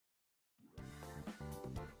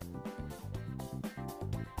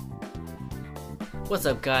What's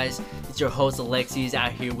up, guys? It's your host Alexis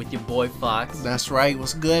out here with your boy Fox. That's right.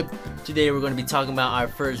 What's good? Today we're going to be talking about our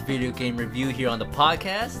first video game review here on the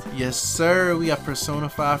podcast. Yes, sir. We got Persona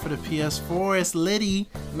 5 for the PS4. It's litty.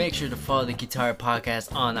 Make sure to follow the Guitar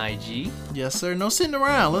Podcast on IG. Yes, sir. No sitting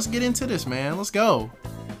around. Let's get into this, man. Let's go.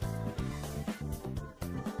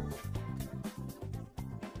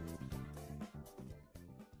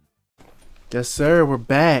 Yes, sir. We're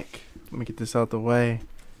back. Let me get this out the way.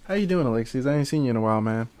 How you doing, Alexis? I ain't seen you in a while,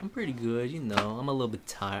 man. I'm pretty good, you know. I'm a little bit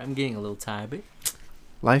tired. I'm getting a little tired, but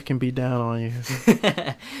life can be down on you.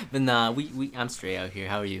 but nah, I'm straight out here.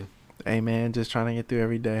 How are you? Hey, man, just trying to get through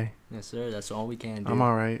every day. Yes, sir. That's all we can do. I'm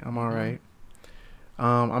all right.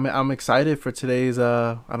 I'm excited for today's.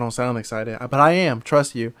 I don't sound excited, but I am.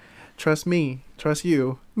 Trust you. Trust me. Trust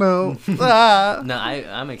you. No. No,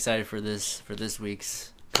 I'm excited for this week's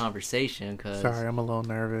conversation because sorry, I'm a little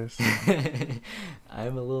nervous.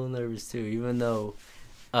 I'm a little nervous too, even though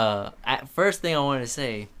first thing I want to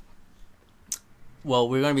say, well,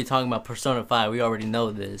 we're going to be talking about Persona 5. We already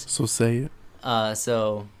know this, so say it.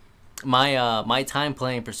 So my time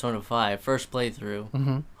playing Persona 5 first playthrough,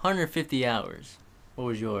 150 hours. What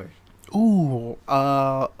was yours? Ooh,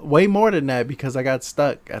 way more than that because I got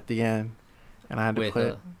stuck at the end and I had to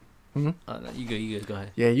quit. No, you good. Go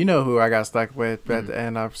ahead. Yeah, you know who I got stuck with at the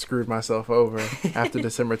end. I've screwed myself over after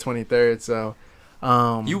December 23rd. So,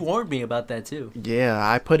 you warned me about that too. Yeah,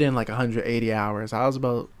 I put in like 180 hours. I was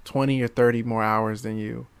about 20 or 30 more hours than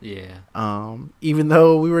you. Yeah. Even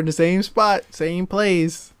though we were in the same spot, same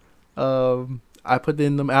place, I put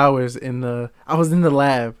in them hours I was in the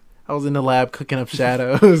lab. I was in the lab cooking up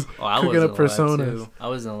shadows, cooking up personas. I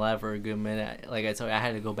was in the lab for a good minute. Like I told you, I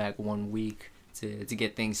had to go back 1 week to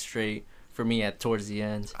get things straight for me towards the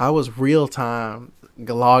end. I was real time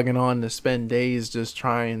logging on to spend days just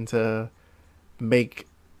trying to make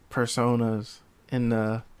personas in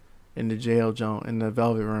the jail joint in the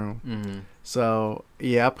Velvet Room. So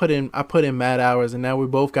yeah, I put in mad hours, and now we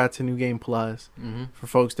both got to New Game Plus. For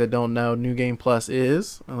folks that don't know, New Game Plus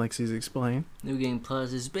is, Alexis explain. New Game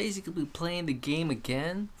Plus is basically playing the game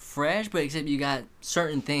again, fresh, but except you got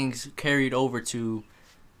certain things carried over to,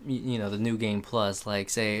 you know, the New Game Plus, like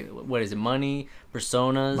say, what is it, money,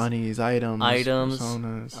 personas, items,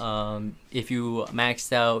 personas. If you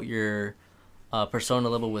maxed out your persona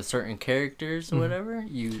level with certain characters or whatever,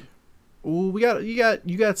 you. Ooh,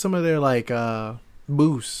 you got some of their like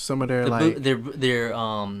boosts, some of their their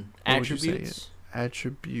attributes.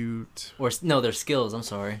 Attribute or no, their skills. I'm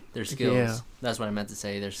sorry, their skills. Yeah. That's what I meant to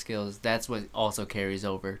say. Their skills. That's what also carries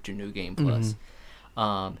over to New Game Plus.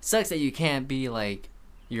 Sucks that you can't be like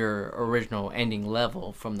your original ending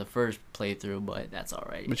level from the first playthrough, but that's all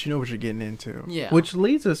right. But you know what you're getting into. Yeah. Which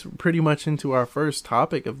leads us pretty much into our first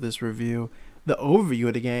topic of this review, the overview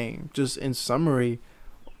of the game. Just in summary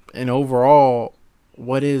and overall,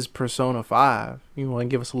 what is Persona 5? You want to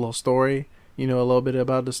give us a little story? You know a little bit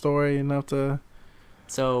about the story enough to...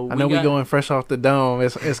 So I know we going fresh off the dome.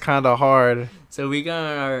 It's kind of hard. So we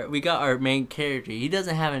got our main character. He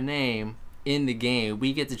doesn't have a name in the game.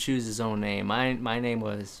 We get to choose his own name. My name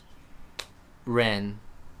was Ren.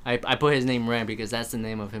 I put his name Ren because that's the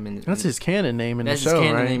name of him in. That's his canon name in the show, right? That's his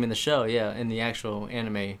canon name in the show, yeah, in the actual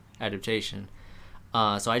anime adaptation.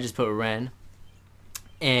 So I just put Ren,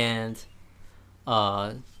 and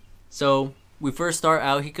so we first start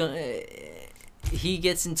out. He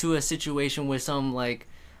gets into a situation with some like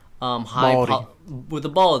with a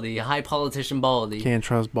Baldy, a high politician Baldy. Can't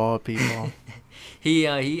trust bald people. He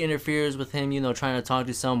interferes with him, you know, trying to talk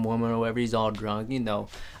to some woman or whatever. He's all drunk, you know,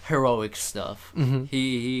 heroic stuff.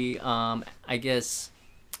 He I guess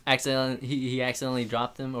he accidentally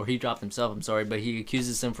dropped him, or he dropped himself. I'm sorry, but he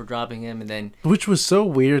accuses him for dropping him, and then which was so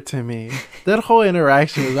weird to me. That whole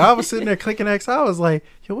interaction. I was sitting there clicking X. I was like,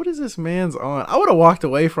 yo, what is this man's on? I would have walked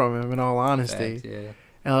away from him in all honesty. Fact,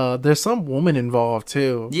 yeah. There's some woman involved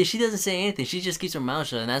too. Yeah, she doesn't say anything. She just keeps her mouth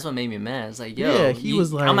shut, and that's what made me mad. It's like, yo, yeah, he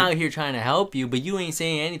was like, I'm out here trying to help you, but you ain't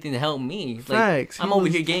saying anything to help me. Like, facts. I'm over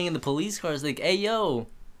here getting in the police cars. Like, hey, yo,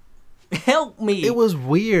 help me. It was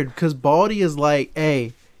weird because Baldy is like,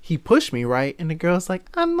 hey, he pushed me, right? And the girl's like,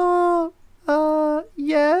 I know,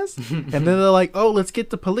 yes. And then they're like, oh, let's get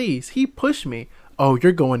the police. He pushed me. Oh,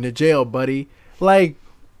 you're going to jail, buddy. Like,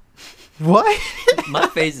 what? My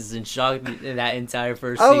face is in shock in that entire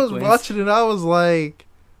first I sequence. was watching it. I was like,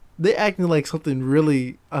 they acting like something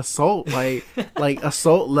really assault, like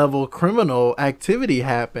assault level criminal activity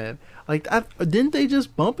happened. Like, didn't they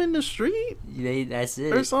just bump in the street? That's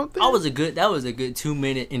it. Or something? That was a good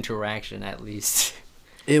 2-minute interaction at least.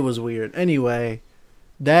 It was weird. Anyway,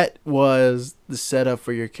 that was the setup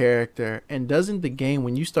for your character. And doesn't the game,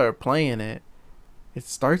 when you start playing it, it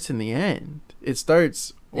starts in the end. It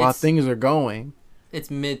starts while things are going. It's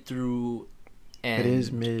mid through end. It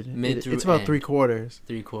is mid. Through it's about end. 3/4.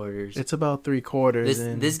 3/4. It's about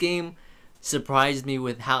 3/4. This game surprised me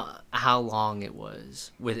with how long it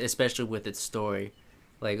was, especially with its story.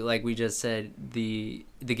 Like we just said, the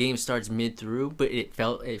game starts mid through, but it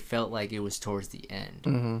felt like it was towards the end.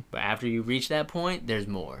 Mm-hmm. But after you reach that point, there's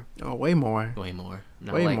more. Oh, way more. Way more.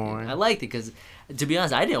 Way more. I liked it because, to be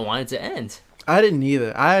honest, I didn't want it to end. I didn't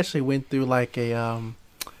either. I actually went through like a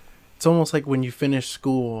it's almost like when you finish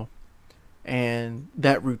school, and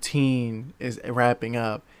that routine is wrapping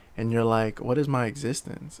up. And you're like, what is my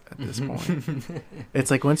existence at this point?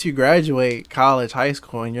 It's like once you graduate college, high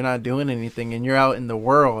school, and you're not doing anything and you're out in the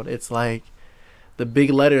world, it's like the big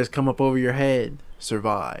letters come up over your head,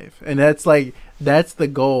 survive. And that's the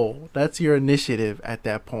goal. That's your initiative at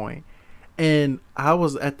that point. And I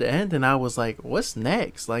was at the end and I was like, what's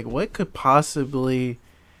next? Like, what could possibly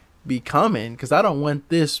be coming? Because I don't want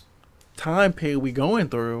this time period we going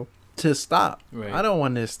through to stop. Right. I don't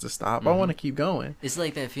want this to stop. Mm-hmm. I want to keep going. It's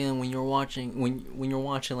like that feeling when you're watching when you're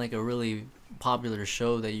watching like a really popular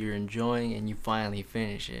show that you're enjoying and you finally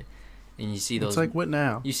finish it, and you see those. It's like, what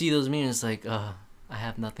now? You see those memes. It's like, I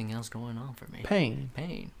have nothing else going on for me. Pain.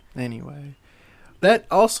 Anyway, that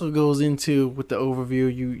also goes into with the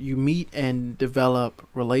overview. You meet and develop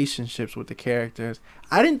relationships with the characters.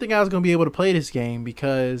 I didn't think I was gonna be able to play this game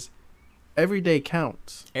because every day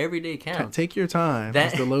counts. Every day counts. Take your time.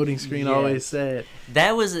 As the loading screen always said.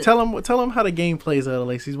 That was tell them how the game plays out,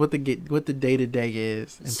 Alexis. What the day to day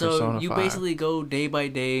is in Persona 5. You basically go day by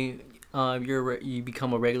day. You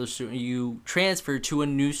become a regular student. You transfer to a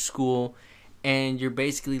new school, and you're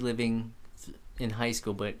basically living in high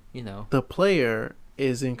school. But the player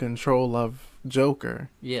is in control of Joker.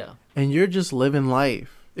 Yeah. And you're just living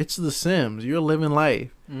life. It's The Sims. You're living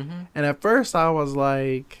life. Mm-hmm. And at first I was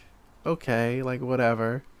like, okay, like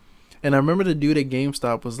whatever. And I remember the dude at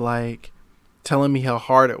GameStop was like telling me how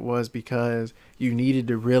hard it was because you needed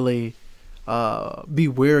to really be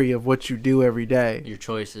wary of what you do every day. Your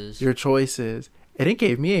choices. And it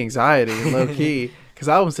gave me anxiety, low key, because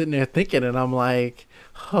I was sitting there thinking, and I'm like,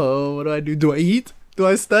 oh, what do I do? Do I eat? Do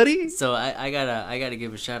I study? So I gotta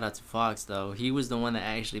give a shout out to Fox though. He was the one that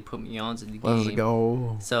actually put me onto the game. Let's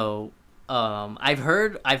go. So I've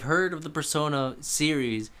heard of the Persona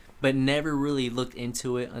series, but never really looked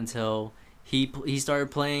into it until he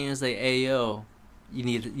started playing. And was like, hey yo, you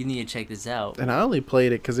need to check this out. And I only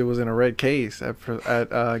played it because it was in a red case at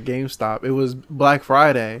GameStop. It was Black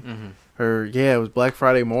Friday, it was Black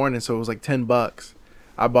Friday morning, so it was like $10.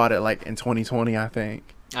 I bought it like in 2020, I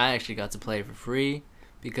think. I actually got to play it for free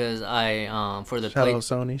because I for the shout out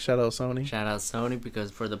Sony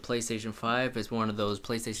because for the PlayStation 5 it's one of those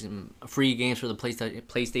PlayStation free games for the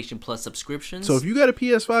PlayStation Plus subscriptions. So if you got a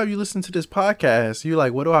PS5, you listen to this podcast, you're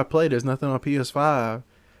like, what do I play? There's nothing on PS5.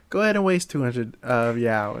 Go ahead and waste 200 of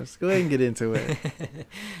your hours. Go ahead and get into it.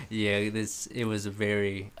 Yeah, it was a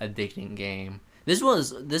very addicting game. This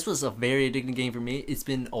was a very addicting game for me. It's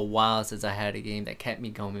been a while since I had a game that kept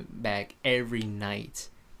me going back every night.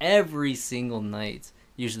 Every single night.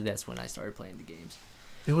 Usually that's when I started playing the games.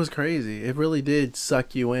 It was crazy. It really did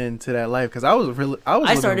suck you into that life because I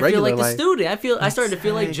started to feel like the student. I started to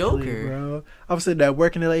feel like Joker. Bro. I was sitting there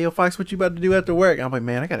working. Like, yo, Fox, what you about to do after work? I'm like,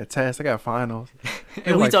 man, I got a test. I got finals.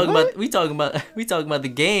 And we talking about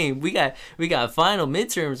the game. We got final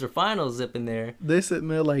midterms or finals up in there. They sitting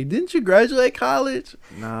there like, didn't you graduate college?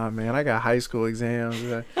 Nah, man, I got high school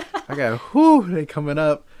exams. I got they coming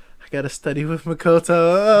up. I gotta study with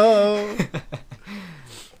Makoto.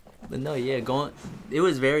 But no, yeah, it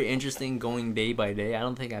was very interesting going day by day. I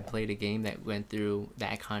don't think I played a game that went through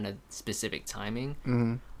that kind of specific timing.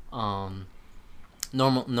 Mm-hmm.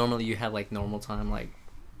 Normally you have like normal time, like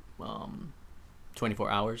 24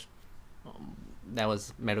 hours. That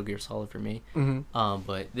was Metal Gear Solid for me. Mm-hmm.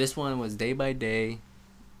 But this one was day by day.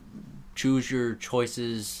 Choose your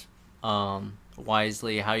choices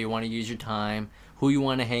wisely, how you want to use your time, who you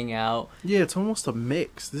want to hang out. Yeah, it's almost a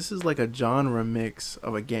mix. This is like a genre mix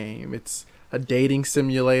of a game. It's a dating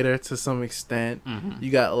simulator to some extent. Mm-hmm.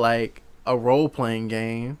 You got like a role-playing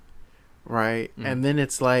game, right? Mm-hmm. And then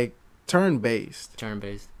it's like turn-based.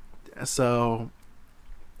 So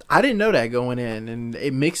I didn't know that going in, and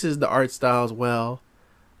it mixes the art styles well,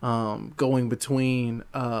 going between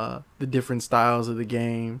the different styles of the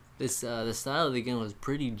game. The style of the game was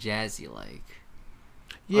pretty jazzy-like.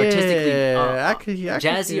 Yeah, artistically, I could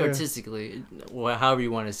jazzy hear, artistically, however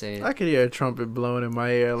you want to say it. I could hear a trumpet blowing in my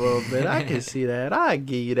ear a little bit. I can see that. I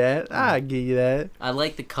give you that. I give you that. I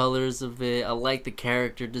like the colors of it. I like the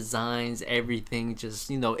character designs. Everything just,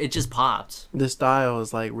 it just popped. The style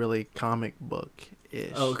is like really comic book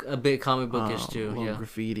ish. Oh, a bit comic bookish too. Yeah.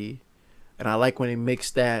 Graffiti. And I like when they mix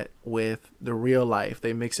that with the real life.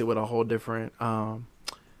 They mix it with a whole different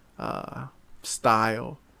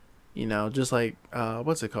style. Just like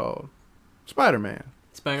what's it called? Spider-Man,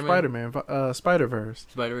 Spider-Verse.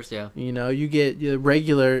 Spider-Verse, yeah. You get your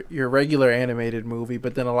regular animated movie,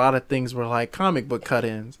 but then a lot of things were like comic book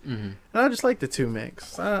cut-ins. And I just like the two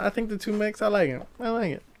mix. I think the two mix, I like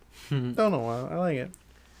it. Don't know why. I like it.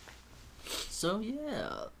 So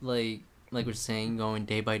yeah, like we're saying, going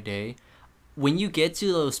day by day. When you get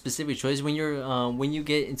to those specific choices, when you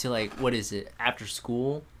get into like, what is it, after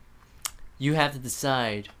school, you have to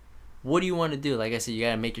decide, what do you want to do? Like I said, you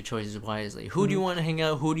gotta make your choices wisely. Who do you want to hang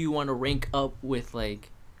out? Who do you want to rank up with? Like,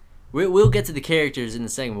 we'll get to the characters in a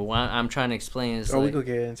second. But what I'm trying to explain is, we could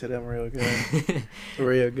get into them real good.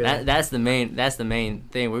 Real good. That's the main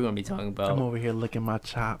thing we're gonna be talking about. I'm over here licking my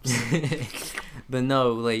chops. But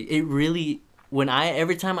no, like it really.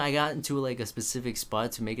 Every time I got into like a specific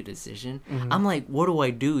spot to make a decision, I'm like, what do I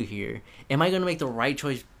do here? Am I gonna make the right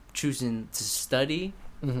choice choosing to study?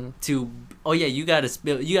 You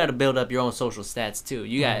gotta build up your own social stats too.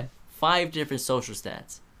 You got 5 different social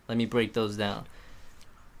stats. Let me break those down.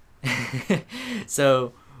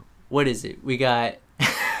 So, what is it? We got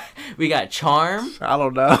charm. I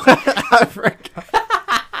don't know. I forgot.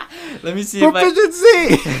 Let me see.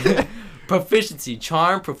 Proficiency. Proficiency,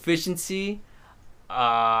 charm, proficiency.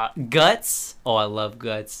 Guts. Oh, I love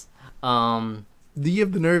guts. Do you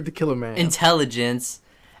have the nerve to kill a man? Intelligence.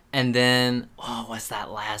 And then, what's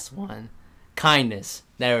that last one? Kindness.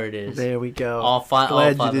 There it is. There we go.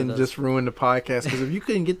 Glad you didn't just ruin the podcast, because if you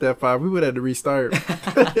couldn't get that 5, we would have to restart.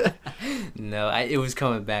 No, it was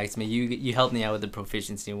coming back to me. You helped me out with the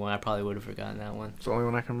proficiency one. I probably would have forgotten that one. It's the only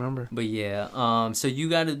one I can remember. But yeah, so you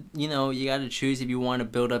gotta choose if you want to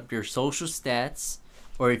build up your social stats,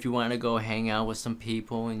 or if you want to go hang out with some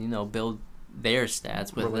people and build their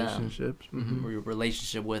stats with relationships. them. Or your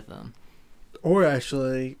relationship with them. Or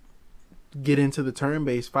actually get into the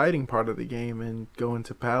turn-based fighting part of the game and go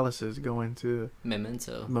into palaces, go into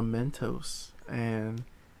mementos, and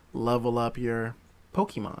level up your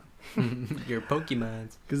Pokemon. Your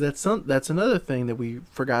Pokemons. Because that's another thing that we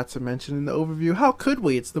forgot to mention in the overview. How could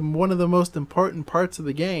we? It's one of the most important parts of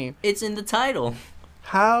the game. It's in the title.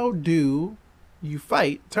 How do you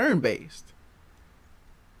fight turn-based?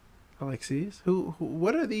 Alexis,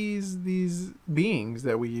 what are these beings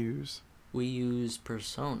that we use? We use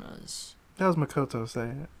personas. That was Makoto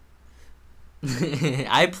saying it.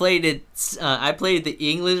 I played it. I played the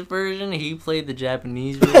English version. He played the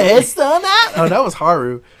Japanese version. Oh, that was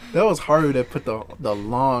Haru. That was Haru that put the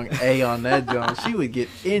long A on that John. She would get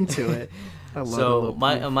into it. I love so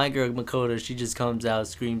my girl Makoto, she just comes out,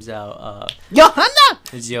 screams out, Johanna!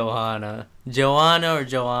 It's Johanna. Joanna or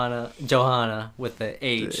Johanna? Johanna with the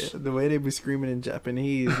H. The way they be screaming in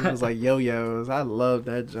Japanese, it was like yo-yos. I love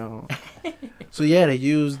that John. So yeah, they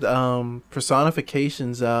used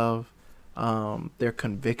personifications of their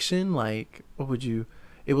conviction. Like,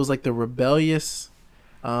 it was like the rebellious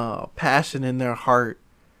passion in their heart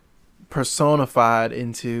personified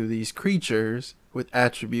into these creatures with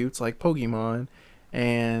attributes like Pokemon,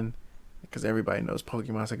 and because everybody knows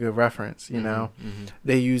Pokemon's a good reference,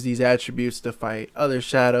 they use these attributes to fight other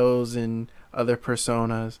shadows and other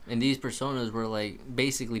personas. And these personas were like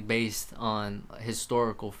basically based on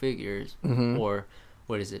historical figures, or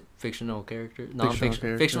what is it? Fictional characters?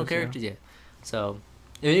 Fictional characters, yeah. So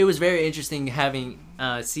it was very interesting having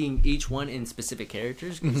seeing each one in specific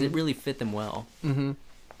characters, because it really fit them well.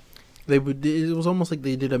 It was almost like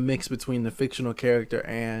they did a mix between the fictional character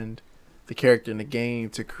and the character in the game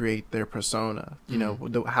to create their persona.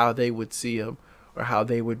 How they would see them, or how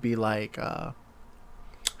they would be like,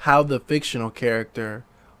 how the fictional character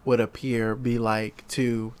would be like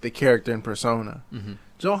to the character in Persona.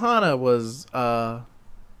 Johanna was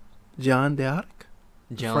Jeanne d'Arc.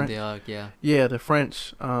 Jeanne d'Arc, yeah. Yeah, the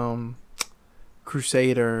French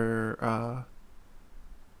crusader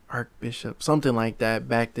archbishop, something like that,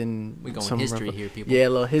 back then. We going history here, people. Yeah, a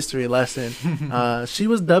little history lesson. She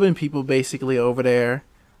was dubbing people basically over there,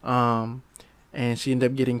 and she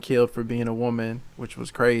ended up getting killed for being a woman, which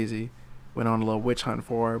was crazy. Went on a little witch hunt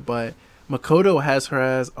for her, but Makoto has her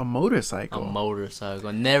as a motorcycle.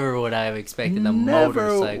 Never would I have expected a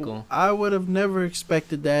motorcycle. I would have never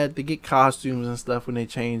expected that. They get costumes and stuff when they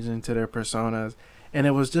change into their personas, and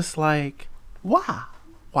it was just like, wow.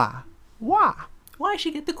 Why? Why? Why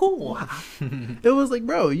she get the cool one? It was like,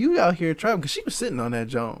 bro, you out here traveling because she was sitting on that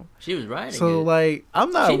joint. She was riding. So it. like,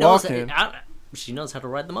 I'm not walking. She knows how to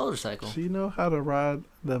ride the motorcycle. She know how to ride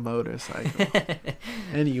the motorcycle.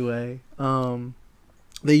 Anyway,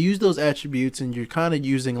 they use those attributes, and you're kind of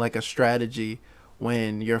using like a strategy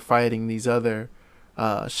when you're fighting these other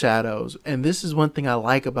shadows. And this is one thing I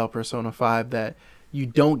like about Persona 5 that you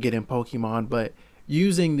don't get in Pokemon, but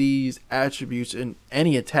using these attributes in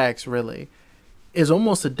any attacks really is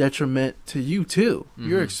almost a detriment to you too.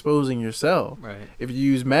 You're exposing yourself. Right. If you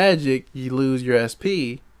use magic, you lose your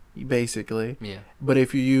SP, basically. Yeah. But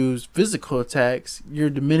if you use physical attacks, you're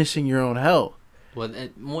diminishing your own health. Well,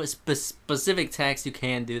 more specific attacks, you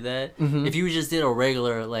can do that. If you just did a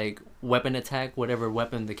regular like weapon attack, whatever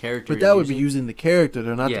weapon the character. But that would be using the character,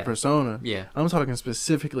 though, not the persona. Yeah. I'm talking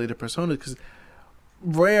specifically the persona, because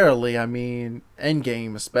rarely, I mean,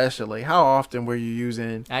 endgame especially. How often were you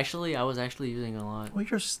using? Actually, I was using a lot. Well,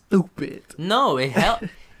 you're stupid. No, it helped.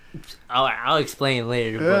 I'll explain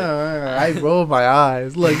later. But I roll my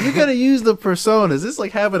eyes. Look, you're gonna use the personas. It's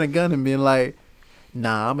like having a gun and being like,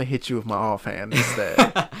 "Nah, I'm gonna hit you with my offhand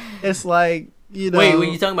instead." It's like, you know. Wait, were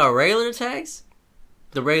you talking about regular attacks?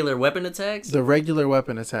 The regular weapon attacks? The regular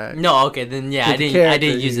weapon attack. No, okay, then yeah, I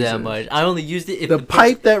didn't use it that much. I only used it if the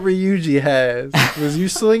pipe that Ryuji has was you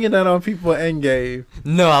slinging that on people at endgame.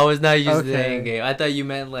 No, I was not using the endgame. I thought you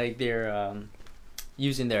meant like they're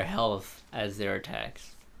using their health as their attacks.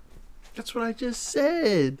 That's what I just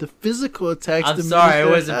said. The physical attacks. I'm sorry, I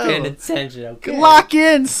wasn't paying attention. Okay. Lock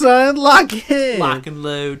in, son. Lock in. Lock and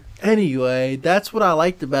load. Anyway, that's what I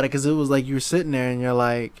liked about it, because it was like you were sitting there and you're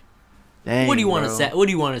like, dang, what do you want to What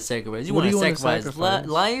do you want to sacrifice? You want to sacrifice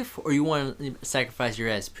life, or you want to sacrifice your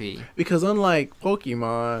SP? Because unlike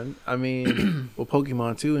Pokemon, I mean, well,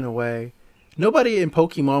 Pokemon 2 in a way, nobody in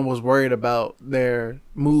Pokemon was worried about their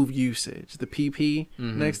move usage, the PP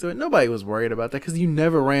next to it. Nobody was worried about that because you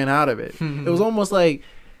never ran out of it. It was almost like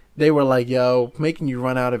they were like, yo, making you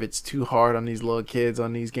run out of it's too hard on these little kids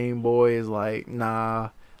on these Game Boys. Like, nah,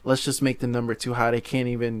 let's just make the number too high. They can't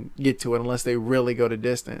even get to it unless they really go the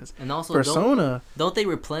distance. And also, Persona, don't they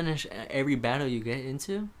replenish every battle you get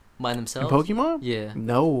into by themselves? In Pokemon? Yeah.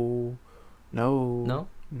 No.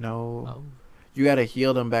 Oh. You gotta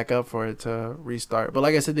heal them back up for it to restart. But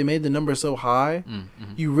like I said, they made the number so high,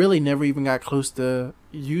 you really never even got close to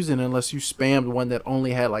using it unless you spammed one that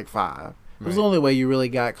only had like 5. It was the only way you really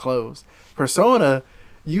got close. Persona,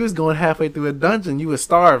 you was going halfway through a dungeon, you was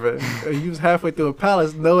starving. Or you was halfway through a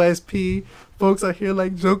palace, no SP. Folks out here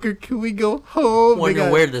like, Joker, can we go home?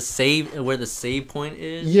 Wondering where the save point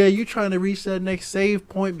is? Yeah, you trying to reach that next save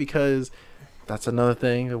point, because that's another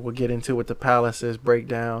thing that we'll get into with the palaces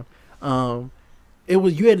breakdown. You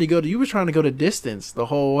were trying to go the distance the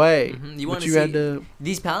whole way. You had to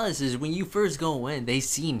these palaces, when you first go in, they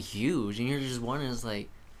seem huge, and you're just wondering, it's like,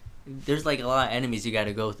 there's like a lot of enemies you got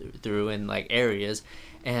to go through in like areas,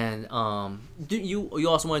 and you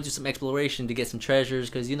also want to do some exploration to get some treasures,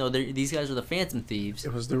 because you know these guys are the Phantom Thieves.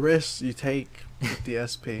 It was the risk you take with the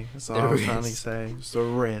SP. That's all I'm trying to say. It's the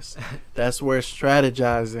risk. That's where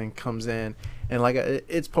strategizing comes in. And like,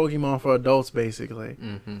 it's Pokemon for adults, basically.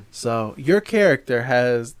 So your character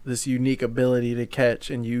has this unique ability to catch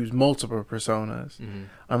and use multiple personas,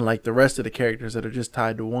 unlike the rest of the characters that are just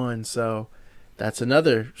tied to one. So that's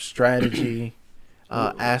another strategy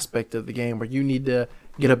aspect of the game, where you need to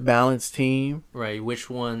get a balanced team. Right. Which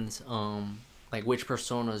ones, like which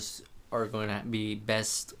personas are going to be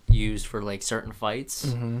best used for like certain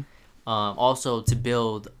fights. Also to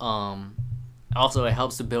build. Also, it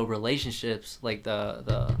helps to build relationships, like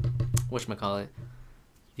the whatchamacallit,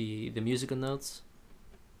 the musical notes,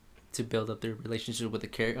 to build up their relationship with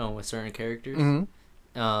with certain characters.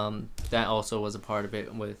 That also was a part of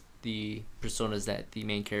it with the personas that the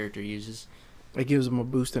main character uses. It gives them a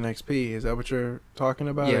boost in XP. Is that what you're talking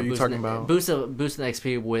about? Yeah, or are you talking about boost in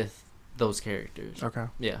XP with those characters? Okay.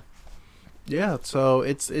 Yeah. Yeah. So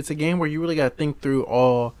it's a game where you really got to think through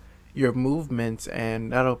all your movements,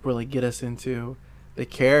 and that'll really get us into the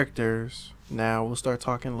characters. Now we'll start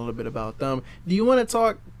talking a little bit about them. Do you want to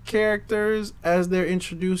talk characters as they're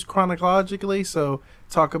introduced chronologically? So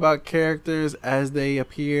talk about characters as they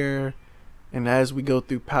appear and as we go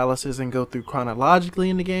through palaces and go through chronologically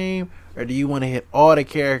in the game, or do you want to hit all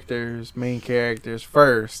the main characters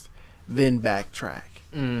first, then backtrack?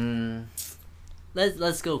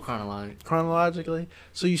 Let's go chronologically.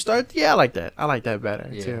 So you start. I like that. I like that better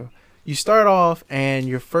too. You start off, and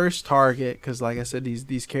your first target, because like I said,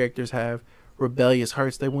 these characters have rebellious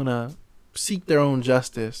hearts. They want to seek their own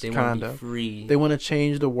justice. They want to be free. They want to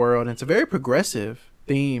change the world. And it's a very progressive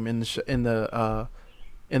theme in the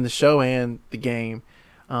in the show and the game.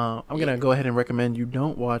 I'm gonna go ahead and recommend you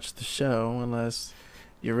don't watch the show unless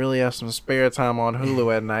you really have some spare time on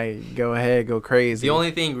Hulu at night. Go ahead, go crazy. The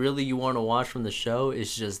only thing really you want to watch from the show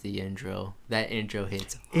is just the intro. That intro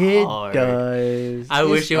hits it hard. Does. I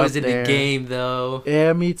wish it was in there. the game though.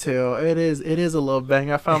 Yeah, me too. It is a little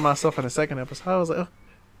bang. I found myself in the second episode. I was like, oh,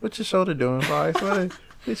 "What's your shoulder doing, Bryce? What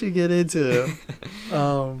did you get into?"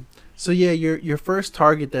 So yeah, your first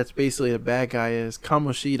target that's basically a bad guy is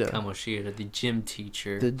Kamoshida. Kamoshida, the gym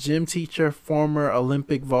teacher. The gym teacher, former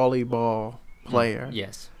Olympic volleyball player.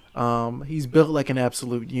 Yes. He's built like an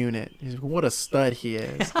absolute unit. What a stud he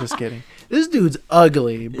is. Just kidding. This dude's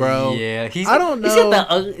ugly, bro. Yeah, I don't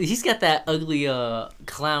know. He's got that ugly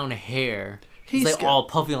clown hair. He's like all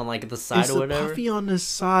puffy on like the side or whatever. Puffy on the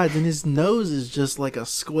sides, and his nose is just like a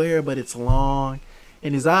square, but it's long.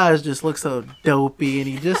 And his eyes just look so dopey, and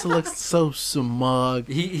he just looks so smug.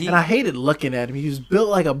 And I hated looking at him. He was built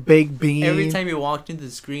like a baked bean. Every time he walked into the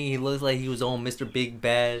screen, he looked like he was on Mr. Big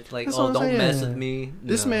Bad. Like, don't mess with me.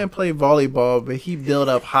 This man played volleyball, but he built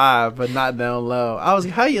up high, but not down low. I was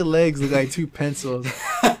like, how your legs look like two pencils,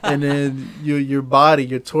 and then your body,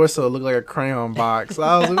 your torso look like a crayon box. So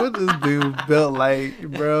I was like, what this dude built like,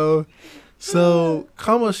 bro? So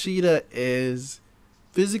Kamoshida is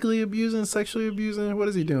physically abusing, sexually abusing. What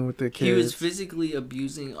is he doing with the kids? He was physically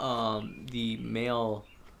abusing the male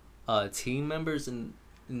team members in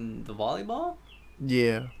the volleyball.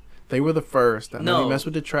 Yeah, they were the first. I know he messed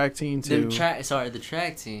with the track team too. The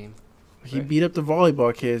track team. He beat up the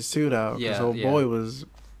volleyball kids too, though. Because old boy was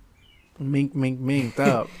minked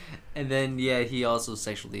up. And then he also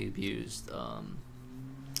sexually abused the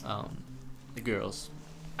girls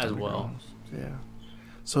as well. Girls. Yeah.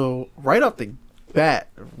 So right off the bat,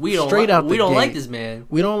 we don't like this man.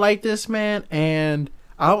 We don't like this man, and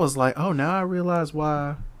I was like, oh, now I realize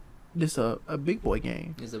why this a big boy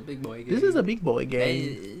game. It's a big boy game. This is a big boy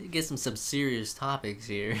game. Hey, get some serious topics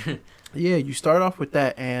here. Yeah, you start off with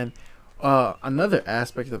that, and another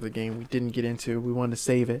aspect of the game we didn't get into, we wanted to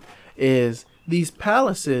save it, is these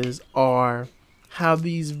palaces are how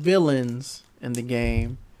these villains in the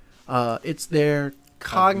game, it's their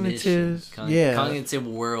cognitive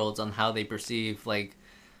worlds on how they perceive like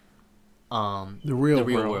the real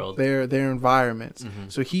world. Their environments. Mm-hmm.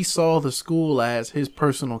 So he saw the school as his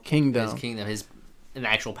personal kingdom. An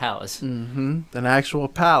actual palace. Mm-hmm. An actual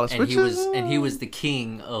palace. And he was the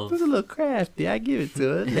king of. It was a little crafty. I give it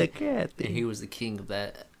to it. A little crafty. And he was the king of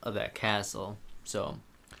that castle. So,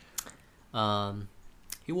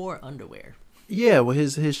 he wore underwear. Yeah, well,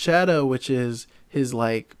 his shadow, which is his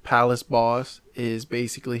like palace boss, is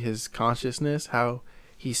basically his consciousness, how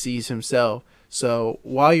he sees himself. So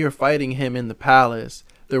while you're fighting him in the palace,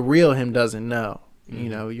 the real him doesn't know. Mm-hmm. You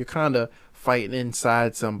know, you're kind of fighting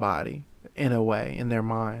inside somebody in a way, in their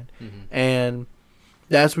mind. Mm-hmm. And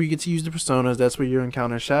that's where you get to use the personas. That's where you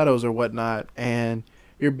encounter shadows or whatnot. And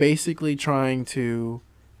you're basically trying to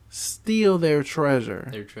steal their treasure.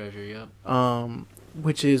 Yep.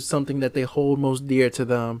 Which is something that they hold most dear to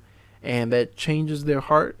them. And that changes their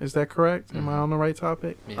heart. Is that correct? Mm-hmm. Am I on the right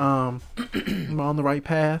topic? Yeah. Am I on the right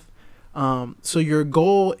path? So your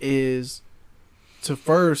goal is to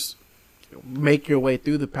first make your way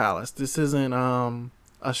through the palace. This isn't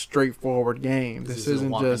a straightforward game. This isn't a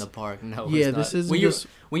walk just in the park. No, yeah. This isn't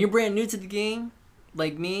when you're brand new to the game,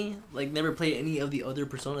 like me, like never played any of the other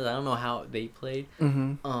personas. I don't know how they played.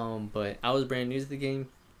 Mm-hmm. But I was brand new to the game,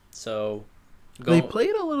 so they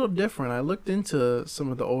played a little different. I looked into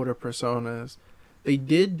some of the older personas. They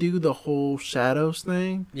did do the whole shadows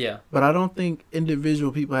thing. Yeah. But I don't think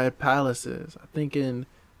individual people had palaces. I think in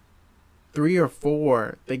 3 or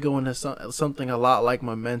 4, they go into something a lot like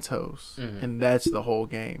Mementos. Mm-hmm. And that's the whole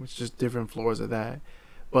game. It's just different floors of that.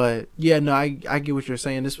 But, yeah, no, I get what you're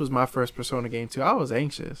saying. This was my first Persona game, too. I was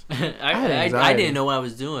anxious. I didn't know what I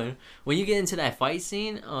was doing. When you get into that fight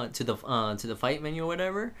scene, to the fight menu or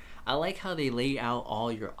whatever, I like how they lay out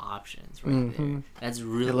all your options right there. That was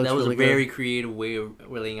really a very creative way of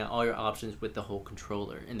laying out all your options with the whole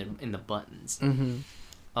controller and the buttons. Mm-hmm.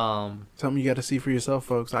 Something you got to see for yourself,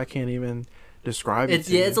 folks. I can't even describe it.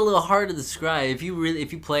 It's a little hard to describe. If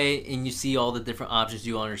you play it and you see all the different options,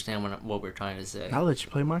 you understand what we're trying to say. I'll let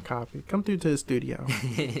you play my copy. Come through to the studio.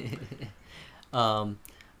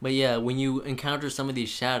 But yeah, when you encounter some of these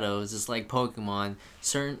shadows, it's like Pokemon.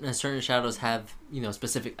 Certain shadows have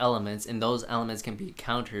specific elements, and those elements can be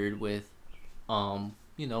countered with,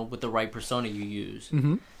 with the right persona you use.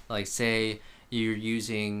 Mm-hmm. Like say you're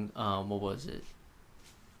using what was it?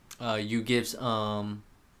 You give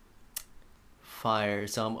fire.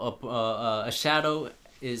 A shadow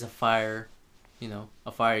is a fire,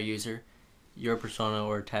 a fire user. your persona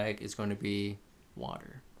or attack is going to be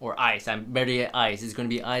water or ice. I'm better yet, ice. It's going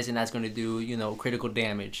to be ice, and that's going to do critical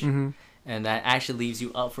damage, and that actually leaves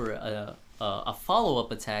you up for a follow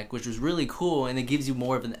up attack, which was really cool, and it gives you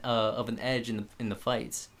more of an edge in the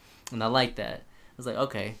fights, and I like that. I was like,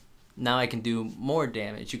 okay, now I can do more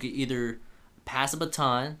damage. You could either pass a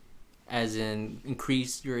baton, as in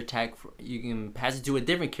increase your attack. You can pass it to a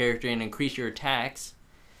different character and increase your attacks,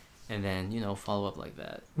 and then follow up like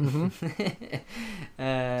that. You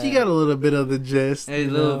got a little bit of the gist. A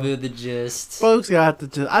little bit of the gist. Folks got the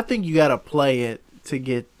gist. I think you got to play it to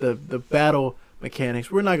get the battle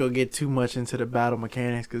mechanics. We're not gonna get too much into the battle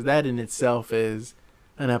mechanics because that in itself is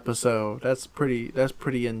an episode. That's pretty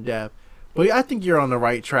in depth. But I think you're on the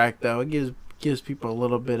right track though. It gives people a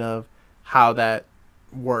little bit of how that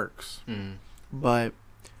works. But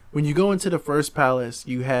when you go into the first palace,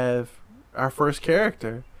 you have our first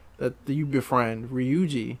character that you befriend,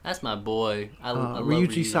 Ryuji. That's my boy. I love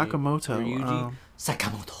Ryuji Sakamoto. Ryuji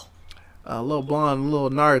Sakamoto. A little blonde,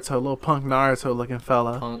 little Naruto, little punk Naruto looking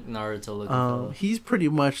fella. Fella. He's pretty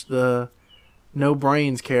much the no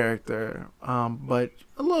brains character, but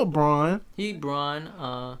a little brawn.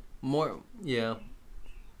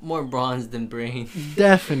 More bronze than brain.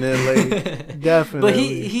 Definitely. But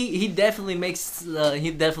he definitely makes.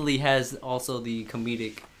 He definitely has also the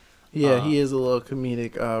comedic. Yeah, he is a little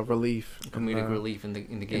comedic relief. Relief in the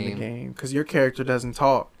game. Because your character doesn't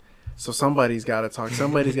talk. So somebody's got to talk.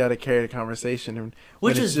 Somebody's got to carry the conversation. And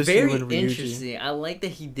which is very interesting. I like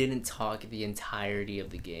that he didn't talk the entirety of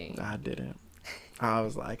the game. I didn't. I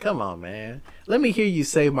was like, come on, man. Let me hear you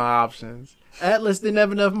say my options. Atlas didn't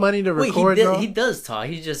have enough money to record. He does talk.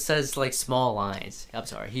 He just says like small lines. I'm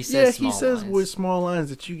sorry. He says small lines. Yeah, he says with small lines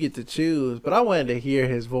that you get to choose. But I wanted to hear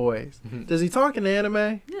his voice. Does he talk in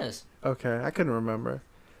anime? Yes. Okay, I couldn't remember.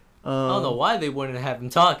 I don't know why they wouldn't have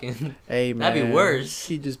him talking. Hey, man. That'd be worse.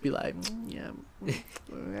 He'd just be like, yeah.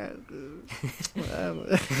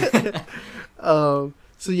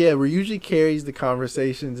 So yeah, Ryuji carries the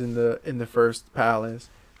conversations in the first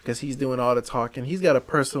palace because he's doing all the talking. He's got a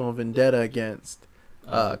personal vendetta against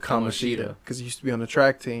Kamoshida because he used to be on the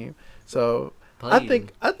track team. So I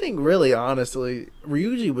think really honestly,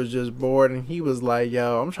 Ryuji was just bored and he was like,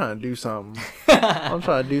 "Yo, I'm trying to do something.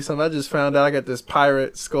 I just found out I got this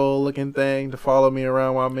pirate skull looking thing to follow me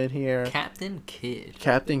around while I'm in here." Captain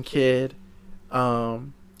Kidd.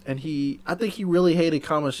 And I think he really hated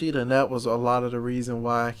Kamoshida, and that was a lot of the reason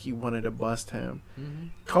why he wanted to bust him.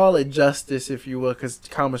 Call it justice, if you will, because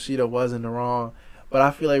Kamoshida was in the wrong. But I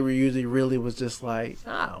feel like Ryuji really was just like,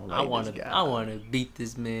 I want to beat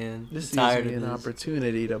this man. This is an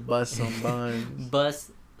opportunity to bust some buns.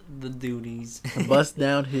 Bust the duties. Bust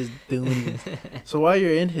down his duties. So while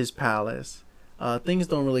you're in his palace, things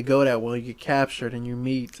don't really go that well. You get captured and you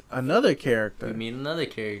meet another character.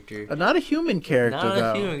 Not a human character,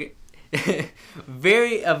 though. A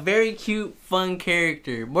very cute, fun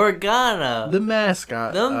character. Morgana. The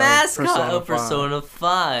mascot of Persona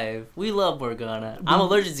 5. We love Morgana. I'm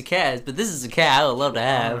allergic to cats, but this is a cat I would love to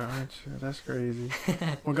have. Alright, that's crazy.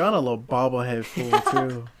 Morgana a little bobblehead fool,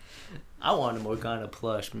 too. I want a Morgana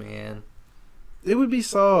plush, man. It would be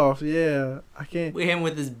soft, yeah. I can't. With him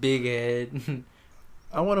with his big head.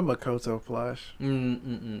 I want a Makoto plush.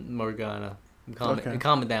 Morgana.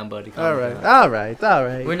 Calm it down, buddy. All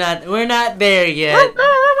right. We're not there yet.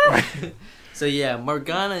 So yeah,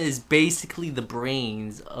 Morgana is basically the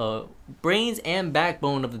brains and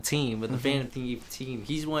backbone of the team, with the fantasy team.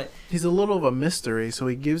 He's a little of a mystery, so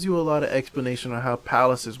he gives you a lot of explanation on how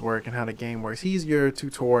palaces work and how the game works. He's your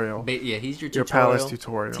tutorial. He's your tutorial. Your palace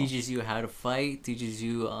tutorial. Teaches you how to fight. Teaches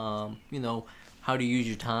you, how to use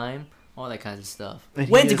your time. All that kind of stuff.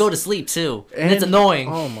 When to go to sleep, too. And it's annoying.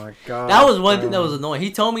 Oh, my God. That was one thing that was annoying.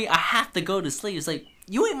 He told me I have to go to sleep. It's like,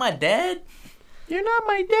 you ain't my dad. You're not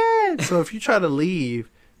my dad. So if you try to leave,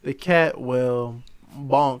 the cat will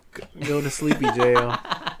go to sleepy jail,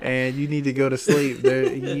 and you need to go to sleep.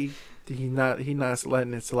 He's not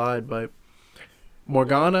letting it slide. But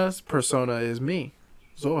Morgana's persona is me,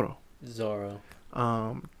 Zoro.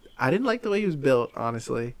 I didn't like the way he was built,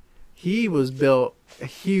 honestly. He was built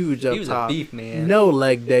huge up top. He was a beef man. No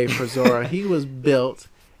leg day for Zoro. He was built,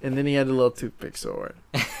 and then he had a little toothpick sword.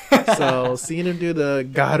 So seeing him do the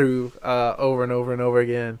Garu over and over and over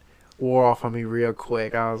again wore off on me real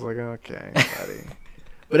quick. I was like, okay, buddy.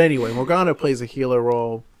 But anyway, Morgana plays a healer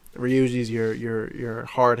role. Ryuji's your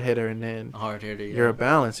hard hitter, and then you're a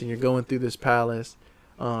balance, and you're going through this palace.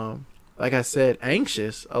 Like I said,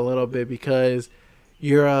 anxious a little bit because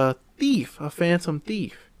you're a thief, a phantom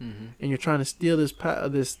thief. And you're trying to steal this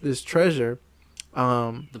treasure.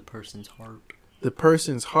 The person's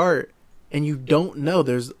heart. and you don't know.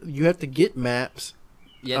 You have to get maps.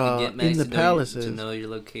 You have to get maps in the palaces to know your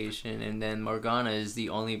location, and then Morgana is the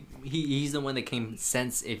only. He's the one that can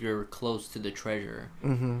sense if you're close to the treasure.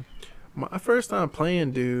 Mm-hmm. My first time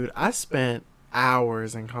playing, dude, I spent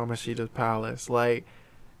hours in Kamoshida's palace. Like,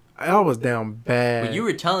 I was down bad. When you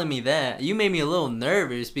were telling me that, you made me a little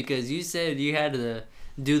nervous because you said you had to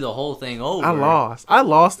do the whole thing over. I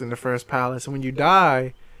lost in the first palace, and when you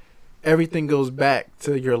die, everything goes back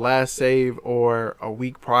to your last save or a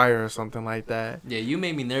week prior or something like that. Yeah, you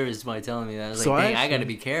made me nervous by telling me that. I was like, dang, I gotta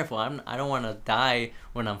be careful. I don't want to die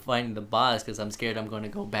when I'm fighting the boss because I'm scared I'm going to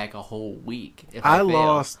go back a whole week if I fail.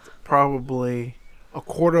 Lost probably a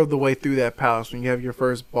quarter of the way through that palace when you have your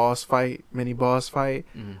first mini boss fight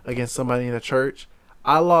against somebody in a church.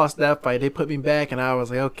 I lost that fight. They put me back, and I was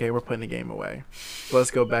like, okay, we're putting the game away. So let's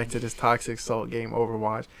go back to this Toxic Salt game,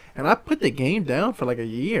 Overwatch. And I put the game down for like a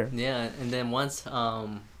year. Yeah, and then once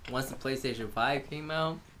the PlayStation 5 came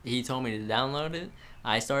out, he told me to download it.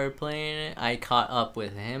 I started playing it. I caught up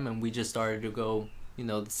with him, and we just started to go,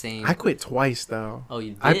 the same. I quit twice, though. Oh,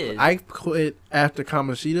 you did? I quit after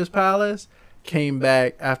Kamoshida's Palace, came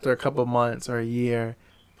back after a couple months or a year,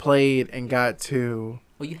 played, and got to...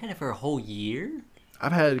 Well, you had it for a whole year?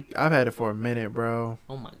 I've had it for a minute, bro.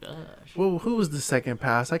 Oh my gosh. Well, who was the second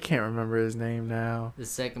palace? I can't remember his name now. The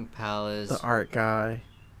second palace. The art guy.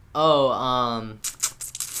 Oh,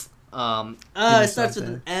 it starts with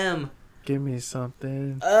an M. Give me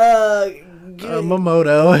something.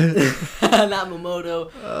 Mamoto. Not Mamoto.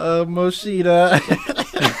 Moshida.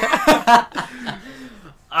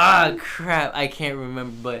 Crap! I can't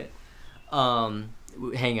remember, but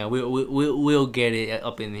hang on. We'll get it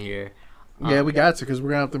up in here. Yeah, we got to, because we're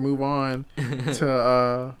gonna have to move on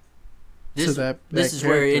to that. This is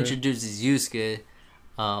where it introduces Yusuke.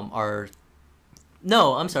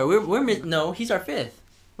 No, I'm sorry. No, he's our fifth.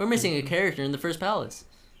 We're missing a character in the first palace.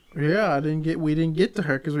 Yeah, we didn't get to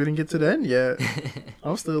her because we didn't get to the end yet.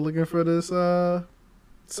 I'm still looking for this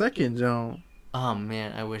second Joan. Oh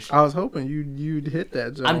man, I wish. I was hoping you'd hit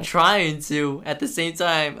that Joan. I'm trying to at the same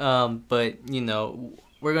time, but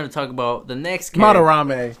we're going to talk about the next character.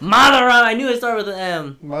 Madarame. I knew it started with an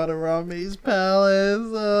M. Madarame's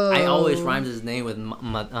Palace. Oh. I always rhymes his name with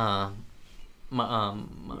Madarama?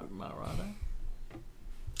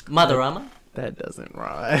 That doesn't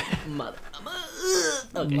rhyme. Madarama.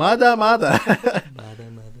 Okay. Mada.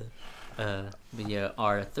 But yeah,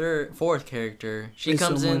 our fourth character, she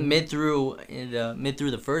comes in mid through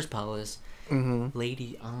the first palace. Mm-hmm.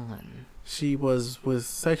 Lady An. She was with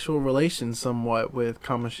sexual relations somewhat with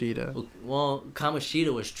Kamoshida. Well,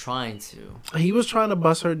 Kamoshida was trying to. He was trying to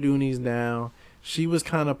bust her doonies down. She was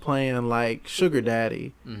kind of playing like sugar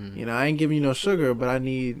daddy. Mm-hmm. I ain't giving you no sugar, but I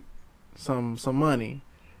need some money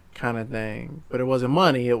kind of thing. But it wasn't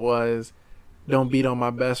money. It was, don't beat on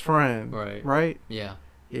my best friend. Right? Yeah.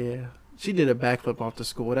 Yeah. She did a backflip off the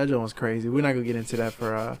school. That joint was crazy. We're not going to get into that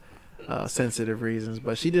for sensitive reasons.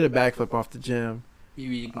 But she did a backflip off the gym.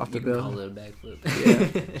 You can call it a backflip.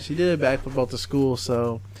 Yeah, she did a backflip off the school,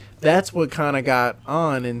 so that's what kind of got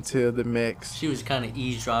on into the mix. She was kind of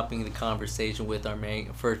eavesdropping the conversation with our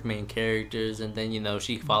first main characters, and then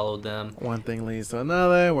she followed them. One thing leads to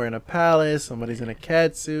another. We're in a palace. Somebody's in a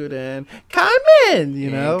cat suit, and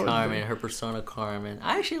Carmen, Carmen, her persona, Carmen.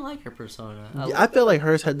 I actually like her persona. I feel like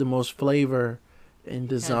hers had the most flavor in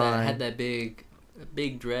design. Had that big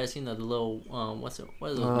dress. The little what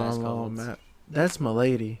are those masks called? That's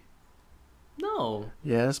Milady. No.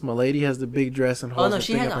 Yes, Milady has the big dress and holds. Oh no,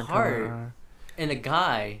 she had a heart and a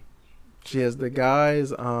guy. She has the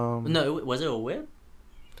guys. No, was it a whip?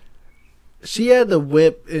 She had the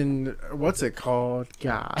whip in what's it called?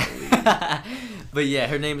 God. But yeah,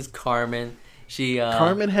 her name is Carmen.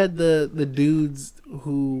 Carmen had the dudes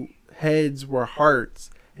who heads were hearts.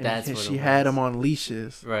 And she had them on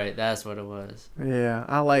leashes. Right, that's what it was. Yeah,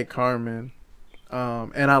 I like Carmen,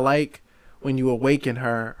 and I like. When you awaken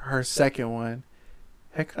her second one,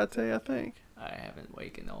 Hecate, I think. I haven't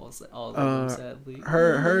awakened all of them, sadly.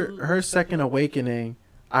 Her second awakening,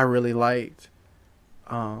 I really liked,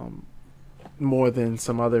 more than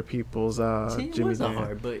some other people's. It was a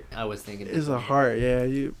heart, but I was thinking it's a heart.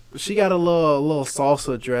 Yeah, she got a little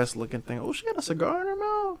salsa dress looking thing. Oh, she got a cigar in her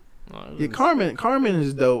mouth. Yeah, Carmen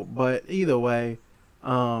is dope, but either way,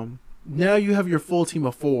 now you have your full team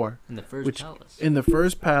of 4. In the first palace. In the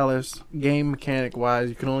first palace, game mechanic wise,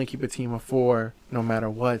 you can only keep a team of 4 no matter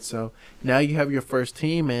what. So now you have your first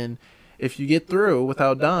team, and if you get through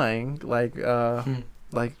without dying, like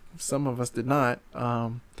some of us did not,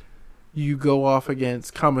 you go off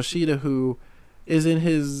against Kamoshida, who is in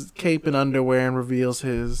his cape and underwear and reveals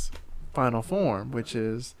his final form, which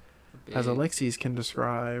is as Alexi's can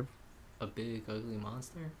describe. A big, ugly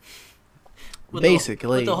monster?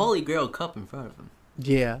 Basically. With the Holy Grail cup in front of him.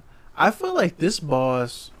 Yeah. I feel like this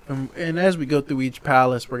boss, and as we go through each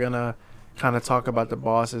palace, we're going to kind of talk about the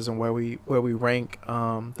bosses and where we rank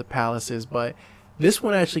the palaces. But this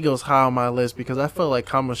one actually goes high on my list because I feel like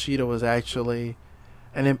Kamoshida was actually...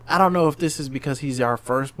 And I don't know if this is because he's our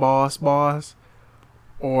first boss,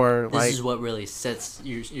 or this like is what really sets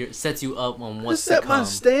you up on what's set to come. My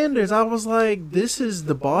standards. I was like,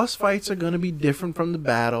 the boss fights are gonna be different from the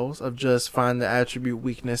battles of just find the attribute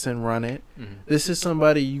weakness and run it. Mm-hmm. This is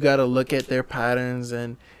somebody you got to look at their patterns,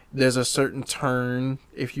 and there's a certain turn,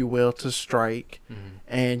 if you will, to strike,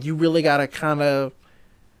 and you really got to kind of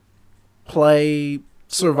play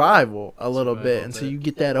survival a little bit until you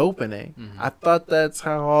get that opening. I thought that's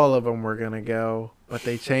how all of them were gonna go, but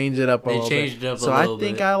they changed it up a little bit. So I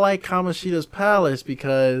think I like Kamoshida's Palace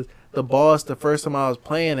because the boss, the first time I was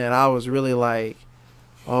playing it, I was really like,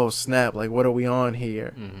 oh snap, like what are we on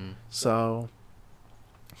here? So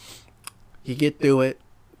you get through it,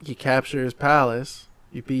 you capture his palace,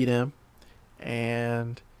 you beat him,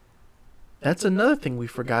 and that's another thing we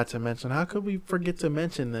forgot to mention. How could we forget to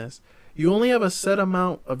mention this? You only have a set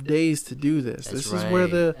amount of days to do this. This is where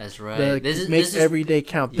makes every day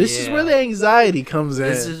count. This is where the anxiety comes in.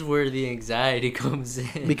 This is where the anxiety comes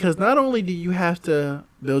in. Because not only do you have to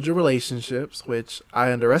build your relationships, which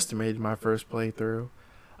I underestimated my first playthrough,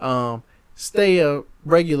 stay a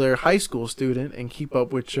regular high school student and keep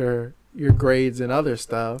up with your grades and other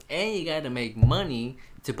stuff. And you got to make money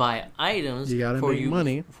to buy items. You got to make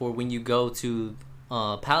money for when you go to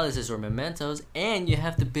palaces or mementos, and you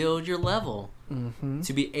have to build your level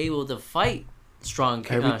to be able to fight strong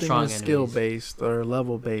Everything strong is skill based or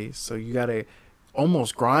level based, so you gotta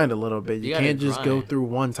almost grind a little bit. You can't just go through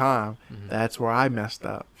one time. That's where I messed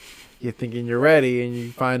up. You're thinking you're ready and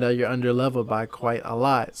you find out you're under leveled by quite a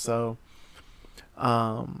lot. So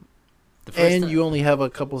and you only have a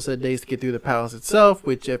couple set days to get through the palace itself,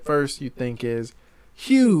 which at first you think is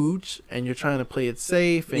huge, and you're trying to play it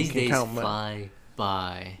safe and these can days count fly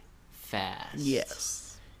by fast.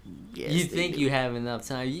 Yes, you think you have enough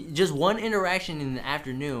time. Just one interaction in the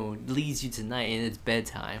afternoon leads you to night, and it's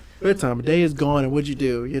bedtime. Bedtime. A day is gone, and what'd you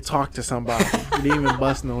do? You talk to somebody. You didn't even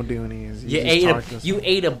bust no doonies. You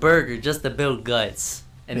ate a burger just to build guts,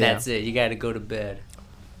 and that's it. You got to go to bed.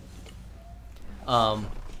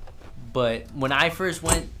 But when I first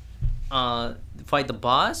went fight the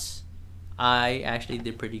boss, I actually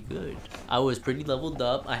did pretty good. I was pretty leveled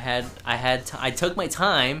up. I took my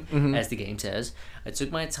time, as the game says. I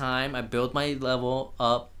took my time. I built my level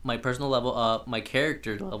up, my personal level up, my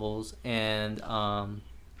character levels, and I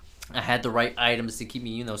had the right items to keep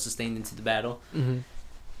me, sustained into the battle.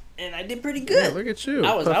 And I did pretty good. Yeah, look at you.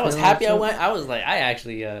 I was happy. I was like, I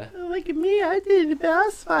actually. Look at me! I did the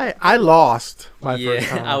boss fight. I lost my first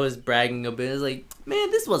time. I was bragging a bit. I was like,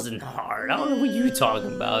 man, this wasn't hard. I don't know what you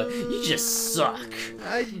talking about. You just suck.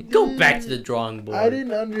 Go back to the drawing board. I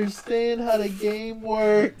didn't understand how the game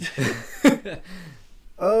worked.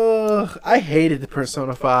 I hated the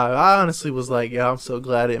Persona 5. I honestly was like, I'm so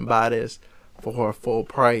glad I didn't buy this for full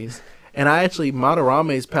price. And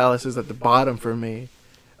Madarame's Palace is at the bottom for me.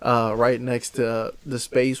 Right next to the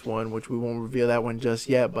space one, which we won't reveal that one just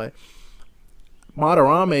yet, but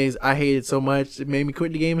Madarame's I hated so much it made me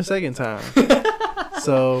quit the game a second time.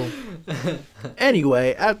 So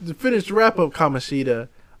anyway, after to finish the wrap up Kamoshida,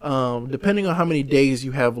 depending on how many days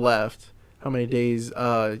you have left, how many days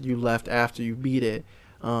you left after you beat it,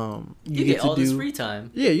 you get all this free time.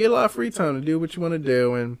 Yeah, you get a lot of free time to do what you want to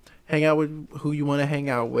do and hang out with who you want to hang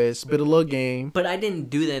out with, spit a little game. But I didn't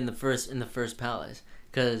do that in the first palace.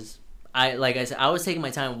 Because like I said, I was taking my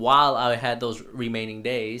time while I had those remaining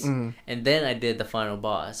days, and then I did the final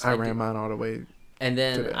boss. I ran mine all the way. And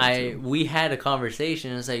then we had a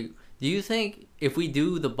conversation. It's like, do you think if we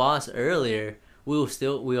do the boss earlier, we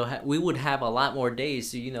would have a lot more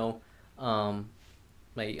days to level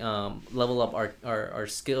up our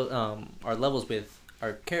skill, our levels with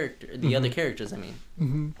our character, the other characters. I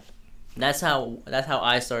mean, that's how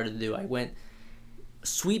I started to do. I went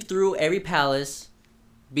sweep through every palace,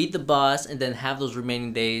 beat the boss, and then have those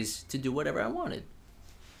remaining days to do whatever I wanted.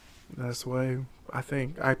 That's the way I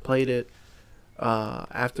think I played it.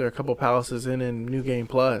 After a couple palaces in New Game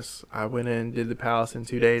Plus, I went in and did the palace in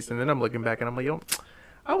 2 days, and then I'm looking back and I'm like,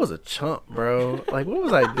 I was a chump, bro. Like, what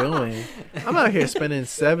was I doing? I'm out here spending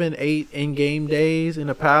 7, 8 in-game days in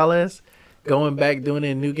a palace, going back doing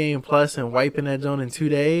it in New Game Plus and wiping that zone in 2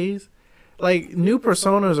 days. Like, new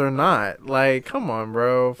personas or not. Like, come on,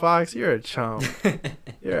 bro. Fox, you're a chump.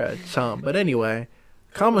 You're a chump. But anyway,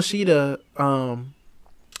 Kamoshida,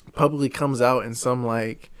 publicly comes out in some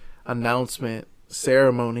like announcement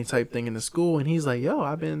ceremony type thing in the school, and he's like, "Yo,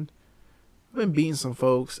 I've been beating some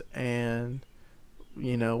folks and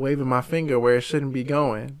waving my finger where it shouldn't be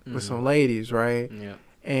going with some ladies, right?" Yeah.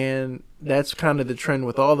 And that's kind of the trend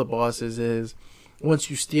with all the bosses is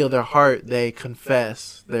once you steal their heart, they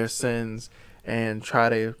confess their sins and try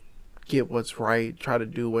to get what's right, try to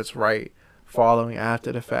do what's right following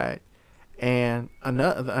after the fact. And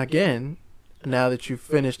again, now that you've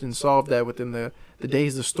finished and solved that within the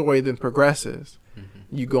days, the story then progresses.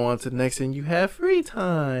 Mm-hmm. You go on to the next and you have free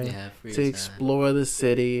time to explore the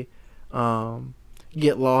city,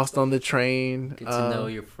 get lost on the train. Get to know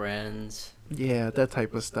your friends. Yeah, that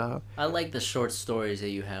type of stuff. I like the short stories that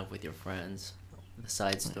you have with your friends. The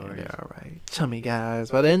side stories. Yeah, right. Chummy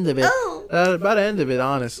guys. By the end of it,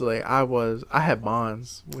 honestly, I had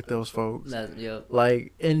bonds with those folks. Yep.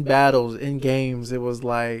 Like in battles, in games, it was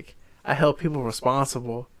like I held people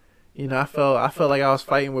responsible. I felt like I was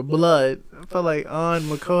fighting with blood. I felt like An,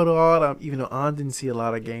 Makoto, all them, even though An didn't see a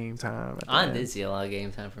lot of game time. An did see a lot of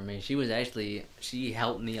game time for me. She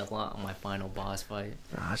helped me a lot on my final boss fight.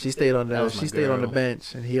 She stayed on the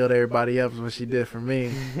bench and healed everybody up. Is what she did for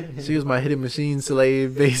me. She was my hidden machine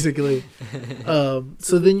slave, basically. So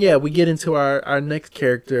then, we get into our next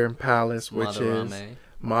character in Palace, which is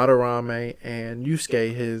Madarame and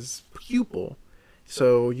Yusuke, his pupil.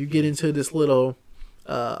 So you get into this little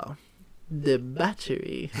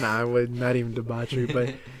debauchery. Not even debauchery,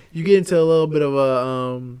 but you get into a little bit of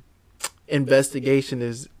a investigation.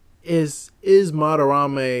 Is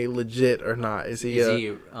Madarame legit or not? Is he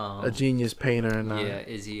a genius painter or not? Yeah,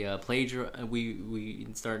 is he we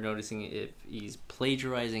start noticing if he's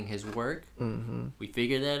plagiarizing his work. Mm-hmm. We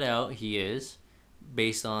figure that out. He is,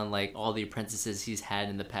 based on like all the apprentices he's had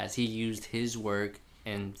in the past. He used his work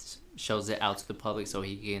and shows it out to the public so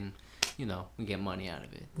he can get money out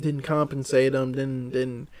of it. Didn't compensate him,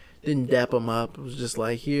 didn't dap him up. It was just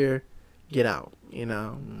like, here, get out.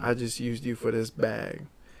 I just used you for this bag.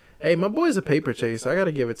 Hey, my boy's a paper chaser. I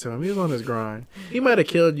gotta give it to him. He was on his grind. He might have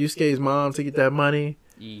killed Yusuke's mom to get that money.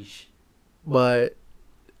 Yeesh. But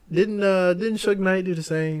didn't Suge Knight do the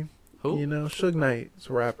same? Who? Suge Knight's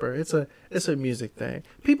a rapper. It's a music thing.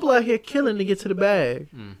 People out here killing to get to the bag.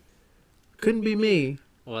 Couldn't be me.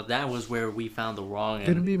 Well, that was where we found the wrong,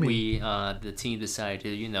 and we, the team decided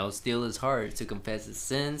to, steal his heart to confess his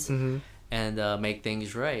sins and make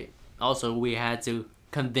things right. Also, we had to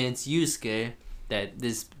convince Yusuke that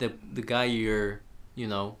the guy you're,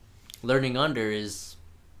 learning under he's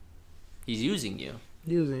using you.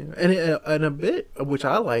 And a bit which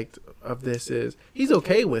I liked of this is he's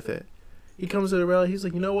okay with it. He comes to the rally. He's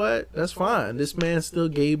like, you know what? That's fine. This man still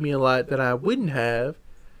gave me a lot that I wouldn't have.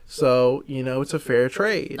 So, it's a fair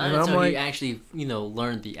trade. Not until he actually,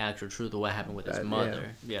 learned the actual truth of what happened with his mother.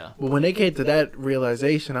 Yeah. But when they came to that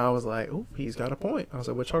realization, I was like, oh, he's got a point. I was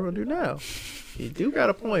like, what y'all gonna do now? He do got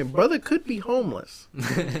a point. Brother could be homeless.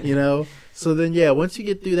 So then, once you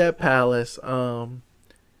get through that palace,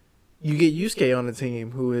 you get Yusuke on the team,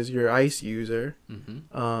 who is your ice user, and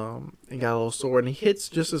got a little sword, and he hits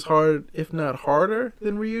just as hard, if not harder,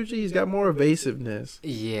 than Ryuji. He's got more evasiveness.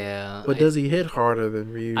 Yeah. But does he hit harder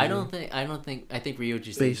than Ryuji? I think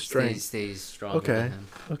Ryuji stays stronger than him.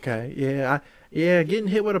 Okay. Yeah, getting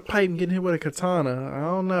hit with a pipe and getting hit with a katana, I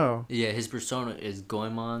don't know. Yeah, his persona is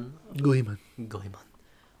Goemon. A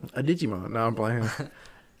Digimon. No, I'm playing.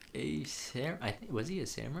 Was he a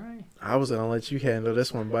samurai? I was gonna let you handle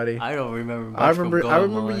this one, buddy. I don't remember. I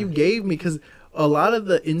remember you gave me, because a lot of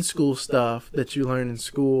the in-school stuff that you learn in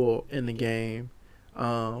school in the game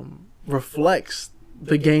reflects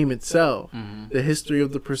the game itself. The history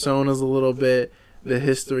of the personas a little bit, the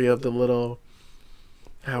history of the little,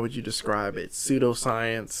 how would you describe it?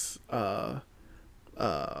 Pseudoscience.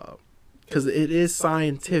 Because it is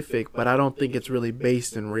scientific, but I don't think it's really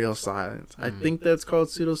based in real science. I think that's called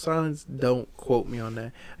pseudoscience. Don't quote me on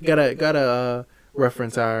that. Gotta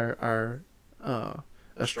reference our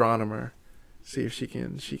astronomer, see if she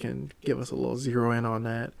can give us a little zero in on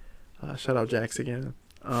that. Shout out Jax again,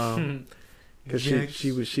 because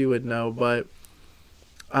she would know. But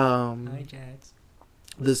hi Jax.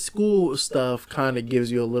 The school stuff kind of gives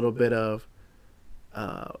you a little bit of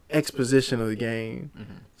exposition of the game,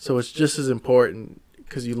 so it's just as important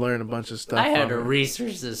because you learn a bunch of stuff. I had to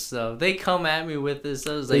research this stuff. They come at me with this.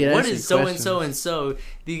 I was like, "What is so and so and so?"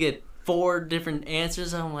 You get 4 different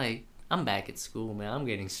answers. I'm like, I'm back at school, man. I'm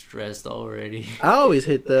getting stressed already. I always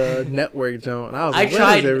hit the network zone. I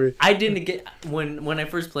tried. I didn't get when I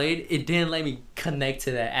first played. It didn't let me connect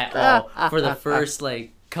to that at all for the first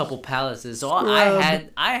couple palaces, so Scrub.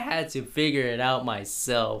 I had to figure it out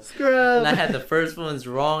myself. Scrub. And I had the first ones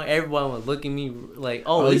wrong. Everyone was looking at me like,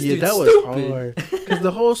 "Oh, this dude's that was stupid." hard. Because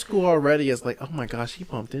the whole school already is like, "Oh my gosh, he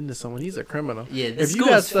bumped into someone. He's a criminal." Yeah, if you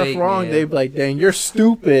got stuff wrong, they'd be like, "Dang, you're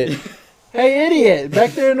stupid." Hey, idiot,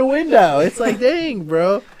 back there in the window. It's like, dang,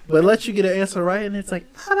 bro. But let you get an answer right, and it's like,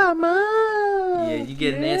 yeah, you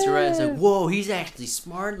get an answer right. It's like, whoa, he's actually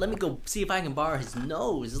smart. Let me go see if I can borrow his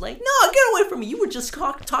nose. It's like, no, get away from me. You were just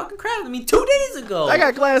talking crap to me 2 days ago. I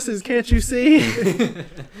got glasses, can't you see?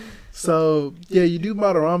 So, yeah, you do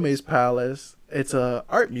Madarame's palace. It's a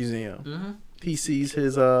art museum. Mm-hmm. He sees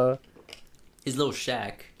his little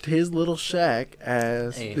shack. His little shack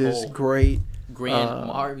as A this whole grand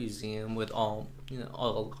art museum with all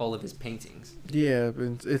of his paintings. Yeah,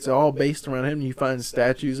 it's all based around him. You find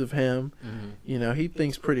statues of him. Mm-hmm. You know, he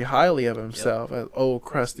thinks pretty highly of himself as old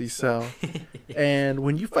crusty self. And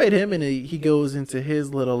when you fight him, and he goes into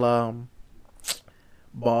his little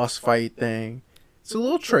boss fight thing, it's a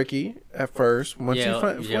little tricky at first. Once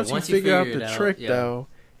you figure out the trick, though,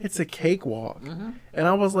 it's a cakewalk. Mm-hmm. And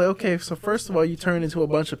I was like, okay, so first of all, you turn into a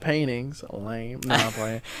bunch of paintings. Lame. No, I'm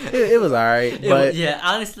playing. It was all right. But yeah,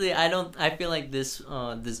 honestly, I feel like this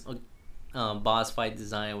boss fight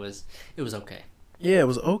design was okay. Yeah, it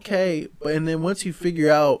was okay. And then once you figure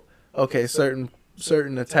out, okay, certain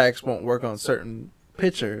attacks won't work on certain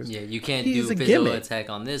pictures. Yeah, you can't do a physical attack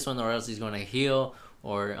on this one, or else he's going to heal.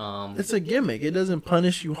 Or it's a gimmick. It doesn't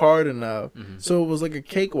punish you hard enough. Mm-hmm. So it was like a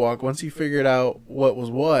cakewalk. Once you figured out what was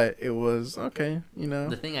what, it was okay. You know.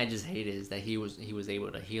 The thing I just hate is that he was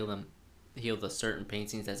able to heal the certain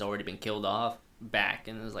paintings that's already been killed off back,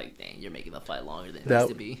 and it was like, dang, you're making the fight longer than it needs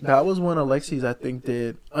to be. That was when Alexis, I think,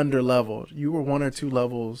 did under leveled. You were 1 or 2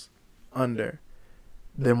 levels under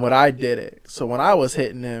than what I did it. So when I was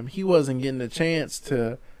hitting him, he wasn't getting a chance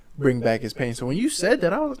to bring back his pain. So when you said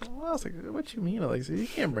that, I was like, what you mean, Alexis? You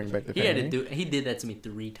can't bring back the pain. He did that to me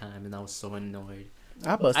 3 times, and I was so annoyed.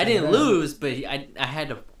 I didn't lose, but I had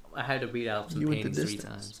to beat out some paintings 3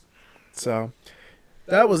 times. So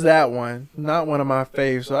that was that one. Not one of my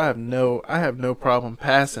faves, so I have no problem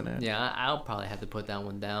passing it. Yeah, I'll probably have to put that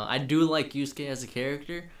one down. I do like Yusuke as a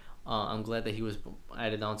character. I'm glad that he was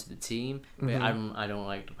added onto the team, but Mm-hmm. I don't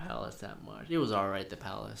like the Palace that much. It was alright, the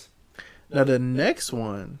Palace. Now the next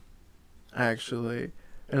one, actually,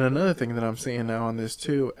 and another thing that I'm seeing now on this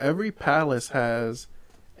too, every palace has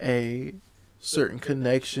a certain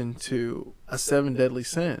connection to a 7 deadly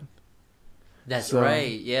sin. That's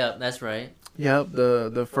right. Yeah, that's right. Yep,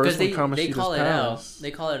 the first one, Kamoshida's they call it Palace. out.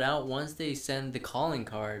 They call it out once they send the calling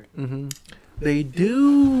card. Mm-hmm. They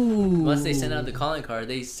do. Once they send out the calling card,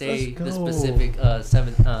 they say the specific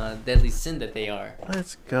 7 deadly sin that they are.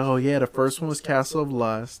 Let's go. Yeah, the first one was Castle of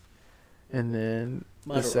Lust, and then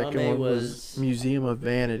the second one was Museum of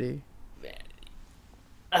Vanity.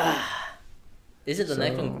 Is it the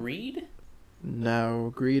next one Greed?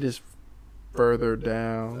 No, Greed is further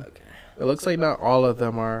down. Okay. It looks like not all of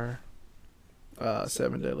them are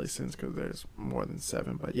 7 deadly sins, because there's more than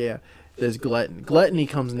 7. But yeah, there's Gluttony. Gluttony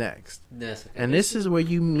comes next. Yes. And this is where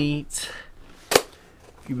you meet, if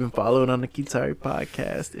you've been following on the Kitari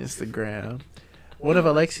Podcast Instagram, one of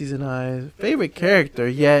Alexis and I's favorite character,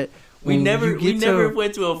 yet we never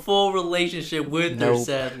went to a full relationship with her,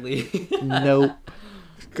 sadly. Nope.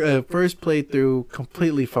 First playthrough,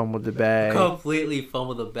 completely fumbled the bag.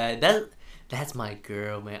 That's my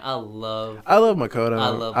girl, man. I love Makoto.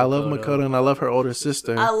 I love Makoto, and I love her older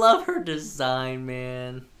sister. I love her design,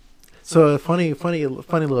 man. So a funny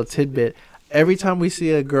little tidbit. Every time we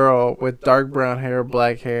see a girl with dark brown hair,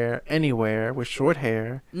 black hair, anywhere with short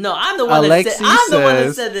hair, no, I'm the one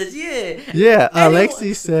that said this. Yeah. Yeah,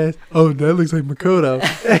 Alexis says, "Oh, that looks like Makoto."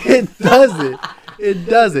 It doesn't. It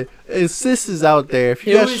doesn't. It's sisters out there. If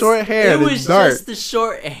you got short hair, it's dark. It was just the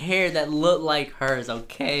short hair that looked like hers,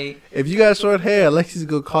 okay? If you got short hair, Alexis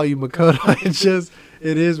gonna call you Makoto.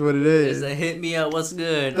 It is what it is. It's a hit me up. What's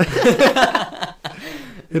good?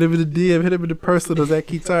 Hit him in the DM. Hit him in the personals at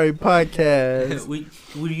Kitari Podcast.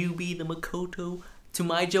 Would you be the Makoto to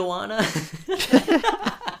my Joanna?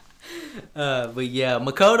 But yeah,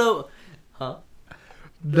 Makoto, huh?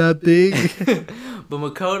 Nothing. But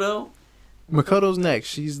Makoto's next.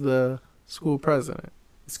 She's the school president.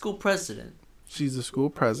 She's the school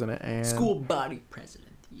president and school body president.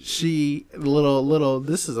 Yeah. She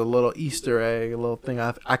this is a little Easter egg, a little thing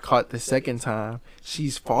I caught the second time.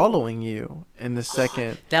 She's following you in the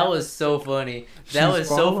second. That was so funny. That was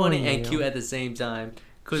so funny and cute at the same time.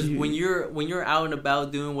 Because when you're out and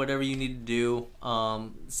about doing whatever you need to do,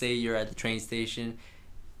 say you're at the train station,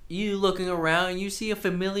 you looking around and you see a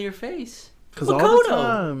familiar face. Because all the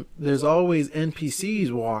time, there's always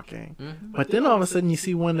NPCs walking. Mm-hmm. But then all of a sudden, you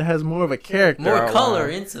see one that has more of a character. More color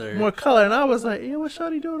into her. More color. And I was like, yeah, what's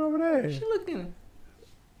Shawty doing over there? She looking...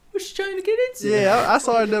 What's she trying to get into? Yeah, I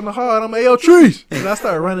saw her down the hall, and I'm like, yo, Trees! And I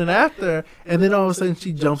started running after her. And then all of a sudden,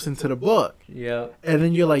 she jumps into the book. Yep. And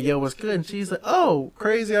then you're like, yo, what's good? And she's like, oh,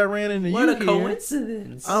 crazy, I ran into you here. What a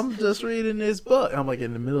coincidence. I'm just reading this book. I'm like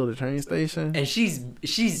in the middle of the train station. And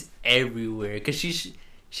she's everywhere. Because she's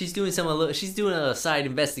doing she's doing a side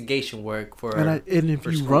investigation work for and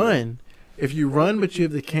if you run, but you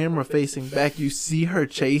have the camera facing back, you see her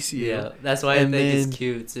chase you. Yeah, that's why I think it's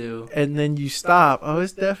cute too. And then you stop. Oh,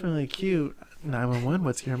 it's definitely cute. 911,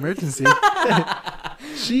 what's your emergency?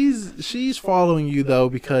 She's following you though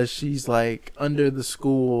because she's like under the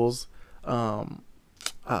school's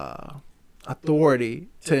authority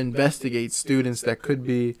to investigate students that could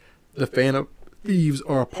be the Phantom Thieves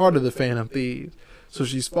or a part of the Phantom Thieves. So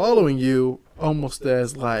she's following you almost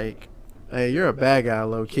as like, hey, you're a bad guy,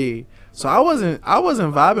 low key. So I wasn't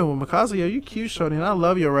vibing with Mikasa. Yo, you cute, shorty, and I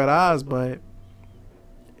love your red eyes, but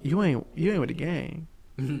you ain't with the gang.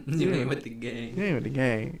 You ain't with the gang. You ain't with the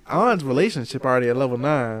gang. An's relationship already at level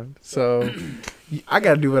 9, so I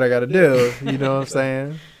gotta do what I gotta do. You know what I'm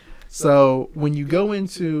saying? So when you go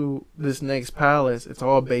into this next palace, it's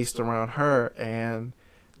all based around her and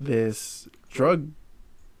this drug.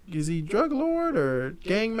 Is he drug lord or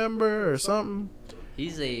gang member or something?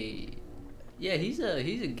 He's a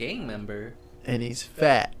gang member. And he's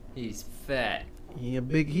fat. He's fat. He a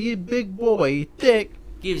big boy. He thick.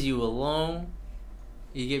 Gives you a loan.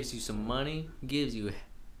 He gives you some money. Gives you a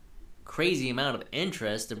crazy amount of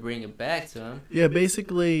interest to bring it back to him. Yeah,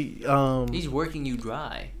 basically. He's working you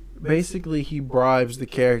dry. Basically, he bribes the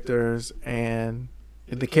characters and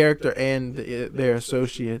their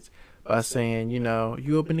associates by saying, you know,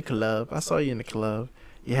 you opened the club. I saw you in the club.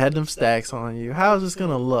 You had them stacks on you. How's this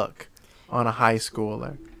gonna look on a high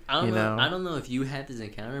schooler? I don't know if you had this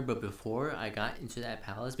encounter, but before I got into that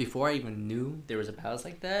palace, before I even knew there was a palace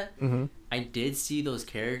like that, mm-hmm. I did see those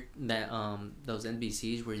those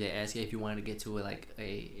NPCs where they ask you if you wanted to get to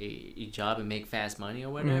a job and make fast money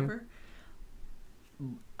or whatever.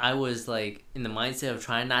 Mm-hmm. I was like in the mindset of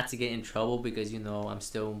trying not to get in trouble because I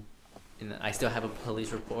still have a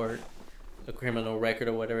police report, a criminal record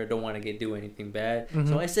or whatever. I don't want to do anything bad. Mm-hmm.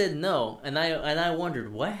 So I said no, and I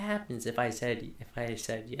wondered what happens if I said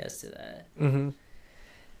yes to that. Mm-hmm.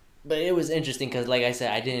 But it was interesting because, like I said,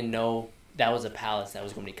 I didn't know that was a palace that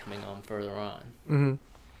was going to be coming on further on. Mm-hmm.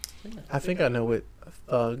 Yeah. I think I know what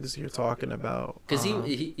thugs you're talking about. Because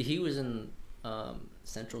he was in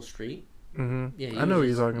Central Street. Mm-hmm. Yeah, I know what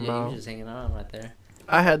you're talking about. He was just hanging out right there.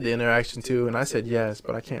 I had the interaction too, and I said yes,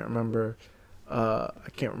 but I can't remember.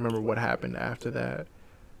 What happened after that.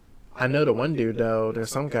 I know the one dude though.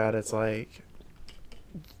 There's some guy that's like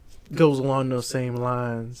goes along those same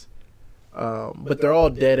lines, but they're all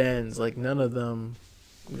dead ends. Like none of them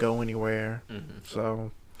go anywhere. Mm-hmm.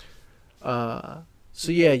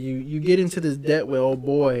 So yeah, you get into this debt with old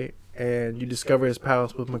boy, and you discover his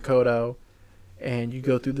palace with Makoto, and you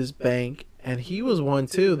go through this bank. And he was one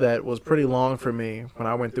too that was pretty long for me when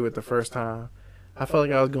I went through it the first time. I felt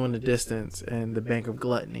like I was going the distance in the Bank of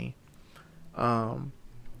Gluttony. But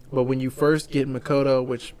when you first get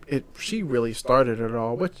Makoto, she really started it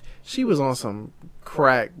all. But she was on some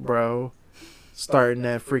crack, bro. Starting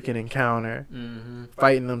that freaking encounter, mm-hmm.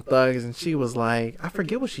 fighting them thugs, and she was like, I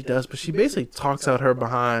forget what she does, but she basically talks out her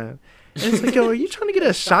behind. And it's like, yo, are you trying to get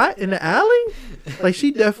a shot in the alley? Like,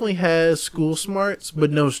 she definitely has school smarts,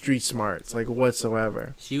 but no street smarts, like,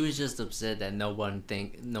 whatsoever. She was just upset that no one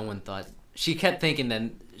thought. She kept thinking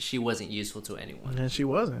that she wasn't useful to anyone. And she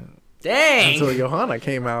wasn't. Dang! Until Johanna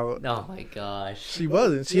came out. Oh, my gosh. She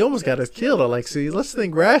wasn't. She almost got us killed. Like, see, let's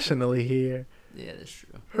think rationally here. Yeah, that's true.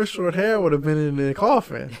 Her short hair would have been in the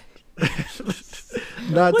coffin.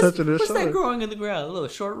 Not touching her shoulder. What's that growing in the ground? A little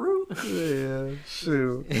short root? Yeah,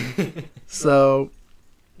 shoot. So,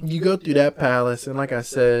 you go through that palace, and like I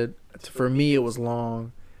said, for me it was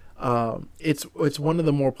long. It's one of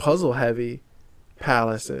the more puzzle-heavy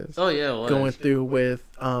palaces. Oh, yeah, it was. Going through with,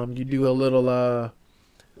 you do a little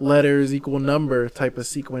letters equal number type of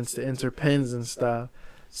sequence to enter pins and stuff.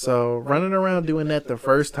 So, running around doing that the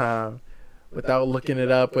first time, without looking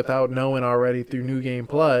it up, without knowing already through New Game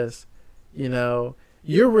Plus,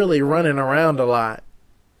 you're really running around a lot.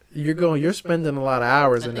 You're spending a lot of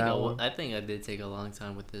hours in that one. I think I did take a long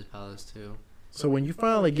time with this palace too. So when you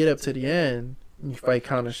finally get up to the end, and you fight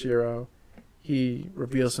Kaneshiro, he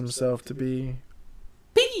reveals himself to be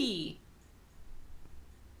Piggy.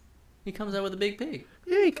 He comes out with a big pig.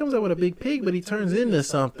 Yeah, he comes out with a big pig, but he turns into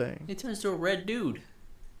something. He turns to a red dude.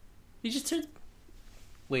 He just turned.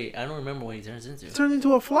 Wait, I don't remember what he turns into. He turns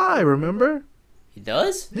into a fly. Remember? He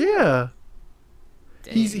does? Yeah.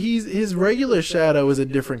 Dang. He's his regular shadow is a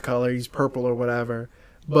different color. He's purple or whatever,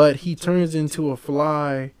 but he turns into a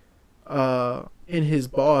fly, in his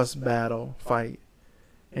boss battle fight,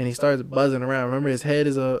 and he starts buzzing around. Remember, his head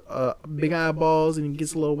is a big eyeballs, and he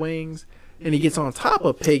gets little wings, and he gets on top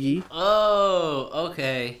of Piggy. Oh,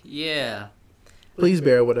 okay, yeah. Please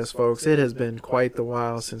bear with us, folks. It has been quite the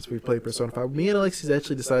while since we played Persona 5. Me and Alexis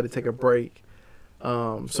actually decided to take a break,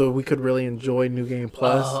 so we could really enjoy New Game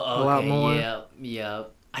Plus a lot more. Yeah.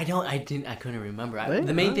 I couldn't remember.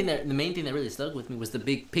 The main thing that really stuck with me was the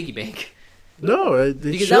big piggy bank. No,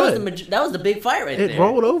 because that was the big fight right there. It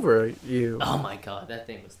rolled over you. Oh my god, that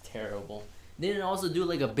thing was terrible. Didn't it also do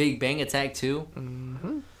like a big bang attack too?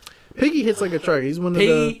 Mm-hmm. Piggy hits like a truck. He's one of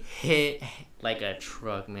Piggy hit like a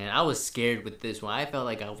truck, man. I was scared with this one. I felt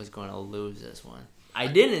like I was going to lose this one. I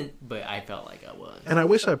didn't, but I felt like I was. And I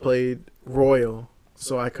wish I played Royal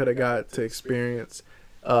so I could have got to experience.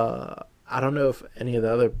 I don't know if any of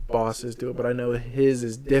the other bosses do it, but I know his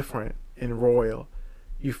is different in Royal.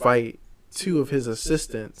 You fight two of his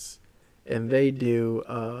assistants, and they do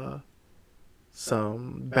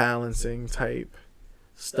some balancing type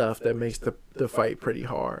stuff that makes the fight pretty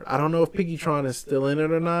hard. I don't know if Piggytron is still in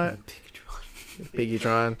it or not.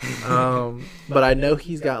 Piggytron. But I know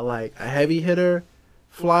he's got like a heavy hitter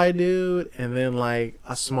fly dude and then like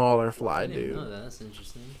a smaller fly dude. Oh, that's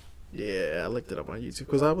interesting. Yeah, I looked it up on YouTube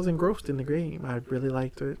because I was engrossed in the game. I really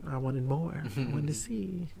liked it. I wanted more. I wanted to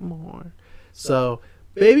see more. So,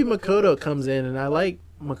 Baby Makoto comes in, and I like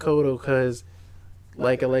Makoto because,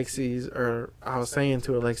 like Alexis, or I was saying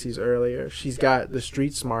to Alexis earlier, she's got the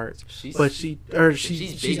street smarts, she's got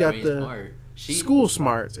the school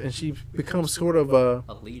smarts, and she becomes sort of a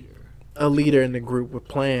leader in the group with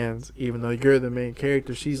plans. Even though you're the main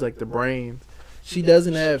character, she's like the brains. She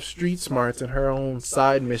doesn't have street smarts, and her own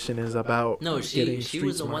side mission is about she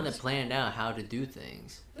was the one that planned out how to do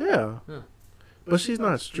things. Yeah, but she's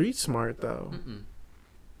not street smart though.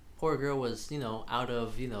 Poor girl was, out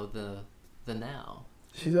of the now.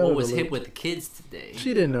 She's what was hip with the kids today.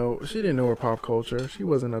 She didn't know her pop culture. She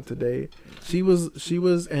wasn't up to date. She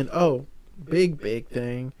was, and big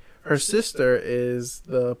thing. Her sister is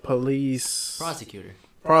the police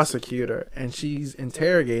prosecutor, and she's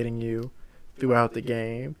interrogating you throughout the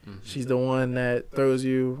game. She's the one that throws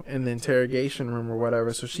you in the interrogation room or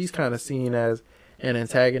whatever. So she's kind of seen as an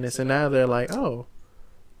antagonist, and now they're like, "Oh,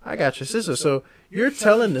 I got your sister." So you're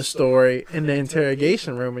telling the story in the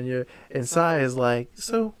interrogation room, and Sai is like,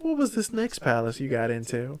 "So what was this next palace you got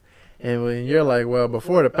into?" And when you're like, "Well,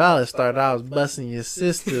 before the palace started, I was busting your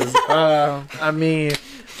sisters." I mean,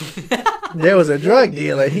 there was a drug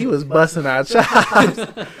dealer. He was busting our chops.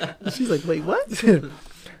 She's like, "Wait, what?"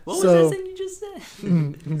 What was that thing you just said?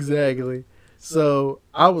 Exactly. So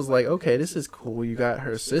I was like, okay, this is cool. You got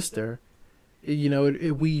her sister.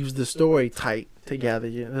 It weaves the story tight together.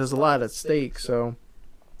 There's a lot at stake. So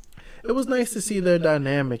it was nice to see their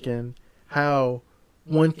dynamic and how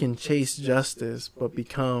one can chase justice but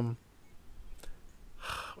become,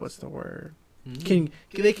 what's the word?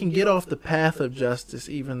 They can get off the path of justice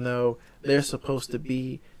even though they're supposed to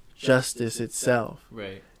be justice itself.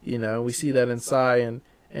 Right. We see that in Sai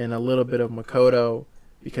and a little bit of Makoto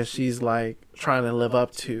because she's like trying to live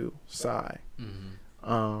up to Sai.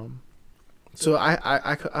 So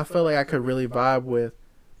I felt like I could really vibe with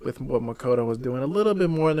what Makoto was doing a little bit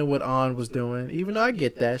more than what An was doing. Even though I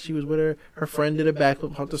get that she was with her friend did a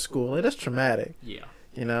backflip out to school. Like, that's traumatic. Yeah.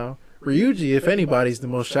 Ryuji, if anybody's the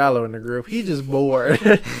most shallow in the group, he's just bored.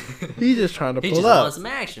 He's just trying to pull up. He just wants some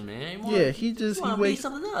action, man. He wakes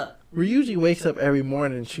something up. Ryuji wakes up every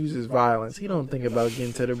morning and chooses violence. He don't think about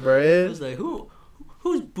getting to the bread. He's like,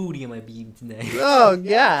 whose booty am I beating tonight? Oh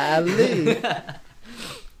golly.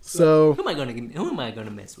 So who am I gonna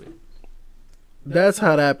mess with? That's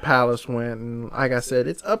how that palace went, and like I said,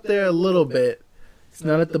 it's up there a little bit. It's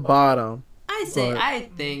not at the bottom. I think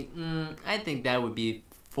that would be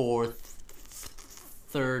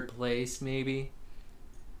third place maybe.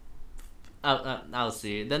 I'll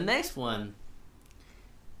see. The next one.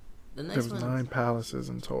 There was 9 palaces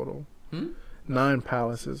in total. 9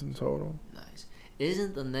 palaces in total. Nice.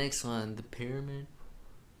 Isn't the next one the pyramid?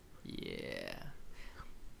 Yeah.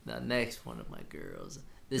 The next one of my girls.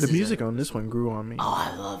 The music on this one grew on me. Oh,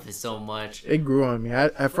 I love it so much. It grew on me.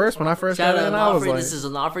 When I first got in, I was like, "This is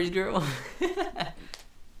an Offrey's girl."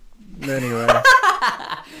 Anyway,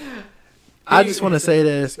 I just want to say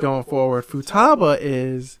this going forward. Futaba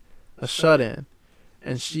is a shut-in,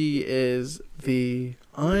 and she is the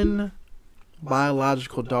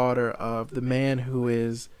unbiological daughter of the man who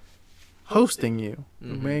is hosting you, a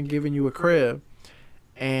man giving you a crib.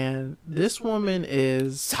 And this woman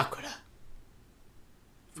is Sakura.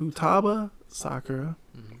 Futaba Sakura.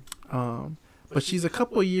 But she's a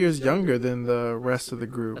couple years younger than the rest of the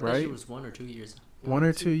group, right? She was 1 or 2 years. 1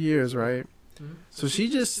 or 2 years, right? So she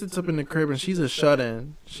just sits up in the crib and she's a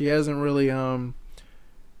shut-in. She hasn't really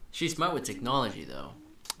She's smart with technology though.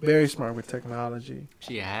 Very smart with technology.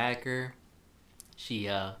 She a hacker. She's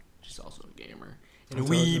also a gamer. And a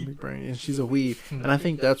weeb. And she's a weeb. And I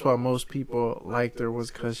think that's why most people liked her, was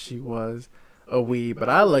because she was a weeb. But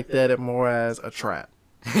I looked at it more as a trap.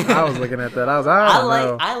 I was looking at that. I don't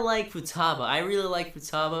know. I like Futaba. I really like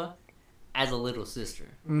Futaba as a little sister.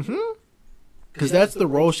 Because that's the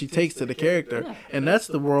role she takes to the character. Yeah. And that's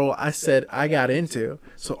the role I said I got into.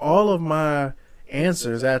 So all of my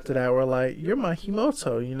answers after that were like, you're my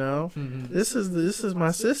Himoto, you know? This is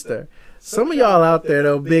my sister. Some of y'all out there,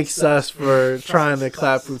 though, big sus for trying to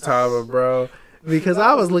clap Futaba, bro. Because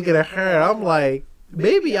I was looking at her and I'm like,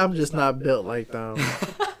 maybe I'm just not built like them.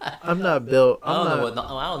 I'm not built. I don't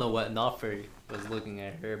know what Nofri was looking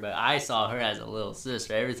at her, but I saw her as a little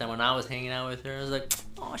sister. Every time when I was hanging out with her, I was like,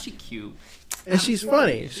 oh, she cute. And she's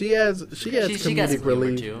funny. She has comedic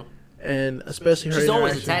relief too. And especially her. She's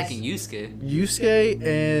always attacking Yusuke. Yusuke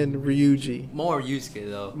and Ryuji. More Yusuke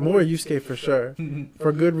though. More Yusuke for sure.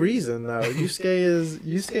 For good reason though.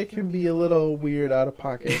 Yusuke can be a little weird out of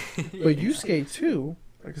pocket. But Yusuke too,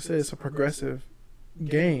 like I said, it's a progressive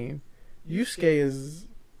game. Yusuke is,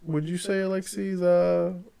 would you say Alexi's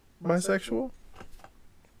bisexual?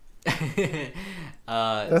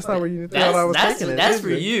 That's not where you thought I was taking it. That's for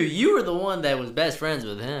you. You were the one that was best friends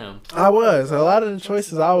with him. I was. A lot of the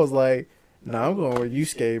choices I was like, nah, I'm going with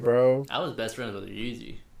Yusuke, bro. I was best friends with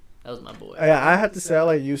Ryuji. That was my boy. I have to say I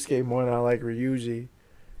like Yusuke more than I like Ryuji.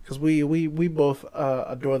 Because we both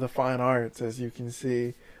adore the fine arts, as you can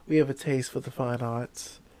see. We have a taste for the fine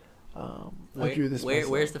arts.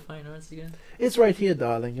 Where's the fine arts again? It's right here,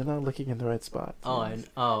 darling. You're not looking in the right spot. Okay.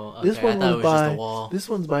 This one I thought it was just a wall. This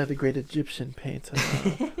one's by the great Egyptian painter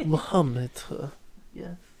Muhammad.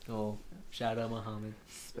 Yeah. Oh, shout out Muhammad.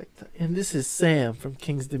 And this is Sam from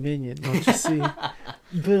King's Dominion. Don't you see?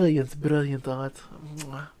 Brilliant art.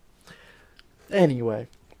 Anyway,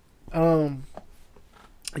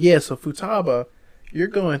 yeah. So Futaba. You're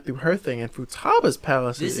going through her thing, and Futaba's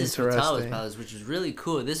palace is interesting. This is Futaba's palace, which is really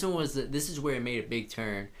cool. This is where it made a big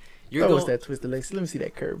turn. Was that twisted legs? Let me see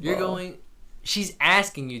that curve. She's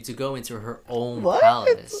asking you to go into her own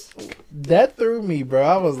palace. That threw me, bro.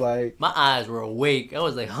 I was like, my eyes were awake. I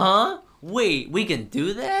was like, huh? Wait, we can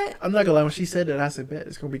do that? I'm not gonna lie. When she said that, I said, bet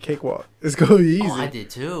it's gonna be cakewalk. It's gonna be easy. Oh, I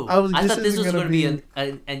did too. I thought this was gonna be an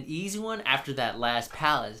easy one after that last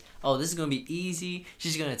palace. Oh, this is gonna be easy.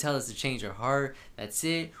 She's gonna tell us to change her heart. That's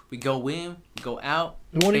it. We go in, we go out.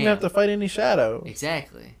 We won't even have to fight any shadow.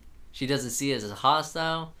 Exactly. She doesn't see us as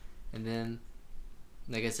hostile, and then,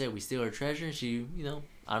 like I said, we steal her treasure. She,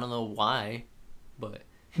 I don't know why, but.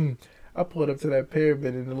 I pulled up to that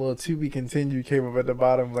pyramid and the little to be continued came up at the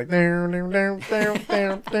bottom like oh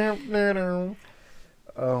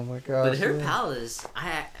my god. But her palace,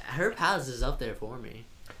 her palace is up there for me.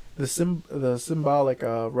 The symbolic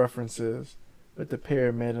references with the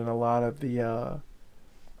pyramid and a lot of the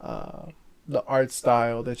art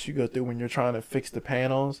style that you go through when you're trying to fix the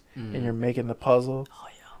panels and you're making the puzzle. Oh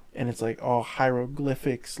yeah. And it's like all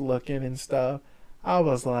hieroglyphics looking and stuff. I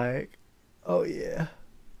was like, oh yeah.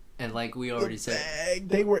 And like we already said,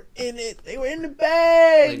 they were in it. They were in the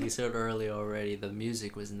bag. Like you said earlier already, the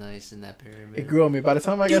music was nice in that pyramid. It grew on me. By the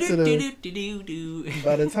time I got to that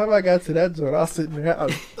joint, I was sitting there, I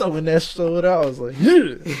was throwing that shoulder. I was like,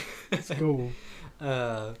 yeah, let's go.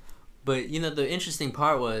 But the interesting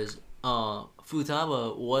part was,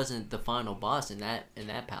 Futaba wasn't the final boss in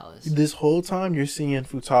that palace. This whole time you're seeing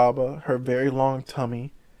Futaba, her very long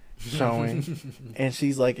tummy showing, and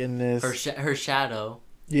she's like in this her shadow.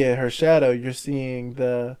 Yeah, her shadow. You're seeing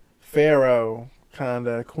the pharaoh kind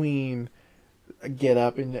of queen get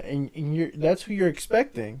up, and that's who you're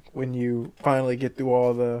expecting when you finally get through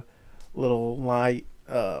all the little light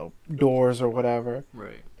doors or whatever.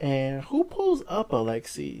 Right. And who pulls up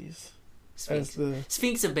Alexis? Sphinx.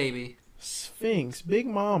 Sphinx, baby. Sphinx, Big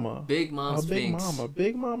Mama. Big Mama Sphinx.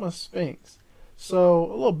 Big Mama Sphinx. So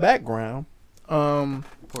a little background.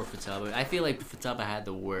 Poor Futaba. I feel like Futaba had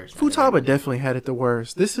the worst. Futaba definitely had it the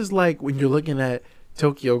worst. This is like when you're looking at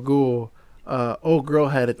Tokyo Ghoul. Old girl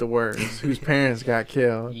had it the worst, whose parents got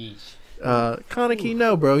killed. Kaneki,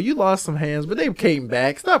 no, bro, you lost some hands, but they came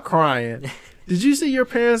back. Stop crying. Did you see your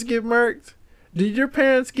parents get murked? Did your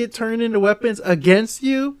parents get turned into weapons against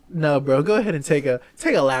you? No, bro. Go ahead and take a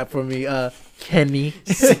lap for me, Kenny.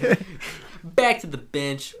 Back to the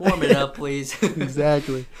bench. Warm it up, please.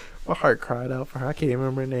 Exactly. My heart cried out for her. I can't even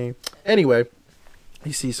remember her name. Anyway,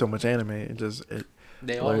 you see so much anime,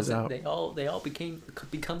 they all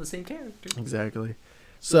become the same character. Exactly.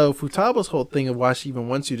 So Futaba's whole thing of why she even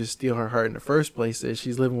wants you to steal her heart in the first place is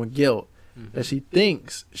she's living with guilt. Mm-hmm. That she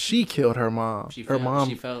thinks she killed her mom. She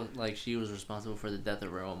felt like she was responsible for the death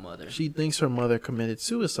of her own mother. She thinks her mother committed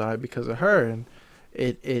suicide because of her, and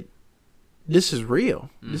this is real.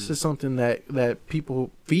 Mm-hmm. This is something that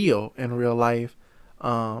people feel in real life.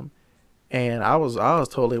 And I was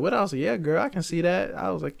totally with her. I was like, yeah, girl, I can see that.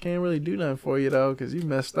 I was like, can't really do nothing for you though, because you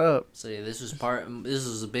messed up. So yeah, this was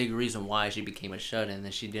a big reason why she became a shut-in,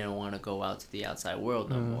 that she didn't want to go out to the outside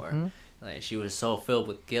world no more. Like, she was so filled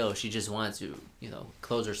with guilt, she just wanted to,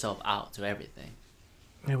 close herself out to everything.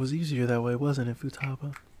 It was easier that way, wasn't it,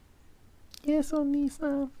 Futaba? Yes,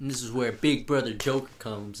 Oni-san. And this is where Big Brother Joker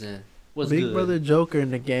comes in. Big Brother Joker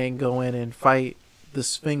and the gang go in and fight the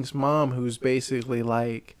Sphinx mom, who's basically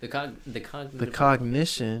like the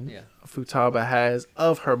cognition Futaba has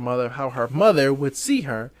of her mother, how her mother would see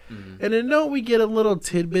her. Mm-hmm. And then don't we get a little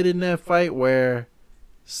tidbit in that fight where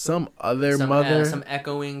some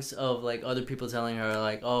echoings of like other people telling her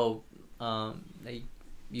like, oh,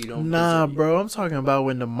 you don't. Nah, bro, I'm talking about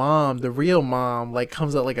when the real mom, like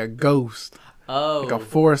comes out like a ghost. Oh, like a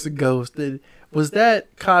forest ghost. Was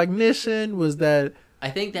that cognition? Was that? I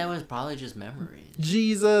think that was probably just memory.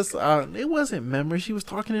 Jesus, it wasn't memory. She was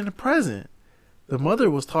talking in the present. The mother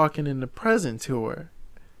was talking in the present to her.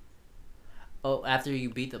 Oh, after you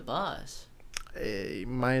beat the boss. It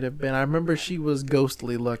might have been. I remember she was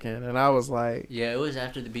ghostly looking, and I was like, yeah, it was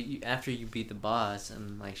after you beat the boss,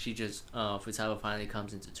 and like she just Futaba finally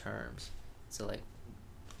comes into terms. So like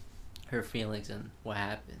her feelings and what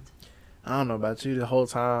happened. I don't know about you. The whole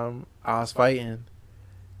time I was fighting,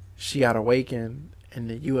 she got awakened, and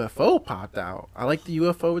the UFO popped out. I like the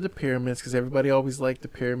UFO with the pyramids because everybody always liked the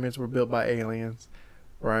pyramids were built by aliens,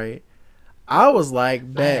 right? I was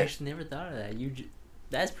like, bet. I actually never thought of that.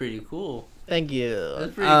 That's pretty cool. Thank you.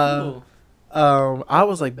 That's pretty cool. I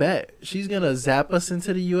was like, bet. She's going to zap us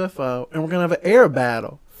into the UFO, and we're going to have an air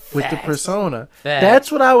battle with the persona.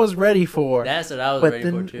 That's what I was ready for. That's what I was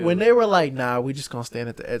ready for, too. When they were like, nah, we just going to stand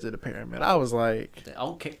at the edge of the pyramid, I was like...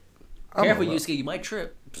 Okay. Careful, Yusuke. You might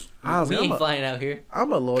trip. We ain't flying out here.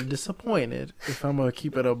 I'm a little disappointed, if I'm going to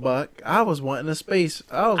keep it a buck. I was wanting a space.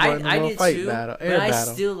 I was wanting a little fight battle. Air battle.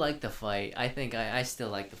 I still like the fight. I think I still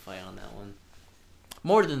like the fight on that one.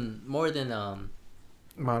 More than Madarame.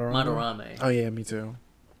 Oh yeah, me too.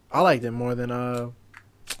 I liked it more than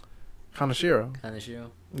Kaneshiro.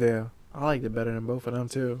 Yeah, I liked it better than both of them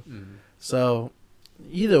too. Mm-hmm. So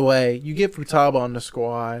either way, you get Futaba on the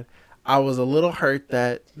squad. I was a little hurt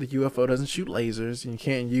that the UFO doesn't shoot lasers and you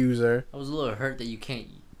can't use her. I was a little hurt that you can't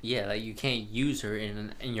use her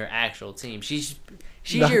in your actual team. She's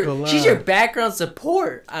your background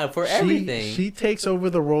support for everything. She takes over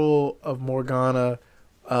the role of Morgana,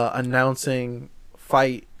 announcing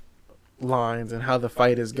fight lines and how the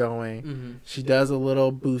fight is going. Mm-hmm. She does a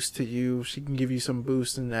little boost to you. She can give you some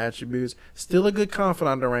boosts in attributes. Still a good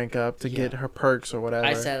confidant to rank up to get her perks or whatever.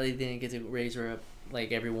 I sadly didn't get to raise her up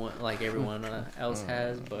like everyone else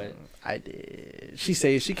has, but I did. She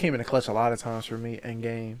came in a clutch a lot of times for me in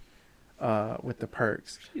game with the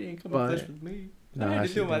perks. She didn't come in clutch with me. I had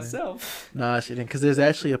to do it myself. Nah, she didn't, because there's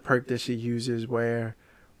actually a perk that she uses where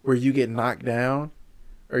you get knocked down,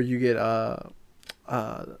 or you get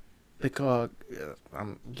they call,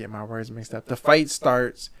 I'm getting my words mixed up. The fight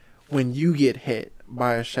starts when you get hit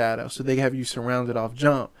by a shadow, so they have you surrounded off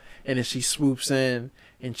jump, and then she swoops in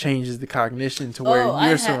and changes the cognition to where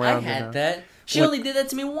you're surrounded. I had that. She only did that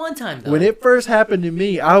to me one time, though. When it first happened to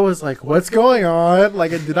me, I was like, what's going on? Like,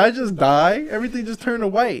 did I just die? Everything just turned to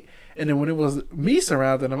white. And then when it was me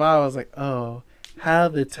surrounding him, I was like, oh, how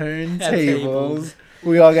the turntables.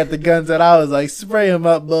 We all got the guns out. I was like, spray them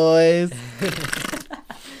up, boys.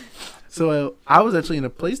 So I was actually in a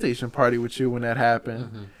PlayStation party with you when that happened.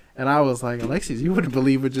 Mm-hmm. And I was like, Alexis, you wouldn't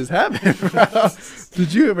believe what just happened, bro.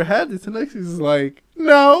 Did you ever have this? And Alexis was like,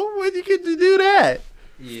 no, when you get to do that?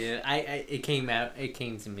 Yeah, it came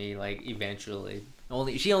to me like eventually.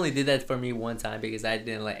 She only did that for me one time because I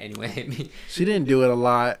didn't let anyone hit me. She didn't do it a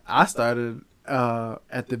lot. I started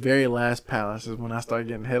at the very last palace is when I started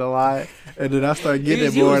getting hit a lot, and then I started getting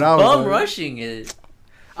it more. And I was bum rushing it.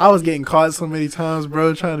 I was getting caught so many times,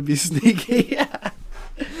 bro, trying to be sneaky.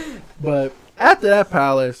 But after that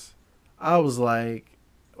palace, I was like,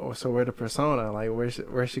 so we're the persona. Like,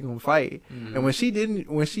 where's she gonna fight? Mm-hmm. And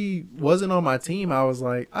when she wasn't on my team, I was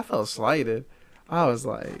like, I felt slighted. I was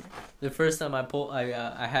like, the first time I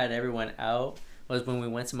had everyone out was when we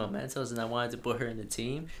went to Mementos, and I wanted to put her in the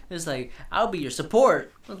team. It was like, I'll be your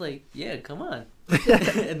support. I was like, yeah, come on.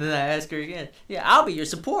 And then I asked her again, yeah, I'll be your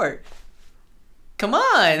support. Come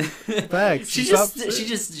on. Facts. she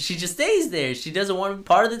just stays there. She doesn't want to be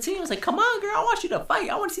part of the team. I was like, come on, girl, I want you to fight.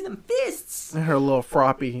 I want to see them fists. And her little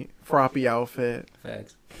froppy outfit.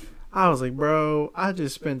 Facts. I was like, bro, I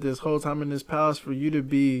just spent this whole time in this palace for you to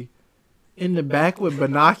be in the back with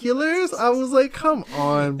binoculars. I was like, come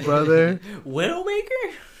on, brother.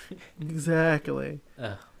 Widowmaker? Exactly.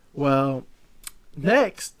 Well,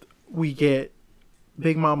 next we get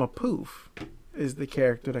Big Mama Poof is the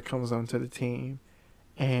character that comes onto the team,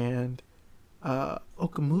 and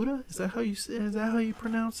Okumura, is that how you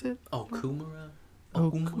pronounce it? Okumura.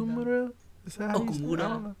 Is that how you say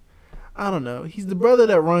it? I don't know. He's the brother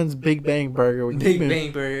that runs Big Bang Burger.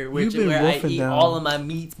 Bang Burger, where I eat all of my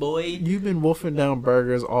meats, boy. You've been wolfing down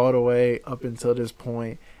burgers all the way up until this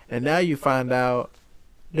point, and now you find out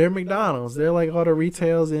they're McDonald's. They're like all the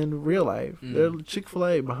retails in real life. They're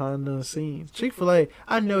Chick-fil-A behind the scenes. Chick-fil-A,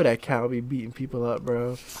 I know that cow be beating people up,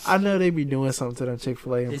 bro. I know they be doing something to them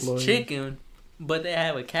Chick-fil-A employees. It's chicken, but they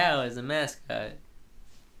have a cow as a mascot.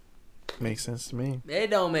 Makes sense to me. It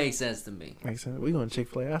don't make sense to me. Makes sense. We going to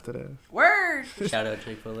Chick-fil-A after this. Word! Shout out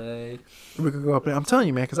Chick-fil-A. We could go up there. I'm telling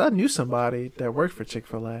you, man, because I knew somebody that worked for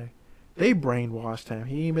Chick-fil-A. They brainwashed him.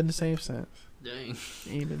 He ain't been the same since. Dang.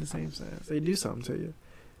 He ain't been the same since. They do something to you.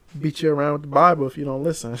 Beat you around with the Bible if you don't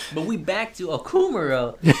listen. But we back to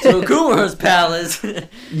Okumura. To Okumura's palace.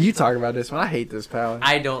 You talk about this one. I hate this palace.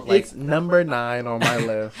 I don't like... It's number 9 on my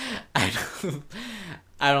list.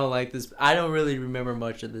 I don't like this. I don't really remember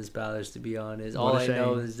much of this palace, to be honest. All I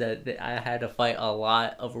know is that I had to fight a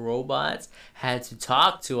lot of robots, had to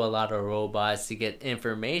talk to a lot of robots to get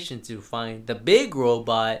information to find the big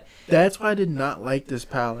robot. That's why I did not like this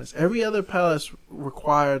palace. Every other palace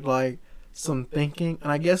required, like, some thinking, and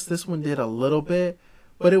I guess this one did a little bit,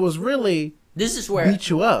 but it was really beat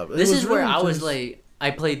you up. This is where I was like,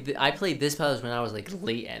 I played this palace when I was like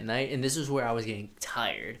late at night, and this is where I was getting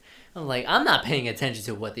tired. I'm like, I'm not paying attention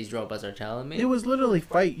to what these robots are telling me. It was literally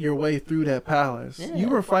fight your way through that palace. Yeah. You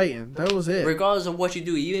were fighting. That was it. Regardless of what you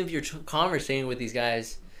do, even if you're conversating with these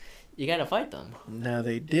guys, you gotta fight them. Now,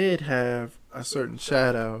 they did have a certain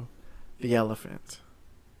shadow, the elephant.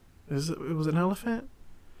 It was an elephant?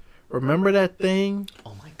 Remember that thing?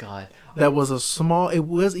 Oh my god. That was a small... I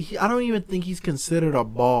don't even think he's considered a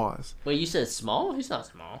boss. Wait, you said small? He's not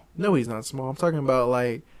small. No, he's not small. I'm talking about,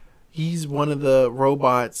 like... He's one of the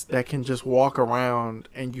robots that can just walk around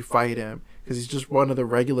and you fight him. Because he's just one of the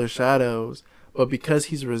regular shadows. But because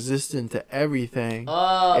he's resistant to everything...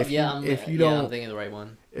 I'm thinking the right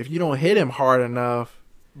one. If you don't hit him hard enough...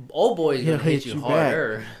 Old boy's gonna hit you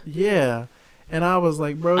harder. Back. Yeah. And I was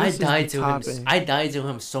like, bro, I died to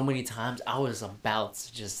him so many times. I was about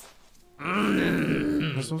to just... That's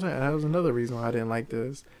what I'm saying. That was another reason why I didn't like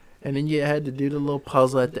this. And then you had to do the little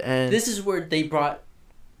puzzle at the end. This is where they brought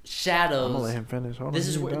shadows. I'm gonna let him finish. This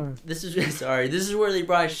is where they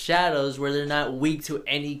brought shadows, where they're not weak to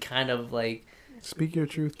any kind of like... Speak your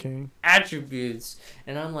truth, King. Attributes.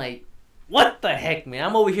 And I'm like, what the heck, man?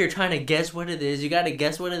 I'm over here trying to guess what it is. You gotta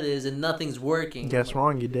guess what it is, and nothing's working. Guess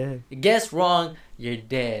wrong, you're dead. Guess wrong, you're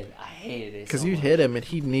dead. I hated it. Because you'd hit him, and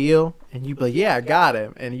he'd kneel, and you'd be like, yeah, I got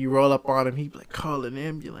him. And you roll up on him, he'd be like, call an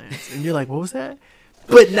ambulance. And you're like, what was that?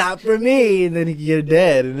 But not for me. And then you're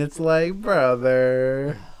dead. And it's like,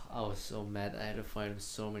 brother. I was so mad. I had to fight him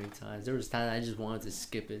so many times. There was times I just wanted to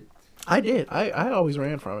skip it. I did. I always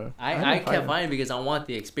ran from him. I kept fighting because I want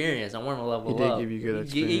the experience. I want to level up. He did give you good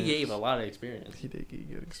experience. He gave a lot of experience. He did give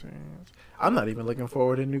you good experience. I'm not even looking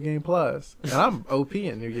forward to New Game Plus. And I'm OP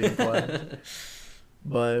in New Game Plus.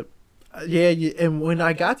 But, yeah, and when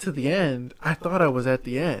I got to the end, I thought I was at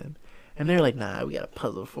the end. And they're like, nah, we got a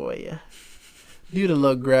puzzle for you. Do the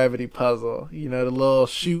little gravity puzzle. You know, the little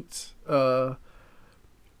shoots. I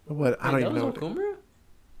don't even know. Okumura?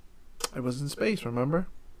 It was in space, remember?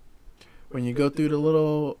 When you go through the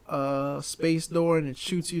little space door and it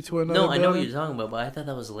shoots you to another building. I know what you're talking about, but I thought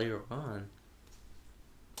that was later on.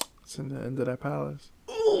 It's in the end of that palace.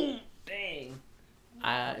 Ooh, dang.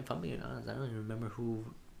 If I'm being honest, I don't even remember who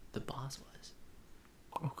the boss was.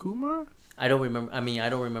 Okumura? I don't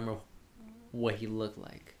remember what he looked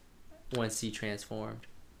like once he transformed.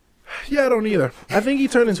 Yeah, I don't either. I think he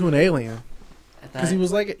turned into an alien. Because he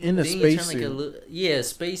was like in a spacesuit.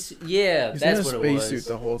 Space. Yeah, that's what it was. He was in a spacesuit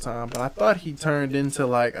the whole time, but I thought he turned into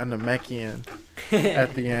like a Namekian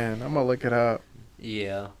at the end. I'm gonna look it up.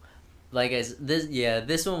 Yeah. Like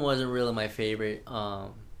this one wasn't really my favorite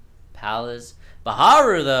palace. But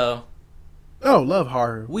Haru though. Oh, love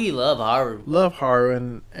Haru. We love Haru. Love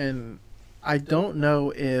Haru, and I don't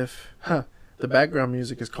know if the background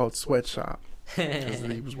music is called Sweatshop because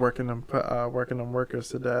he was working them workers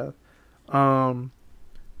to death.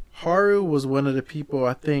 Haru was one of the people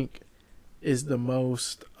I think is the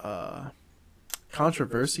most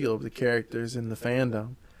controversial of the characters in the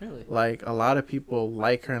fandom. Really? Like, a lot of people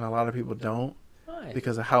like her and a lot of people don't. Why?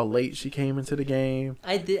 Because of how late she came into the game.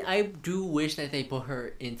 I do wish that they put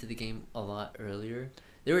her into the game a lot earlier.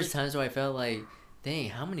 There was times where I felt like, dang,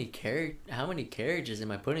 how many characters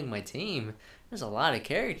am I putting in my team? There's a lot of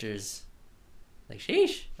characters. Like,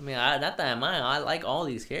 sheesh. I mean, not that I mind. I like all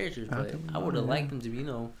these characters, but I would have liked them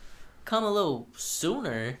to, come a little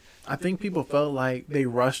sooner. I think people felt like they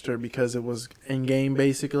rushed her because it was in-game,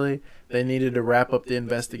 basically. They needed to wrap up the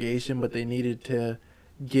investigation, but they needed to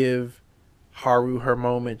give Haru her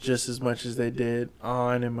moment just as much as they did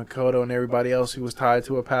Ann and Makoto and everybody else who was tied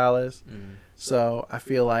to a palace. Mm. So I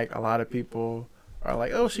feel like a lot of people are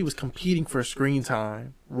like, oh, she was competing for screen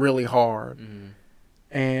time really hard. Mm.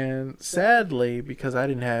 And sadly, because I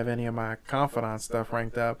didn't have any of my confidant stuff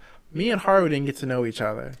ranked up, me and Haru didn't get to know each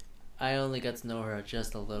other. I only got to know her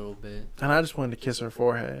just a little bit. And I just wanted to kiss her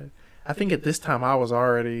forehead. I think at this time I was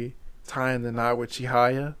already tying the knot with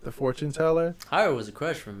Chihaya, the fortune teller. Haru was a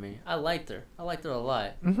crush for me. I liked her. I liked her a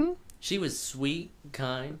lot. Mm-hmm. She was sweet,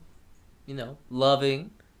 kind, loving.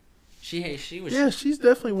 She was. Yeah, she's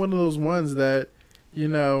definitely one of those ones that,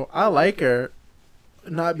 I like her,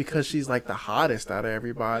 not because she's like the hottest out of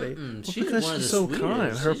everybody, but she's because one of she's the so sweetest.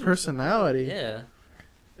 kind. Her personality. Yeah.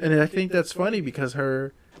 And I think that's funny because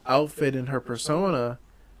her outfit and her persona,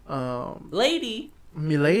 Lady.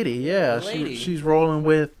 Milady, yeah, Milady. she's rolling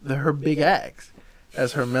with her big axe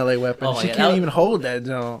as her melee weapon. Oh my she God, can't even hold that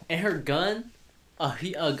jump. And her gun,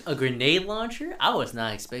 a grenade launcher. I was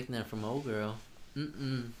not expecting that from old girl.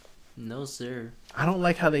 No sir. I don't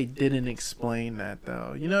like how they didn't explain that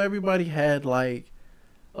though. Everybody had like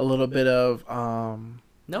a little bit of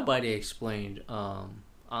Nobody explained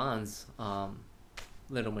Ann's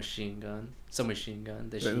little machine gun, submachine gun.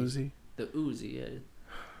 The Uzi. The Uzi, yeah.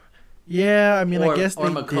 Yeah, I mean, I guess they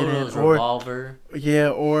Makoto's didn't. revolver. Yeah,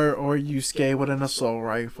 or Yusuke with an assault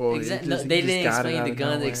rifle. Exactly. No, they didn't explain the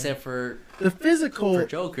guns except for for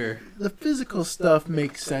Joker. The physical stuff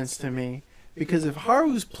makes sense to me because if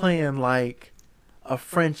Haru's playing like a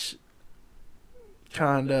French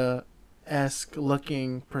kinda esque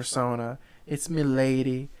looking persona, it's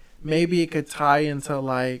Milady. Maybe it could tie into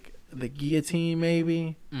like the guillotine,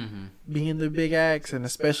 maybe being the big axe, and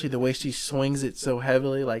especially the way she swings it so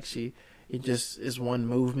heavily, like it just is one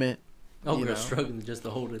movement. Old girl struggling just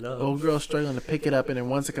to hold it up. Old girl struggling to pick it up, and then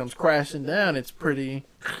once it comes crashing down, it's pretty.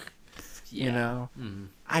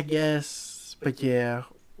 I guess, but yeah.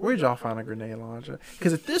 Where'd y'all find a grenade launcher?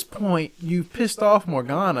 Because at this point, you pissed off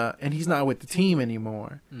Morgana, and he's not with the team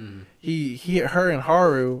anymore. Mm. Him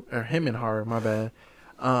and Haru, my bad.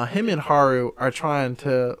 Him and Haru are trying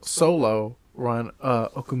to solo run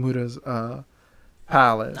Okamura's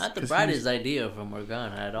palace. Not the brightest idea for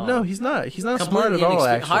Morgana at all. No, he's not. He's not smart at all,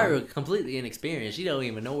 actually. Haru completely inexperienced. She don't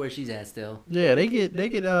even know where she's at still. Yeah, they get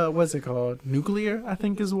what's it called? Nuclear, I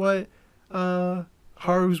think is what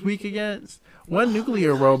Haru's weak against. One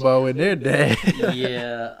nuclear robo and they're dead.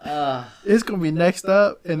 Yeah. It's gonna be next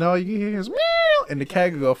up, and all you hear is meow, and the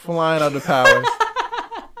cat go flying out the palace.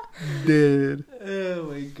 Dead. Oh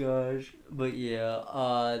my gosh. But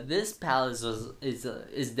yeah, this palace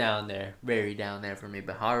is down there, very down there for me.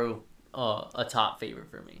 But Haru, a top favorite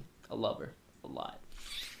for me. I love her a lot.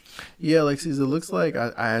 Yeah, Alexis, it looks like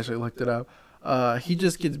I actually looked it up. He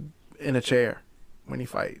just gets in a chair when he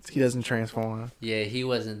fights. He doesn't transform. Yeah, he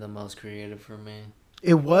wasn't the most creative for me.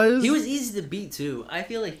 It was. He was easy to beat too. I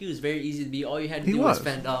feel like he was very easy to beat. All you had to do was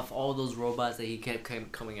fend off all those robots that he kept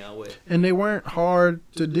coming out with. And they weren't hard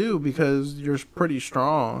to do because you're pretty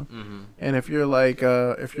strong. Mm-hmm. And if you're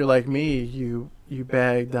like me, you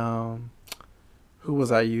bagged who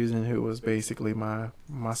was I using? Who was basically my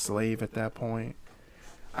slave at that point?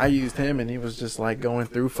 I used him, and he was just like going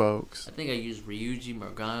through folks. I think I used Ryuji,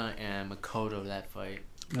 Morgana, and Makoto that fight.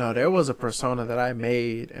 No, there was a persona that I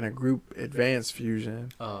made in a group advanced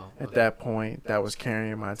fusion at that point that was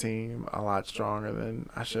carrying my team a lot stronger than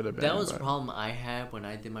I should have been. That was the problem I had when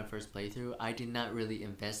I did my first playthrough. I did not really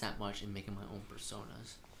invest that much in making my own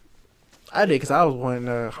personas. I did because I was wanting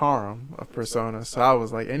a harem of personas. So I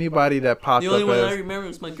was like, anybody that popped up the only one as... I remember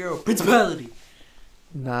was my girl, Principality.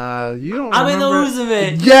 Nah, you don't I'm in the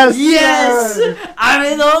remember. Uzumaki. Yes, Yes! sir.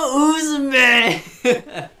 I'm in the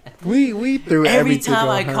Uzumaki. We threw Every everything time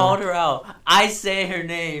on I her. called her out, I say her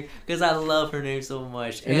name because I love her name so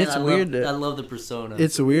much. And it's weird I love the persona.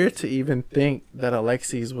 It's weird to even think that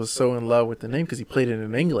Alexis was so in love with the name because he played it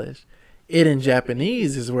in English. It in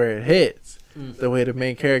Japanese is where it hits. The way the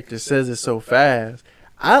main character says it so fast.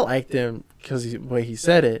 I liked him because the way he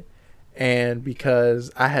said it, and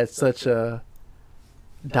because I had such a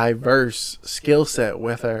diverse skill set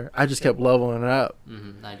with her, I just kept leveling up.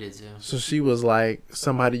 I did too. So she was like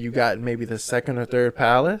somebody you got in maybe the second or third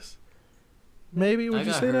palace. Maybe would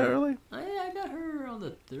you say that early? I got her on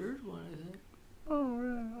the third one, I think. Oh,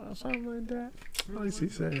 right. Something like that. At least he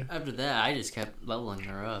said. After that, I just kept leveling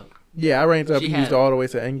her up. Yeah, I ranked up She and had- used all the way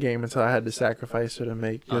to endgame until I had to sacrifice her to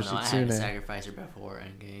make Oh no, I had Yoshitsune. to sacrifice her before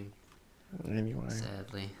Endgame, Anyway.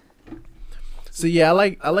 sadly. So yeah, I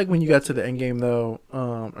like when you got to the end game though,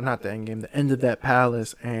 or not the end game, the end of that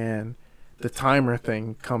palace and the timer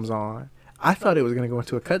thing comes on. I thought it was gonna go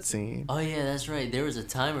into a cutscene. Oh yeah, that's right. There was a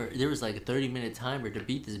timer. There was like a 30-minute timer to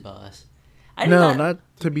beat this boss. No, not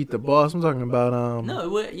to beat the boss. I'm talking about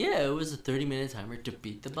No, it was a 30-minute timer to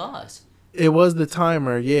beat the boss. It was the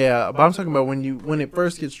timer, yeah. But I'm talking about when it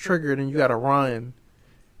first gets triggered and you gotta run,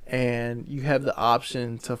 and you have the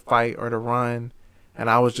option to fight or to run. And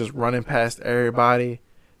I was just running past everybody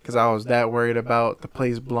because I was that worried about the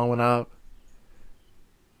place blowing up.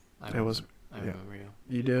 I It was. remember you.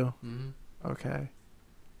 You do? Mm-hmm. Okay.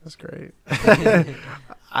 That's great.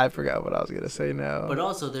 I forgot what I was going to say now. But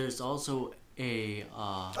also, there's also a...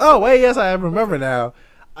 Oh, wait, yes, I remember now.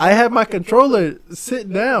 I had my controller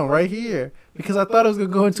sit down right here because I thought it was going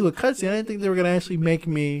to go into a cutscene. I didn't think they were going to actually make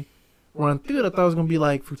me run through it. I thought it was going to be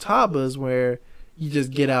like Futaba's where you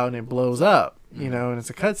just get out and it blows up, you know, and it's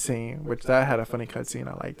a cutscene, which that had a funny cutscene.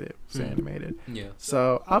 I liked it. It was animated. Yeah.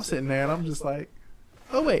 So I'm sitting there and I'm just like,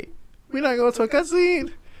 oh, wait, we're not going to a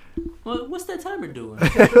cutscene? Well, what's that timer doing?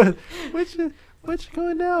 what you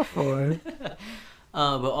going down for?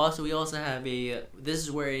 But also, we also have a... this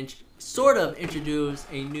is where it sort of introduced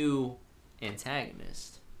a new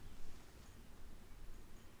antagonist.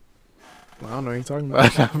 I don't know what you're talking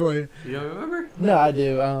about. You don't remember? No, I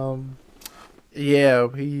do. Yeah,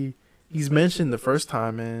 he's mentioned the first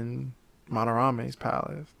time in Monораme's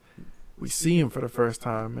palace. We see him for the first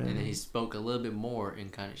time, And then he spoke a little bit more in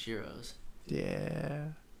Kanashiro's. Yeah.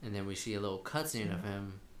 And then we see a little cutscene of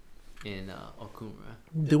him in Okumura.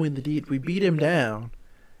 Doing the deed. We beat him down,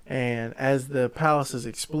 and as the palace is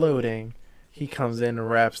exploding, he comes in and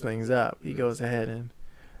wraps things up. He goes ahead and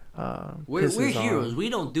We're pisses heroes. on. We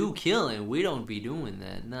don't do killing. We don't be doing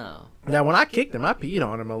that. No. Now, when I kicked him, I peed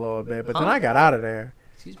on him a little bit, but then Huh? I got out of there.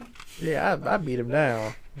 Excuse me? Yeah, I beat him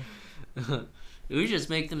down. We just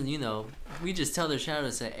make them, we just tell their shadow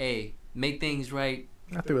to say, hey, make things right,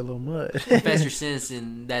 I threw a little mud. confess your sins,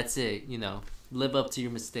 and that's it. Live up to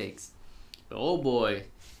your mistakes. But oh boy,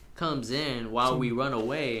 comes in while we run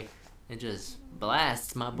away and just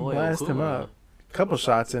blasts my boy Blast him Okumura. up. Couple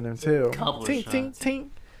shots in him too. Couple Tink, tink, shots. tink.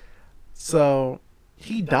 So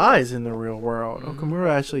he dies in the real world. Mhm. Okumura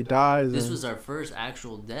actually dies. This and was our first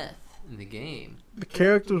actual death in the game. the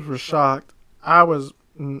characters were shocked. I was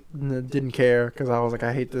didn't care because I was like,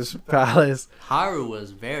 I hate this palace. Haru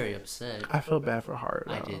was very upset. I felt bad for Haru.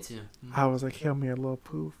 I though. did too. I was like, come here, little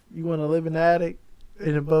poof. You want to live in the attic?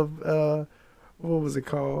 And above, what was it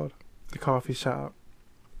called? The coffee shop.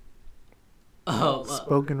 Oh,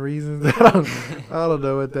 Spoken Reasons. I don't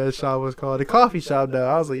know what that shop was called. The coffee shop, though.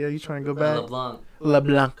 I was like, yeah, you trying to go back? LeBlanc.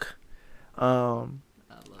 LeBlanc.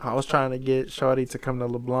 I was trying to get Shorty to come to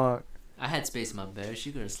LeBlanc. I had space in my bed.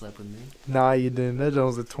 She could have slept with me. Nah, you didn't. That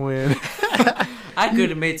Jones a twin. I could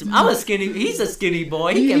have made some. I'm a skinny. He's a skinny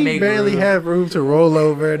boy. He can He make barely room. have room to roll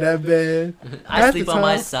over in that bed. I half sleep the on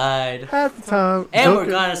my time- side. Half the time, And Joker,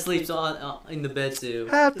 Morgana sleeps in the bed too.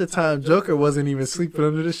 half the time, Joker wasn't even sleeping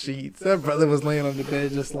under the sheets. That brother was laying on the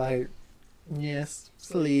bed just like, yes,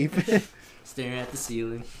 sleep. Staring at the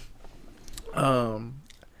ceiling.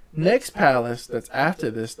 Next palace that's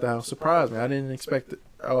after this, though, surprised me. I didn't expect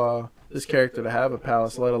this character to have a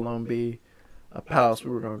palace, let alone be a palace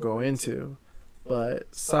we were going to go into.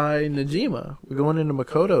 But Sai Najima, we're going into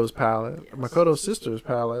Makoto's palace, Yes. Makoto's sister's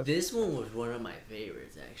palace. This one was one of my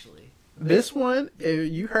favorites, actually. This one,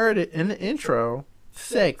 you heard it in the intro,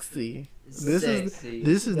 sexy. This Sexy.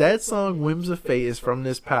 is that song Whims of Fate is from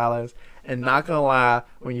this palace. And not gonna lie,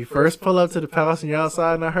 when you first pull up to the palace and you're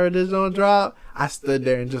outside and I heard this don't drop, I stood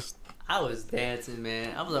there and just I was dancing,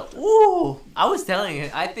 man. I was like, ooh. I was telling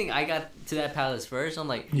him. I think I got to that palace first. I'm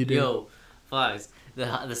like, You did. yo, Fox,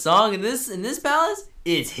 The song in this palace,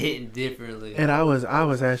 it's hitting differently. And I was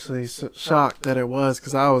actually shocked that it was,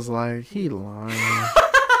 because I was like, he lying.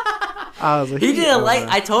 I was like, he didn't like.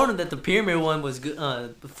 I told him that the pyramid one was good.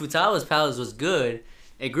 Futawa's palace was good.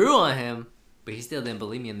 It grew on him, but he still didn't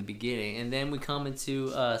believe me in the beginning. And then we come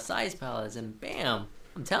into Sai's palace, and bam!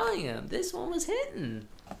 I'm telling him, this one was hitting.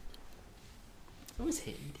 It was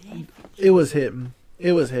hitting, Dave. It was hitting.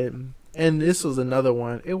 It was hitting. And this was another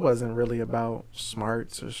one. It wasn't really about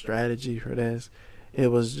smarts or strategy for this.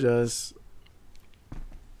 It was just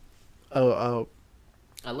I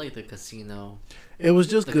like the casino. It was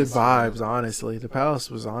just good vibes, honestly. The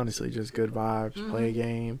palace was honestly just good vibes. Mm-hmm. Play a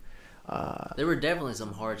game. There were definitely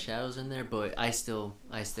some hard shadows in there, but I still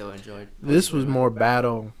enjoyed. This was more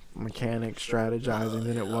battle mechanic strategizing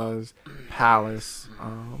than it was palace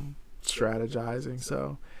strategizing.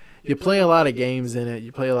 So you play a lot of games in it.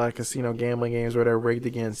 You play a lot of casino gambling games where they're rigged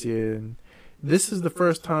against you. And this is the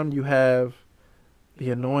first time you have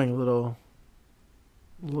the annoying little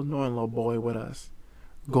boy with us,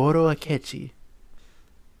 Goro Akechi.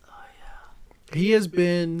 Oh yeah. He has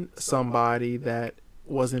been somebody that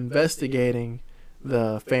was investigating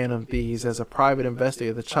the Phantom Thieves as a private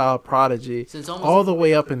investigator, the child prodigy, all the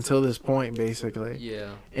way up until this point, basically.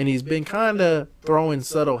 Yeah. And he's been kind of throwing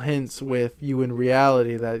subtle hints with you in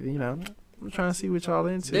reality that, I'm trying to see what y'all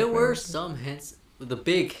into. There were some hints. The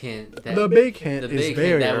big hint is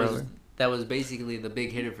very early. That was basically the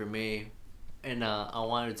big hitter for me, and I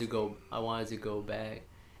wanted to go back.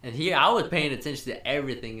 And here I was paying attention to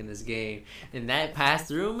everything in this game, and that passed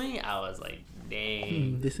through me. I was like,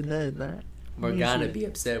 dang. This and that. Morgana be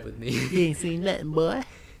upset with me. You ain't seen nothing, boy.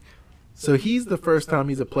 So he's the first time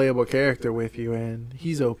he's a playable character with you, and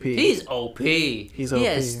he's OP. He's OP. He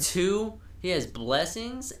has two. He has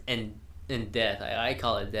blessings and death. I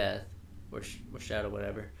call it death, or shadow,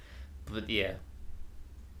 whatever. But yeah,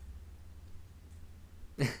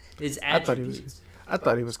 his attributes. I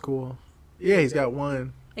thought he was cool. Yeah, he's got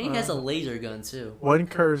one. And he has a laser gun too. One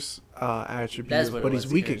curse attribute, but he's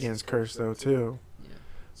weak against curse though too.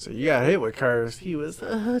 So you got hit with curse. He was,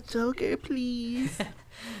 Joker, please.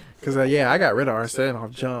 Because, I got rid of Arsene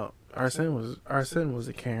off jump. Arsene was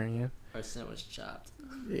a carrion. Arsene was chopped.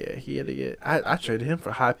 Yeah, he had to get... I traded him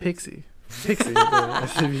for High Pixie. I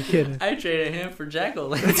should be kidding. I traded him for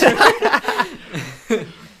Jack-O-Lantern.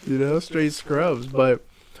 Straight scrubs. But,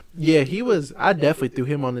 yeah, he was... I definitely threw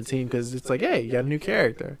him on the team because it's like, hey, you got a new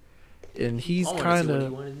character. And he's kind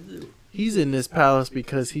of... He's in this palace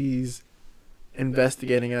because he's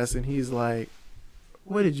investigating us, and he's like,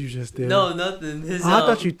 what did you just do? No, nothing. I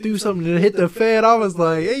thought you threw something to hit the fan. I was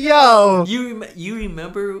like, hey, yo. You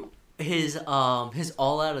remember his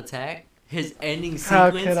all-out attack? His ending sequence?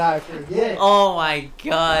 How could I forget? Oh, my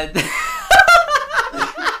God.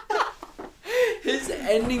 His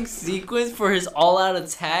ending sequence for his all-out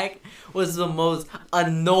attack was the most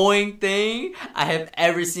annoying thing I have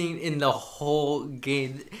ever seen in the whole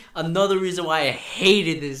game. Another reason why I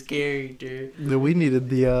hated this character. We needed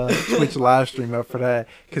the Twitch live stream up for that,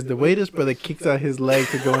 because the way this brother kicks out his leg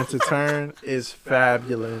to go into turn is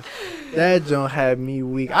fabulous. That joint had me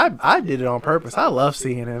weak. I did it on purpose. I love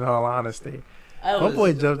seeing it, in all honesty. My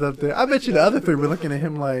boy jumped up there. I bet you the other three were looking at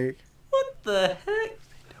him like, what the heck?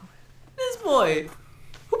 This boy...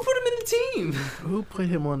 Who put him in the team? Who put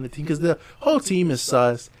him on the team? Because the whole team is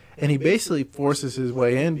sus, and he basically forces his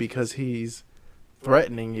way in because he's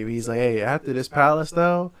threatening you. He's like, hey, after this palace,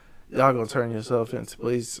 though, y'all gonna turn yourself into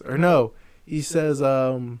police. Or no, he says,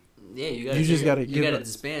 yeah, you gotta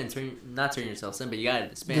disband, not turn yourself in, but you gotta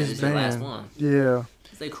disband. This is your last one. Yeah.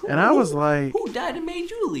 It's like, I was like, who died and made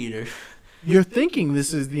you leader? You're thinking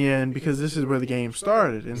this is the end because this is where the game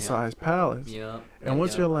started, inside palace. Yeah. And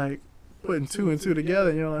once you're like putting two and two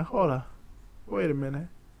together, and you're like, hold on, wait a minute,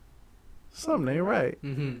 something ain't right.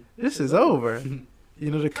 Mm-hmm. This is over.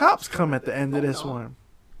 The cops come at the end of this one.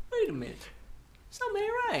 Wait a minute, something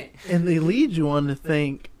ain't right. And they lead you on to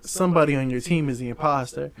think somebody on your team is the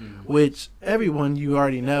imposter, which everyone you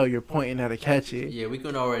already know you're pointing at Akechi. Yeah, we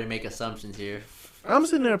can already make assumptions here. I'm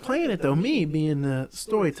sitting there playing it though, me being the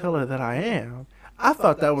storyteller that I am. I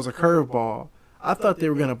thought that was a curveball. I thought they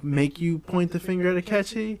were going to make you point the finger at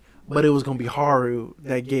Akechi, but it was going to be Haru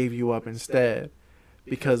that gave you up instead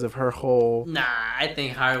because of her whole... Nah, I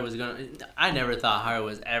think Haru was going to... I never thought Haru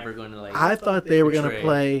was ever going to, I thought they were going to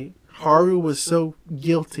play... Haru was so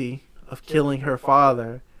guilty of killing her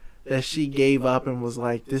father that she gave up and was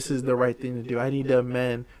like, this is the right thing to do. I need to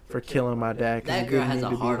amend for killing my dad. That girl has a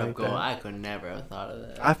heart of gold. I could never have thought of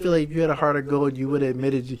that. I feel like if you had a heart of gold, you would have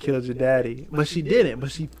admitted you killed your daddy. But she didn't.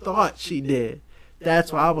 But she thought she did.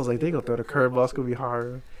 That's why I was like, they going to throw the curveball. It's going to be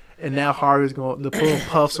Haru. and now Haru's going. The little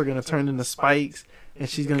puffs are gonna turn into spikes, and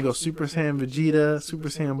she's gonna go Super Saiyan Vegeta, Super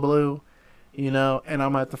Saiyan Blue, and I'm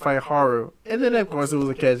gonna have to fight Haru. And then of course it was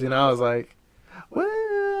a catch, and I was like,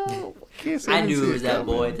 well, can't say I knew it was that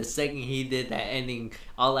boy. The second he did that ending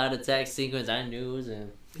all-out attack sequence, I knew it was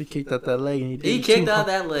him. He kicked out that leg, and he kicked out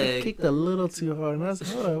that leg. He kicked a little too hard, and I was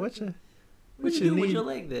like, hold on, what you with your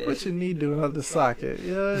leg there? What your knee doing out the socket?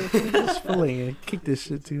 Yeah, just flinging. Kick this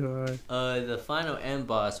shit too hard. The final end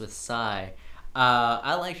boss with Sai.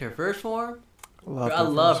 I liked her first form. I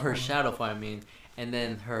love her shadow form. And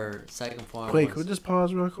then her second form. Wait, could we just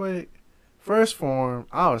pause real quick? First form,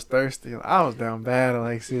 I was thirsty. I was down bad,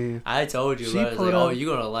 Alexi. I told you, I was like, oh,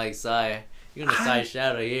 you're gonna like Sai. You're gonna Sai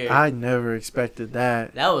Shadow here. I never expected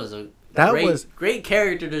that. That was great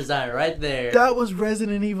character design right there. That was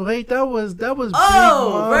Resident Evil 8. That was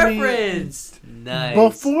reference. Nice.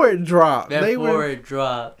 Before it dropped.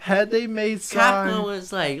 Had they made Sai, Capcom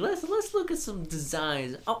was like, let's look at some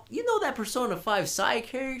designs. Oh, that Persona 5 Sai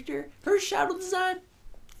character? Her shadow design?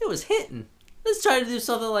 It was hitting. Let's try to do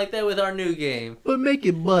something like that with our new game. But make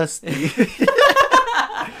it busty.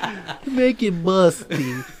 Make it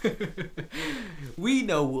busty. We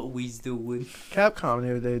know what we's doing. Capcom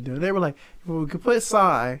knew what they were doing. They were like, we could put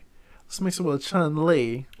Sai. Let's mix it with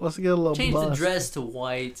Chun-Li. Let's get a little Change the dress to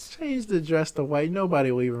white. Change the dress to white.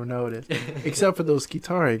 Nobody will even notice. Except for those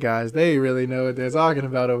Kitari guys. They really know what they're talking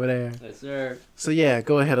about over there. Yes, sir. So, yeah,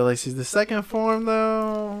 go ahead, Alexis. The second form,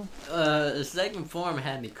 though? The second form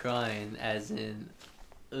had me crying, as in,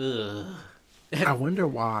 ugh. I wonder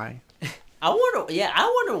why. I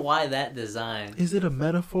wonder why that design. Is it a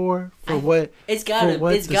metaphor for what? It's gotta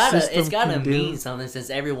mean something, since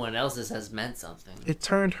everyone else's has meant something. It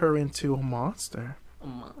turned her into a monster. A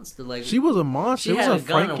monster, like she was a monster. She had a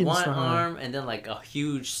gun on one arm and then like a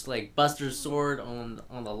huge Buster sword on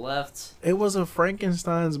the left. It was a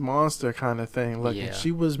Frankenstein's monster kind of thing. Like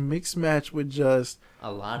she was mixed matched with just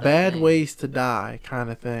a lot of bad ways to die kind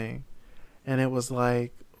of thing, and it was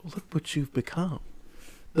like, look what you've become.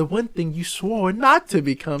 The one thing you swore not to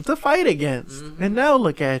become, to fight against. Mm-hmm. And now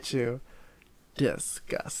look at you.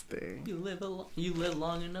 Disgusting. You live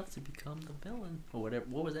long enough to become the villain. Or whatever.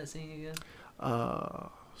 What was that saying again?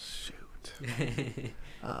 Shoot.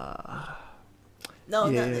 No,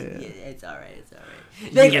 it's alright.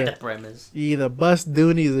 They get the premise. You either bust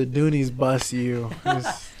Doonies or Doonies bust you. But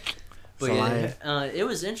it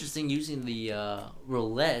was interesting using the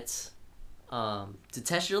roulette to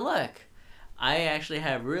test your luck. I actually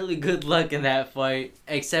had really good luck in that fight,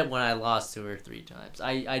 except when I lost to her 3 times.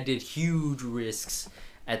 I did huge risks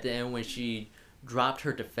at the end when she dropped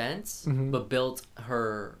her defense, but built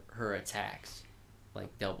her attacks,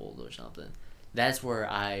 like doubled or something. That's where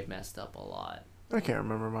I messed up a lot. I can't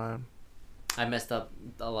remember mine. I messed up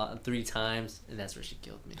a lot 3 times, and that's where she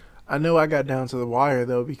killed me. I know I got down to the wire,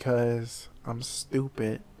 though, because I'm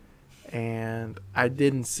stupid, and I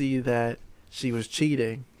didn't see that she was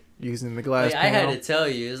cheating. Using the glass panel. I had to tell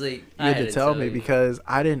you. It was like, you had to tell me because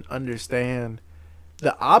I didn't understand.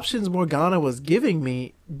 The options Morgana was giving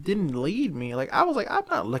me didn't lead me. Like, I was like, I'm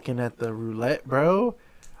not looking at the roulette, bro.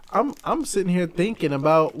 I'm sitting here thinking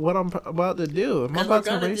about what I'm about to do. Am I about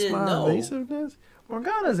to erase my evasiveness?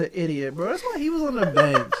 Morgana's an idiot, bro. That's why he was on the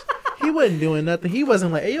bench. He wasn't doing nothing. He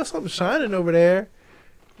wasn't like, hey, yo, something's shining over there.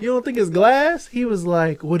 You don't think it's glass? He was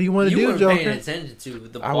like, what do you want to do, Joker? You weren't paying attention to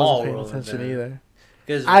the ball. I wasn't paying attention either.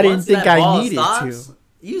 I didn't think I needed to.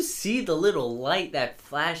 You see the little light that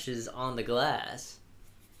flashes on the glass.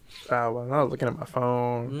 I was looking at my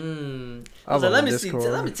phone. I was like, let me see.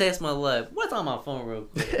 Let me test my luck. What's on my phone real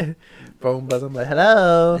quick? Phone buzz. I'm like,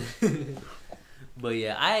 hello. But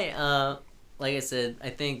yeah, like I said, I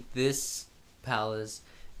think this palace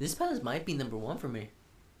might be number 1 for me.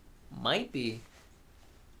 Might be.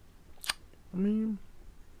 I mean,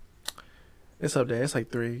 it's up there. It's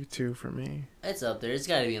like 3-2 for me. It's up there. It's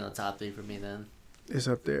got to be in the top 3 for me then. It's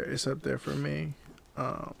up there. It's up there for me.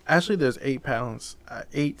 Actually, there's 8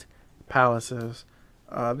 palaces.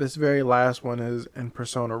 This very last one is in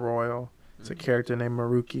Persona Royal. It's a character named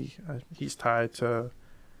Maruki. He's tied to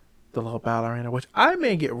the little ballerina, which I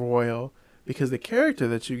may get Royal because the character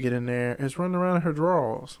that you get in there is running around in her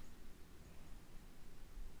drawers.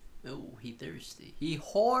 Oh, he thirsty. He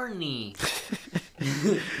horny.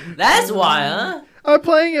 That's why, huh? I'm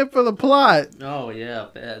playing it for the plot. Oh, yeah,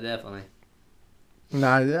 definitely.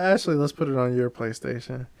 Nah, actually, let's put it on your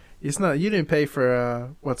PlayStation. It's not. You didn't pay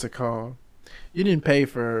for what's it called? You didn't pay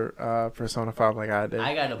for Persona 5 like I did.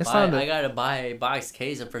 I gotta buy a box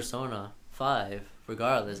case of Persona 5.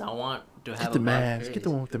 Regardless, I want to have the mask. Get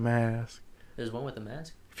the one with the mask. There's one with the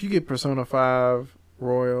mask. If you get Persona 5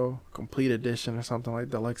 Royal Complete Edition or something like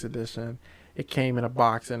Deluxe Edition. It came in a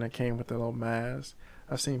box and it came with a little mask.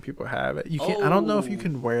 I've seen people have it. You can't. I don't know if you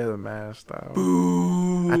can wear the mask though.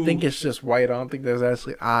 Boo. I think it's just white. I don't think there's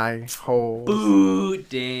actually eye holes. Boo!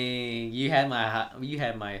 Dang, you had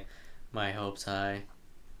my hopes high.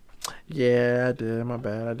 Yeah, I did. My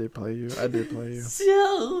bad. I did play you.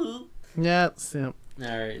 So. Yeah, simp.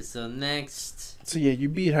 All right. So next. So yeah, you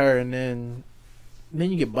beat her, and then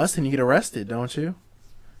you get busted and you get arrested, don't you?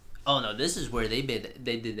 Oh no! This is where they did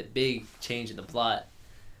the big change in the plot.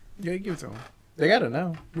 Yeah, give it to them. They gotta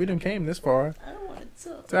know. We done came this far. I don't want to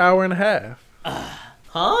tell. It's an hour and a half.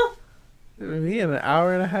 Huh? We in an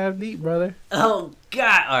hour and a half deep, brother. Oh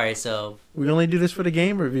God! All right, so we only do this for the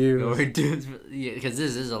game review. we're doing because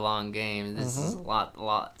this is a long game. This is a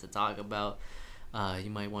lot to talk about. You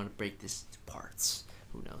might want to break this into parts.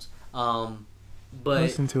 Who knows? But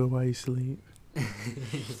listen to it while you sleep.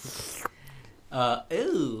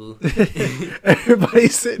 Ew.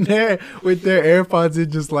 Everybody's sitting there with their AirPods in,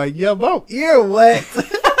 just like, yo, my ear wet.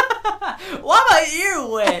 Why my ear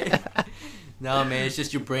wet? No, man, it's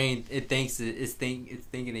just your brain. It thinks it's thinking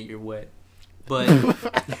that you're wet. But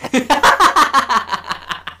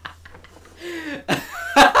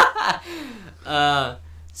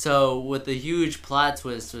so with the huge plot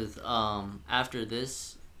twist with after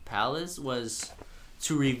this palace was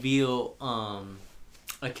to reveal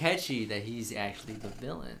Akechi that he's actually the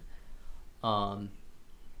villain.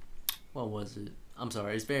 What was it? I'm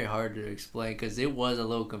sorry, it's very hard to explain because it was a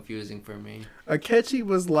little confusing for me. Akechi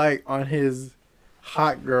was like on his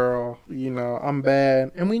hot girl, I'm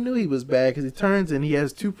bad, and we knew he was bad because he turns and he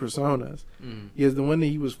has two personas. He has the one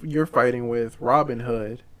that you're fighting with, Robin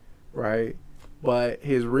Hood, right? But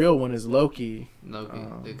his real one is Loki. Loki,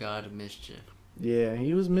 the god of mischief. Yeah,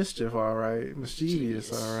 he was mischief, all right,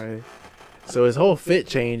 mischievous, all right. So his whole fit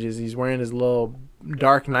changes. He's wearing his little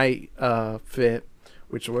Dark Knight fit,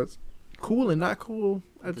 which was cool and not cool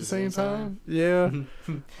at the same time. Yeah.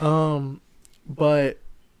 But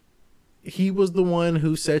he was the one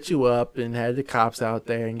who set you up and had the cops out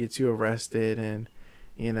there and gets you arrested. And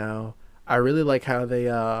I really like how they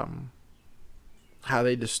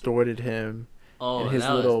distorted him. Oh, and his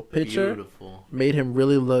little picture beautiful. Made him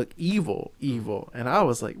really look evil. And I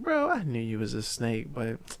was like, bro, I knew you was a snake,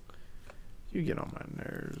 but you get on my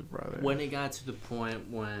nerves, brother. When it got to the point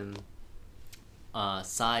when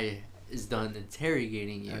Sai is done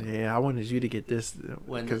interrogating you. Yeah, I wanted you to get this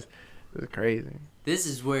because it was crazy. This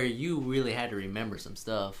is where you really had to remember some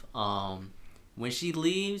stuff. When she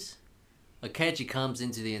leaves, Akechi comes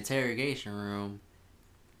into the interrogation room,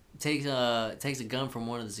 takes a gun from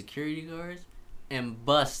one of the security guards, and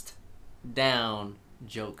busts down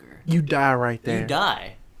Joker. You die right there. You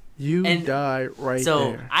die. You die right there.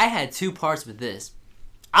 So I had two parts with this.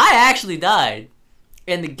 I actually died,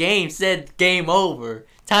 and the game said game over.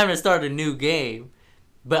 Time to start a new game.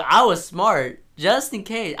 But I was smart. Just in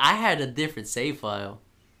case, I had a different save file,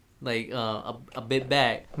 like a bit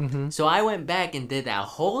back. So I went back and did that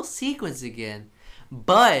whole sequence again.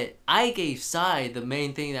 But I gave Sai the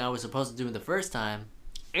main thing that I was supposed to do the first time,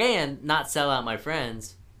 and not sell out my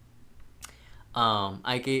friends. I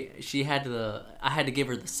had to give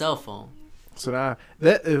her the cell phone. So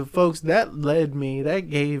that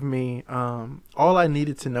gave me all I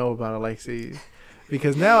needed to know about Alexis.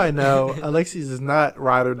 Because now I know Alexis is not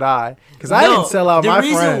ride or die. Because I didn't sell out my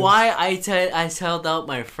friends. The reason why I sold out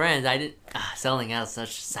my friends, I didn't. Selling out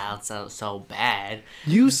sounds so bad.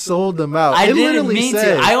 You sold them out. I didn't mean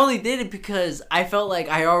to. I only did it because I felt like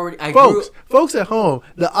folks at home,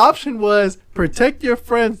 the option was protect your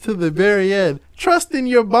friends to the very end. Trust in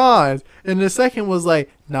your bonds. And the second was like,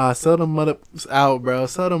 nah, sell them out, bro.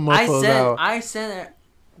 Sell them out. I said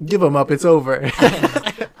give them up. It's over.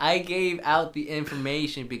 I gave out the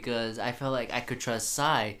information because I felt like I could trust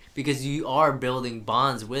Sai because you are building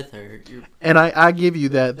bonds with her. And I give you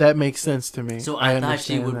that. That makes sense to me. So I thought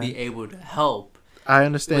she would be able to help. I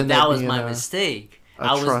understand but that was my mistake.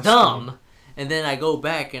 I was dumb. And then I go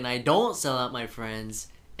back and I don't sell out my friends.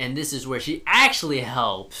 And this is where she actually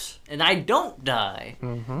helps. And I don't die.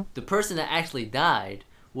 The person that actually died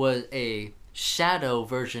was a shadow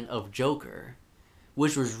version of Joker.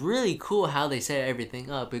 Which was really cool how they set everything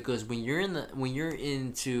up because when you're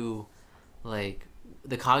into like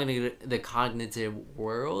the cognitive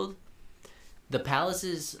world, the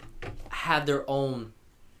palaces have their own,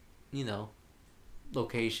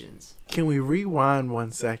 locations. Can we rewind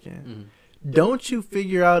 1 second? Don't you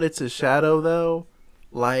figure out it's a shadow though,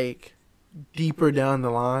 like deeper down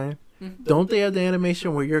the line? Don't they have the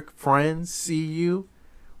animation where your friends see you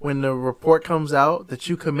when the report comes out that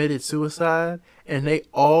you committed suicide, and they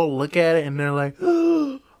all look at it and they're like,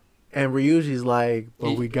 and Ryuji's like,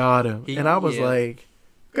 but we got him. And I was like,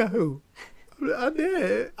 got who? I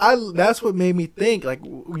did. That's what made me think, like,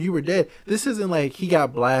 you were dead. This isn't like he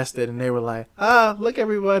got blasted and they were like, look,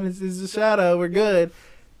 everyone, it's a shadow, we're good.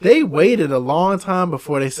 They waited a long time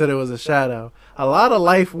before they said it was a shadow. A lot of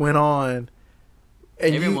life went on,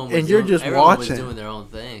 and you're just watching. Everyone was doing their own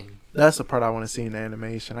thing. That's the part I want to see in the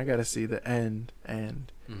animation. I got to see the end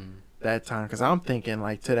that time, because I'm thinking,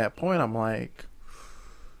 like, to that point, I'm like,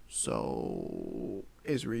 so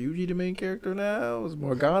is Ryuji the main character now? Is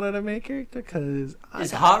Morgana the main character? Cause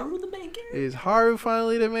is Haru the main character? Is Haru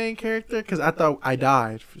finally the main character? Because I thought I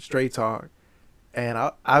died. Straight talk. And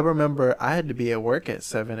I remember I had to be at work at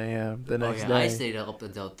 7 a.m. the next day. I stayed up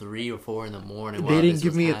until 3 or 4 in the morning. They didn't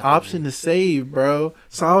give me an option to save, bro.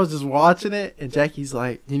 So I was just watching it, and Jackie's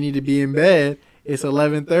like, you need to be in bed. It's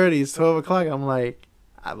 11:30. It's 12 o'clock. I'm like,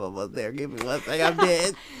 I'm almost there. Give me one second. I'm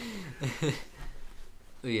dead.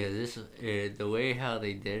 The way how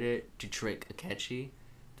they did it to trick Akechi,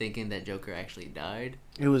 thinking that Joker actually died.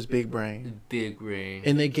 It was big brain. Big brain.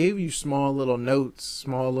 And they gave you small little notes,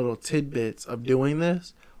 small little tidbits of doing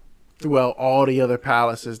this throughout all the other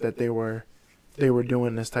palaces that they were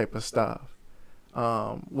doing this type of stuff.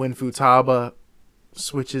 When Futaba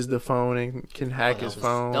switches the phone and can hack his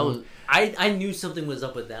phone. I knew something was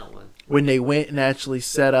up with that one. When they went and actually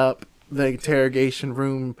set up the interrogation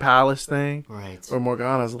room palace thing. Right. Where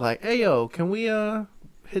Morgana's like, hey, yo, can we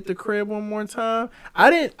hit the crib one more time?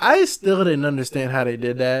 I still didn't understand how they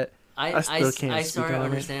did that. I started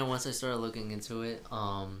understanding once I started looking into it.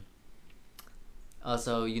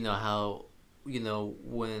 Also, you know how,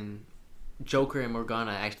 when Joker and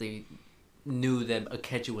Morgana actually knew that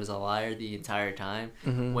Akechi was a liar the entire time,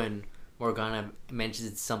 when Morgana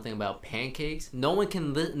mentions something about pancakes, no one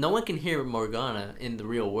can hear Morgana in the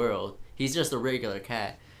real world. He's just a regular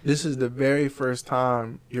cat. This is the very first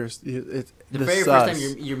time you're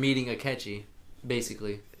meeting Akechi,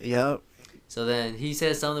 basically. Yep. So then he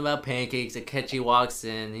says something about pancakes. Akechi walks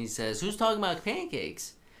in. He says, "Who's talking about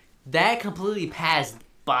pancakes?" That completely passed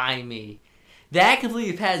by me.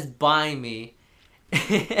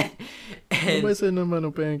 Nobody said nothing about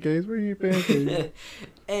no pancakes. Where you eat pancakes?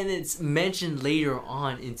 And it's mentioned later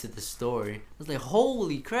on into the story. I was like,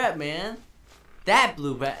 holy crap, man. That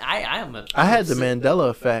blew back. I had the Mandela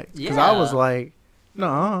effect. Because I was like,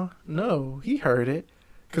 no, he heard it.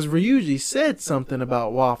 Because Ryuji said something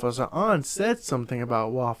about waffles. Or An said something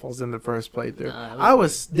about waffles in the first playthrough. I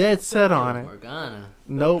was dead set on it. Morgana.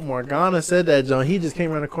 No, Morgana said that, John. He just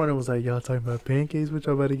came around the corner and was like, y'all talking about pancakes? What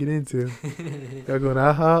y'all about to get into? Y'all going to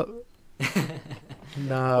IHOP?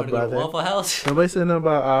 Nah, brother. Waffle House? Nobody said nothing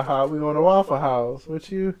about IHOP. We going to Waffle House. Who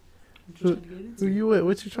you with?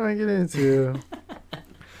 What you trying to get into?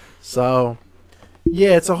 So,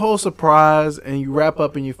 yeah, it's a whole surprise, and you wrap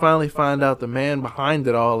up and you finally find out the man behind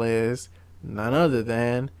it all is none other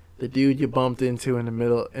than the dude you bumped into in the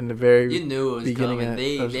very beginning. You knew it was coming.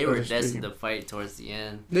 They were destined to fight towards the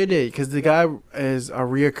end. They did, because the guy is a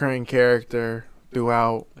reoccurring character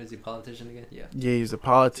throughout. Is he a politician again? Yeah. Yeah, he's a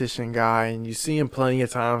politician guy, and you see him plenty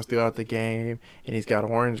of times throughout the game, and he's got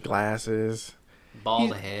orange glasses.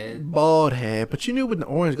 Bald head. But you knew with the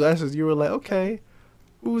orange glasses, you were like, okay,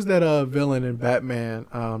 who's that villain in Batman?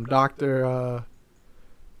 Dr.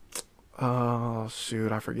 Oh,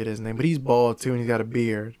 shoot, I forget his name. But he's bald, too, and he's got a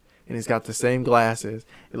beard. And he's got the same glasses.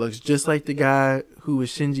 It looks just like the guy who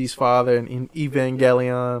was Shinji's father in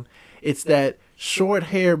Evangelion. It's that short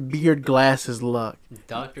hair, beard, glasses look.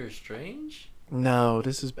 Doctor Strange? No,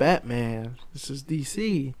 this is Batman. This is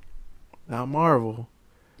DC, not Marvel.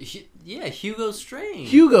 Yeah, Hugo Strange.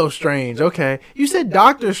 Hugo Strange. Okay, you said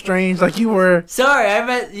Doctor Strange like you were. Sorry, I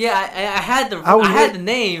meant I had the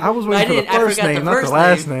name. I was waiting for the first name, not the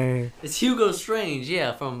last name. It's Hugo Strange.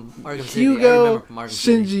 Yeah, from Arkham City. Hugo,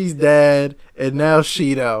 Shinji's dad, and now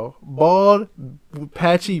Shido, bald,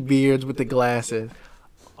 patchy beards with the glasses.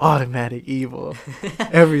 Automatic evil,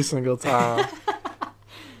 every single time.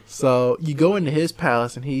 So you go into his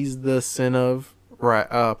palace, and he's the sin of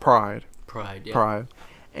pride. Pride. Yeah. Pride.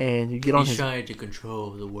 And you get on He's trying to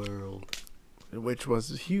control the world. Which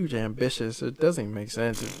was huge, ambitious. It doesn't even make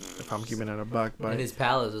sense if I'm keeping it a buck. But and his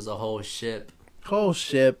palace is a whole ship. Whole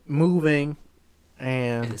ship moving,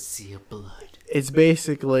 and in a sea of blood. It's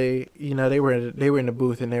basically, they were in the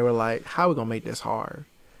booth and they were like, "How are we gonna make this hard?"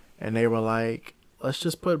 And they were like, "Let's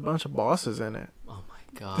just put a bunch of bosses in it." Oh my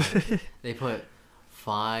god! They put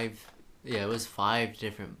 5. Yeah, it was 5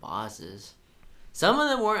 different bosses. Some of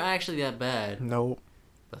them weren't actually that bad. Nope.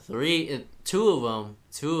 But 2 of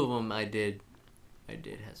them I did I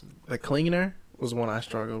did have some. The cleaner was one I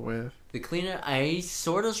struggled with. The cleaner, I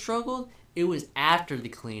sort of struggled. It was after the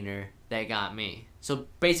cleaner that got me. So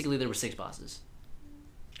basically, there were 6 bosses.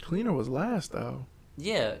 Cleaner was last though.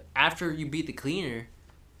 Yeah, after you beat the cleaner,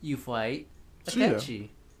 you fight Akechi.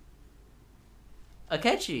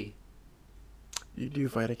 Akechi. You do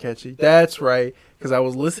fight Akechi. That's right. Because I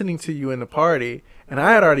was listening to you in the party, and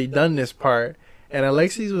I had already done this part. And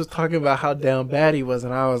Alexis was talking about how down bad he was,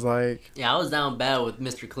 and I was like... Yeah, I was down bad with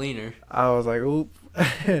Mr. Cleaner. I was like, oop.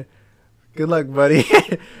 Good luck, buddy.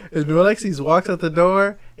 And Alexis walks out the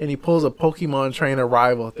door, and he pulls a Pokemon trainer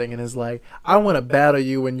rival thing, and is like, I want to battle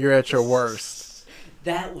you when you're at your worst.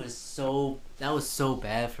 That was so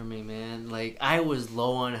bad for me, man. Like, I was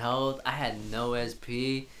low on health. I had no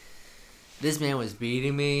SP. This man was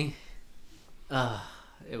beating me.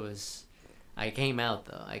 It was... I came out,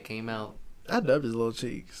 though. I dubbed his little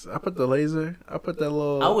cheeks. I put the laser. I put that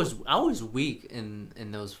little... I was weak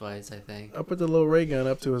in those fights, I think. I put the little ray gun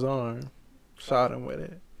up to his arm. Shot him with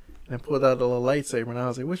it. And pulled out the little lightsaber. And I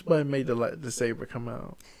was like, which button made the saber come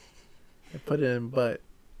out? And put it in butt.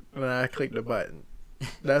 And I clicked the button.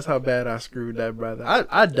 That's how bad I screwed that brother.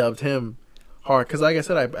 I dubbed him hard. Because like I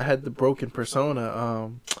said, I had the broken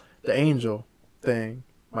persona. The angel thing.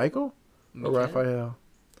 Michael? Or Raphael?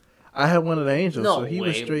 I had one of the angels, so he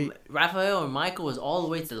was straight. Raphael or Michael was all the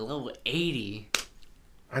way to level 80.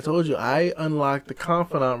 I told you, I unlocked the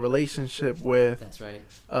confidant relationship with... That's right.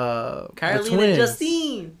 Carolina and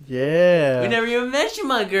Justine. Yeah. We never even mentioned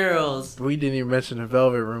my girls. We didn't even mention the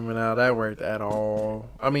Velvet Room and how that worked at all.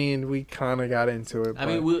 I mean, we kind of got into it. I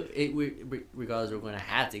mean, regardless, we're going to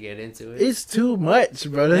have to get into it. It's too much,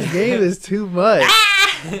 bro. This game is too much.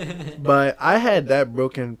 But I had that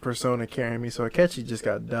broken persona carrying me, so Akechi just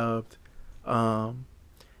got dubbed.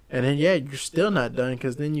 And then, yeah, you're still not done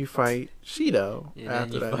because then you fight Shido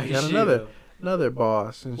after that. You got another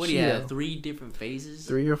boss. And what do you have? 3 different phases?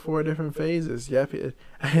 3 or 4 different phases. Yep.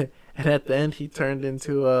 And at the end, he turned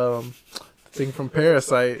into the thing from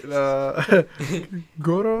Parasite.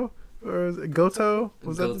 Goro? Or is it Goto?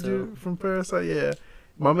 Was that the dude from Parasite? Yeah.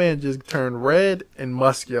 My man just turned red and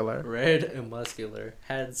muscular.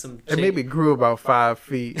 Had some... And maybe grew about 5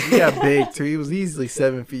 feet. He got big, too. He was easily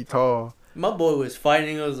 7 feet tall. My boy was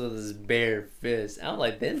fighting us with his bare fist. I'm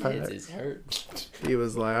like, them hits is hurt. He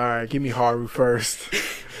was like, all right, give me Haru first.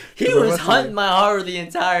 He was hunting my Haru the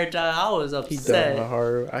entire time. I was upset. He done my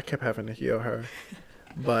Haru. I kept having to heal her.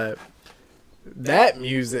 But that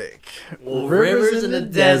music. Well, Rivers in the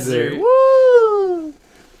Desert. Woo!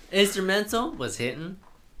 Instrumental was hitting.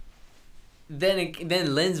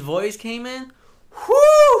 Then Lynn's voice came in.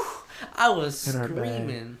 Whoo! I was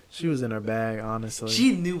screaming. She was in her bag, honestly.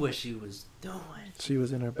 She knew what she was doing. She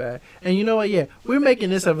was in her bag. And you know what? Yeah, we're making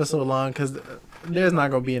this episode long because there's not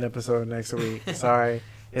going to be an episode next week. Sorry.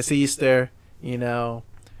 It's Easter. You know,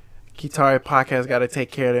 Kitari Podcast got to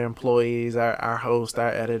take care of their employees, our host, our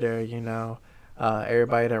editor, you know.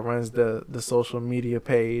 Everybody that runs the social media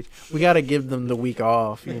page. We got to give them the week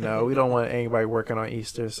off, you know. We don't want anybody working on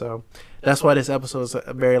Easter. So that's why this episode is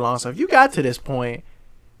very long. So if you got to this point,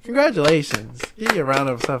 congratulations. Give you a round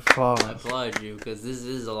of applause. I applaud you because this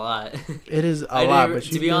is a lot. It is a lot. But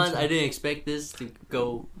to be honest, I didn't expect this to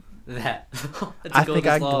go that.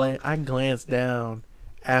 I glanced down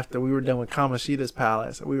after we were done with Kamoshida's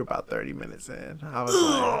Palace. We were about 30 minutes in.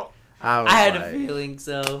 I had a feeling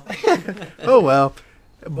so. Oh, well.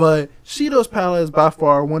 But Shido's Palace is by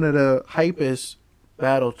far one of the hypest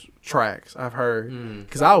battle tracks I've heard.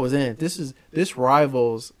 Because I was in it. This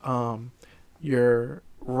rivals your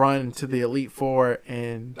run to the Elite Four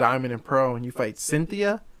in Diamond and Pearl and you fight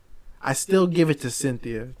Cynthia. I still give it to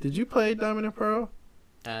Cynthia. Did you play Diamond and Pearl?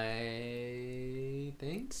 I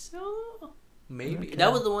think so. Maybe. Okay.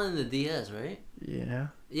 That was the one in the DS, right? Yeah.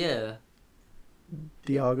 Yeah.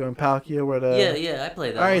 Dialga and Palkia were the... Yeah, I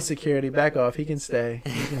played that. All right, security, back off. He can stay.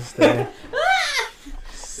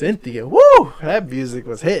 Cynthia, woo! That music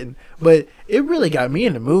was hitting. But it really got me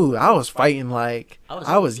in the mood. I was fighting like...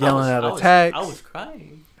 I was yelling out attacks. I was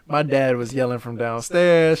crying. My dad was yelling from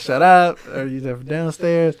downstairs, shut up, or you from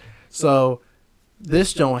downstairs. So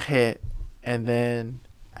this joint hit, and then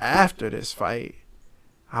after this fight,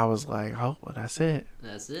 I was like, oh, well, that's it.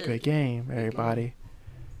 That's it. Good game, everybody.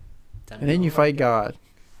 And then you fight God.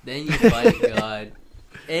 Then you fight God.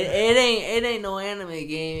 It ain't no anime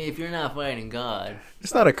game if you're not fighting God.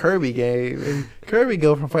 It's not a Kirby game. And Kirby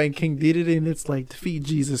go from fighting King Dedede and it's like defeat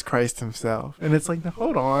Jesus Christ himself. And it's like,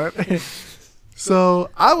 hold on. So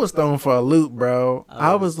I was thrown for a loop, bro.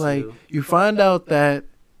 I was like, you find out that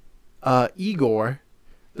Igor,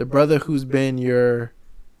 the brother who's been your...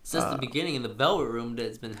 Since the beginning in the Velvet Room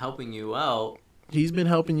that's been helping you out. He's been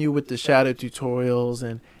helping you with the shadow tutorials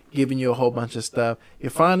and giving you a whole bunch of stuff. You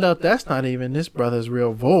find out that's not even this brother's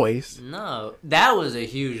real voice. No, that was a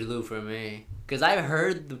huge loop for me. Because I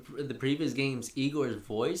heard the previous game's Igor's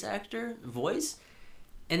voice,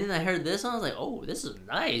 and then I heard this one, I was like, oh, this is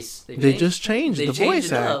nice. They just changed the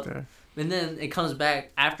voice actor. And then it comes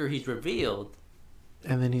back after he's revealed.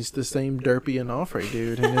 And then he's the same derpy Onofre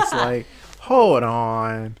dude. And it's like, hold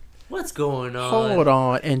on. What's going on? Hold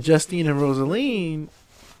on. And Justine and Rosaline.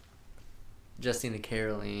 Justine and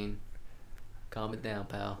Caroline. Calm it down,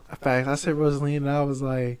 pal. In fact, I said Rosaline and I was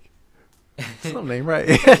like, something ain't right.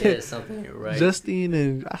 Yeah, something ain't right. Justine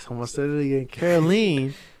and, I almost said it again,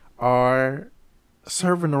 Caroline are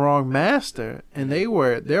serving the wrong master. And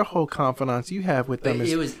their whole confidence you have with them but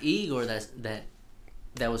is... It was Igor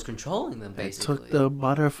that was controlling them, basically. Took the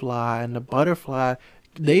butterfly, and the butterfly,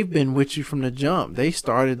 they've been with you from the jump. They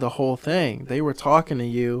started the whole thing. They were talking to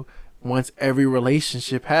you once every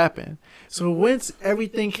relationship happened. So once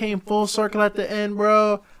everything came full circle at the end,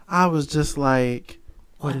 bro, I was just like,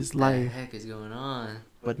 what is life? What the heck is going on?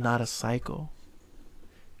 But not a cycle.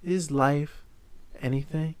 Is life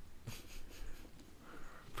anything?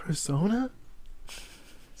 Persona?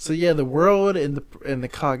 So yeah, the world and the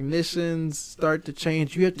cognitions start to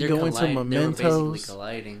change. You have to go into mementos.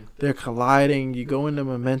 They're colliding. You go into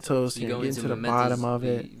mementos and you get into the bottom of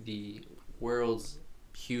it. The world's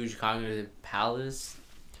huge cognitive palace.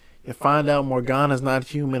 You find out Morgana's not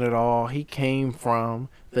human at all. He came from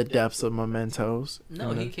the depths of mementos. No,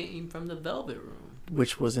 he came from the Velvet Room,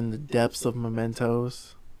 which was in the depths of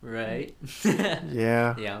mementos. Right.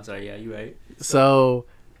 Yeah. Yeah, I'm sorry. Yeah, you're right. So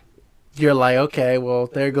you're like, okay, well,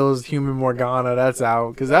 there goes human Morgana. That's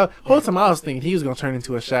out. Because that whole time I was thinking he was going to turn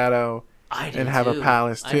into a shadow and have a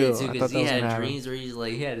palace, too. I did, too, because he had dreams where he's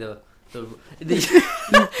like, he had the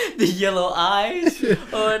yellow eyes or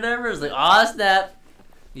whatever. It's like, oh, snap.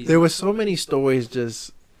 There was so many stories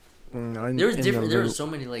just... There was so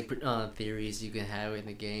many, like, theories you can have in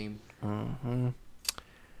the game. Mm-hmm.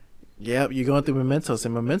 Yep, you're going through Mementos,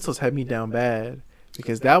 and Mementos had me down bad.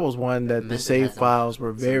 Because that was one that the save files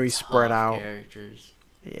were very spread out. Characters.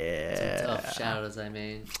 Yeah. Some tough shadows, I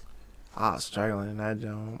mean. I was struggling in that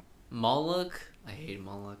joint. Moloch? I hate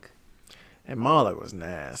Moloch. And Moloch was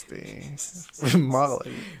nasty. Moloch.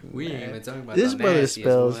 We ain't even talking about this brother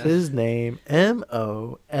spells one. his name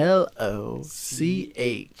Moloch.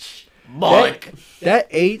 Moloch. That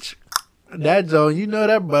H, that zone, you know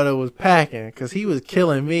that brother was packing because he was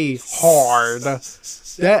killing me hard.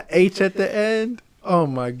 That H at the end. Oh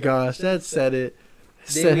my gosh, that set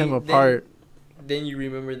him apart. Then you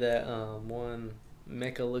remember that one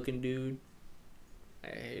mecha looking dude? I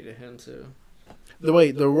hated him too.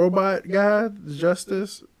 The robot guy,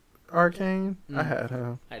 Justice Arcane? I had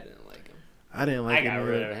him. I didn't like him. I didn't like him. I got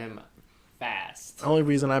rid of him fast. The only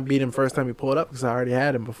reason I beat him first time he pulled up because I already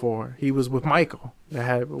had him before. He was with Michael. I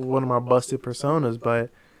had one of my busted personas,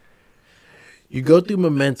 but you go through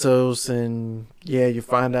Mementos and yeah, you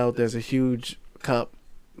find out there's a huge cup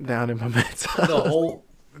down in Mementos.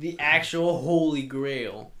 The actual Holy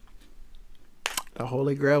Grail. The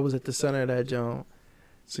Holy Grail was at the center of that joint.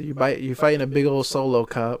 So you're fighting a big old solo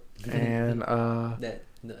cup, and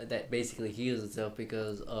that basically heals itself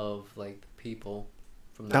because of like the people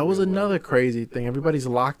from that was another crazy thing. Everybody's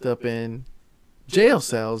locked up in jail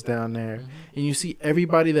cells down there, and you see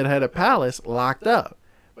everybody that had a palace locked up.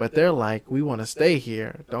 But they're like, we want to stay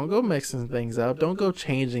here. Don't go mixing things up. Don't go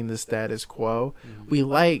changing the status quo. We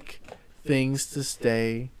like things to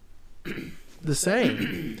stay the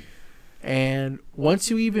same. And once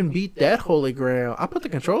you even beat that Holy Grail, I put the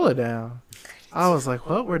controller down. I was like,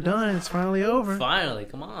 well, we're done. It's finally over. Finally,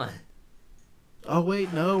 come on. Oh,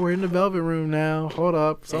 wait, no. We're in the Velvet Room now. Hold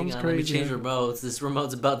up. Something's crazy. Let me change remotes. This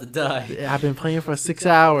remote's about to die. Yeah, I've been playing for 6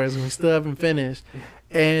 hours and we still haven't finished.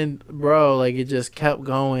 And, bro, like, it just kept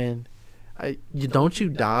going. Don't you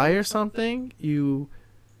die or something? You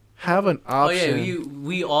have an option. Oh, yeah.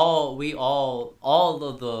 We all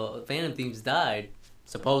of the Phantom Thieves died,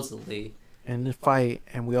 supposedly. In the fight,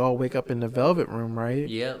 and we all wake up in the Velvet Room, right?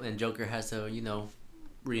 Yep, and Joker has to,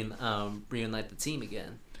 reunite the team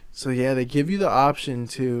again. So, yeah, they give you the option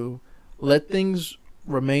to let things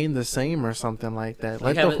remain the same or something like that.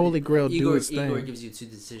 Let the Holy Grail do its thing. Igor gives you two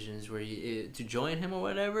decisions where to join him or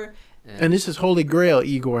whatever. And this is Holy Grail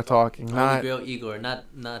Igor talking, Holy Grail Igor,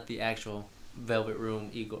 not the actual Velvet Room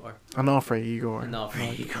Igor. Onofre Igor.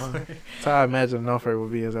 Onofre Igor. That's how I imagine Onofre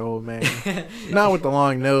would be as an old man. Not with the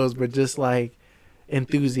long nose, but just like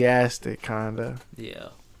enthusiastic, kinda. Yeah.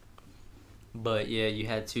 But yeah, you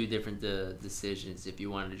had two different decisions if you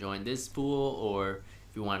wanted to join this fool or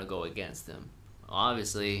if you want to go against him.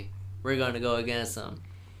 Obviously, we're gonna go against him.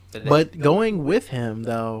 But going with him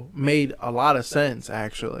though made a lot of sense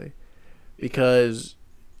actually, because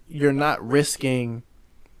you're not risking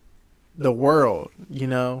the world. You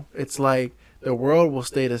know, it's like the world will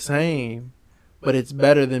stay the same, but it's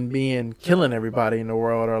better than killing everybody in the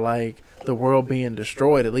world, or like the world being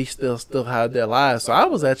destroyed. At least they'll still have their lives. So I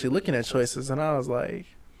was actually looking at choices, and I was like,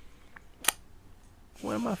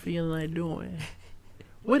 what am I feeling like doing?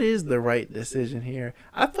 What is the right decision here?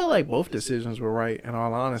 I feel like both decisions were right, in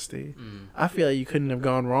all honesty. I feel like you couldn't have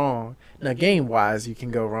gone wrong. Now, game-wise, you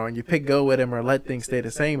can go wrong. You pick go with him or let things stay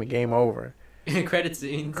the same, and game over. Credit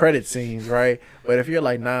scenes. Credit scenes, right? But if you're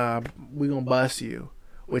like, nah, we gonna bust you,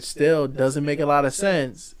 which still doesn't make a lot of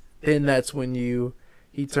sense, then that's when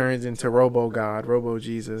he turns into Robo-God,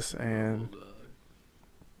 Robo-Jesus, and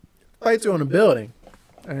fights you on a building.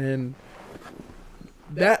 And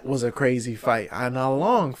that was a crazy fight, and a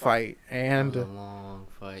long fight, and a long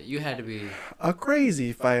fight. You had to be a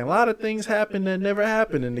crazy fight. A lot of things happened that never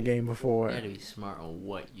happened in the game before. You had to be smart on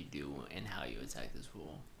what you do and how you attack this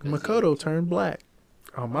fool. Makoto turned black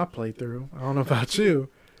on my playthrough. I don't know about you.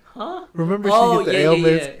 Huh? Remember she get the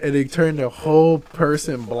ailments and they turned the whole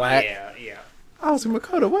person black? Yeah. I was like,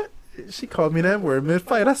 Makoto, what? She called me that word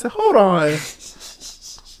mid-fight. I said, hold on.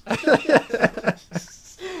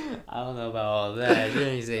 I don't know about all that. You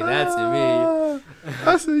didn't say that to me.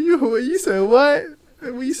 I said, you said what?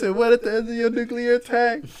 You said what at the end of your nuclear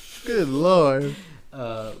attack? Good Lord.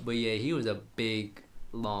 But yeah, he was a big,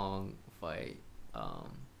 long fight.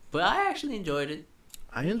 But I actually enjoyed it.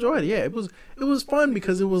 I enjoyed it. Yeah, it was fun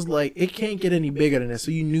because it was like it can't get any bigger than this.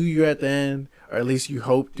 So you knew you were at the end, or at least you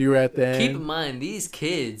hoped you were at the end. Keep in mind, these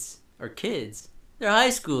kids are kids. They're high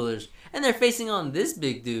schoolers, and they're facing on this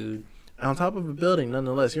big dude. On top of a building,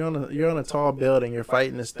 nonetheless, you're on a tall building. You're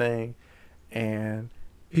fighting this thing, and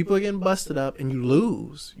people are getting busted up, and you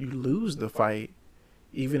lose. You lose the fight,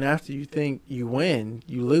 even after you think you win.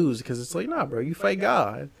 You lose because it's like, nah, bro, you fight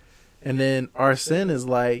God, and then Arsene is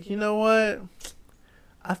like, you know what?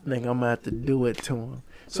 I think I'm gonna have to do it to him.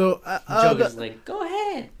 So Joker's like, go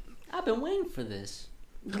ahead. I've been waiting for this.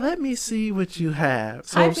 Let me see what you have.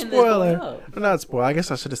 So spoiler, not spoiler. I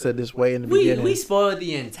guess I should have said this way in the beginning. We spoiled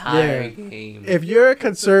the entire game. If you're a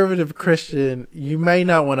conservative Christian, you may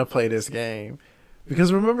not want to play this game,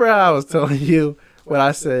 because remember how I was telling you what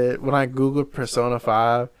I said when I googled Persona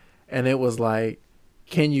 5, and it was like,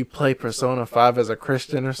 can you play Persona 5 as a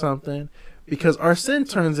Christian or something? Because Arsene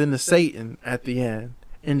turns into Satan at the end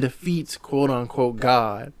and defeats quote unquote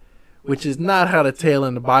God, which is not how the tale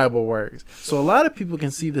in the Bible works. So a lot of people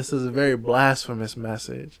can see this as a very blasphemous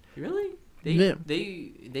message. Really?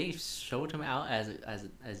 They showed him out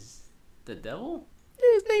as the devil?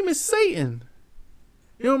 Yeah, his name is Satan.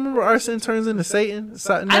 You don't remember Arsene turns into Satan?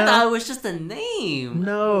 I thought it was just a name.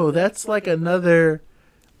 No, that's like another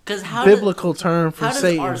biblical term for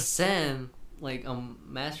Satan. How does Arsene, like a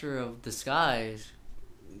master of disguise,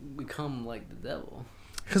 become like the devil?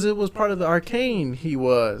 Because it was part of the arcane. He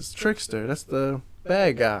was trickster. That's the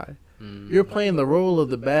bad guy. You're playing the role of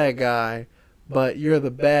the bad guy, but you're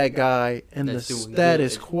the bad guy in the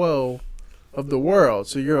status quo of the world.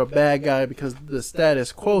 So you're a bad guy because the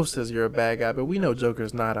status quo says you're a bad guy, but we know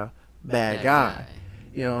Joker's not a bad guy.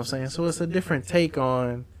 You know what I'm saying? So it's a different take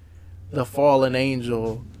on the fallen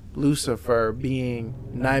angel, Lucifer, being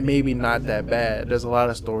maybe not that bad. There's a lot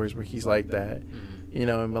of stories where he's like that. You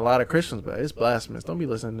know, and a lot of Christians, but it's blasphemous. Don't be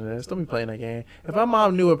listening to this. Don't be playing that game. If my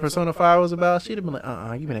mom knew what Persona 5 was about, she'd have been like,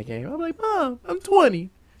 give me that game. I'm like, Mom, I'm 20.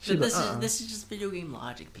 This is just video game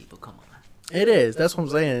logic, people. Come on. It is. That's what I'm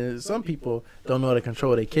saying. Some people don't know how to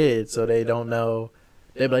control their kids, so they don't know.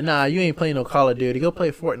 They be like, nah, you ain't playing no Call of Duty. Go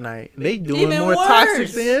play Fortnite. They doing even more toxic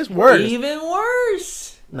things. Worse. Even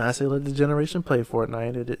worse. Nah, I say let the generation play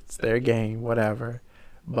Fortnite. It's their game, whatever.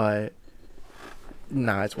 But,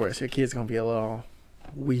 nah, it's worse. Your kid's going to be a little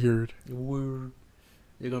weird.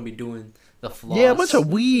 They're gonna be doing the floss. Yeah, a bunch of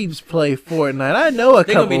weebs play Fortnite. I know a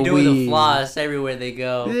couple. They're gonna be doing the floss everywhere they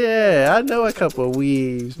go. Yeah, I know a couple of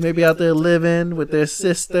weebs. Maybe out there living with their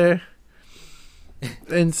sister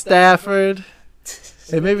in Stafford.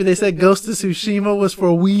 And maybe they said Ghost of Tsushima was for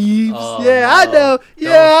weebs. Oh, yeah, no. I know.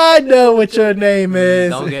 Yeah, I know what your name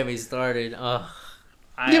is. Don't get me started.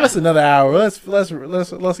 Give us another hour. Let's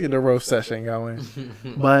get the roast session going.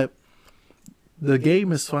 But the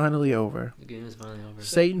game is finally over.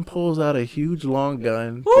 Satan pulls out a huge long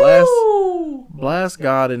gun, blasts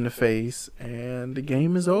God in the face, and the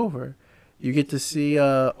game is over. You get to see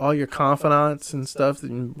all your confidants and stuff,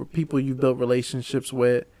 and people you built relationships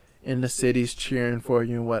with in the cities cheering for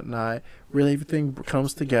you and whatnot. Really, everything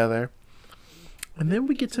comes together. And then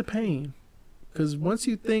we get to Pain. Because once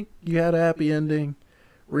you think you had a happy ending,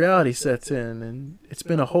 reality sets in, and it's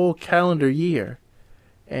been a whole calendar year,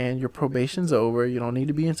 and your probation's over. You don't need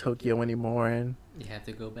to be in Tokyo anymore, and you have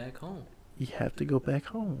to go back home. You have to go back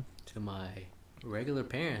home to my regular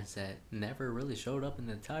parents that never really showed up in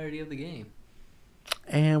the entirety of the game.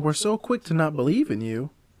 And we're so quick to not believe in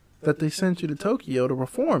you that they sent you to Tokyo to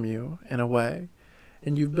reform you in a way.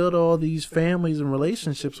 And you've built all these families and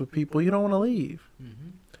relationships with people you don't want to leave.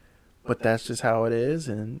 Mm-hmm. But that's just how it is,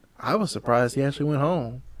 and I was surprised he actually went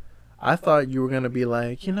home. I thought you were going to be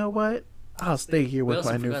like, you know what? I'll stay here with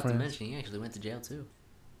my new friends. I forgot to mention, he actually went to jail, too.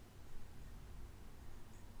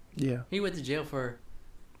 Yeah. He went to jail for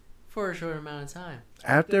a short amount of time.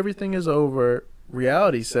 After everything is over,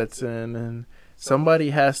 reality sets in, and somebody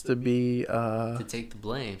has to be... to take the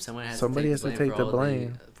blame. Somebody has to take the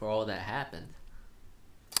blame for all that happened.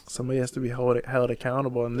 Somebody has to be held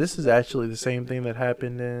accountable, and this is actually the same thing that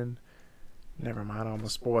happened in... Never mind, I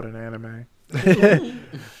almost spoiled an anime.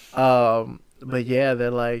 But yeah,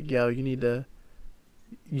 they're like, yo, you need to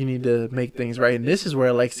make things right. And this is where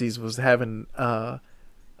Alexis was having...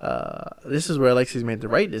 this is where Alexis made the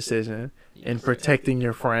right decision in protecting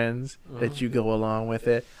your friends, that you go along with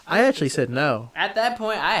it. I actually said no. At that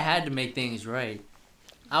point, I had to make things right.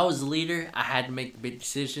 I was the leader. I had to make the big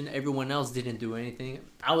decision. Everyone else didn't do anything.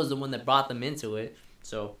 I was the one that brought them into it.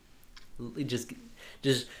 So, just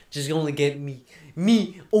only get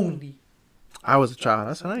me only. I was a child.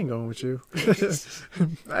 I said, I ain't going with you.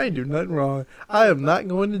 I ain't do nothing wrong. I am not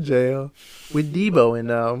going to jail with Debo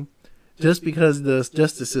and just because the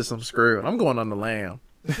justice system's screwed. I'm going on the lam.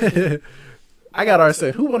 I got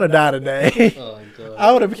Arsene. Who want to die today? Oh, God.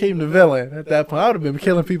 I would have became the villain at that point. I would have been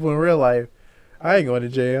killing people in real life. I ain't going to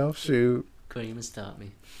jail. Shoot. Couldn't even stop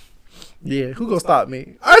me. Yeah, who gonna stop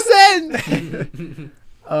me? Arsene!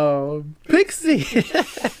 Pixie.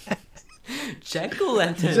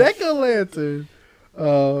 Jack-o'-lantern. Jack-o'-lantern.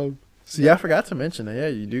 So yeah, I forgot to mention that. Yeah,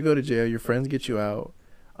 you do go to jail. Your friends get you out.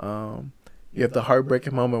 You have the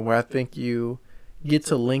heartbreaking moment where I think you get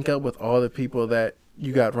to link up with all the people that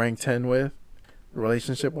you got ranked 10 with,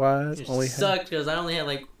 relationship-wise. It sucked because I only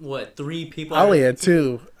had, 3 people? I only had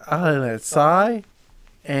 2. I only had Sai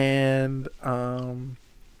and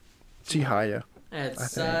Chihaya. I had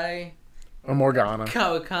Sai. Or Morgana.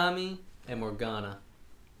 Kawakami and Morgana.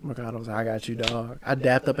 Morgana was like, I got you, dog. I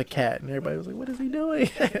dapped up a cat, and everybody was like, what is he doing?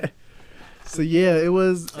 So, yeah, it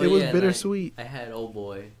was bittersweet. I had old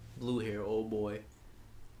boy. Blue hair old boy.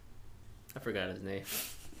 I forgot his name.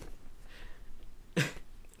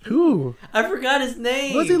 Who? I forgot his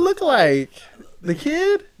name. What does he look like? The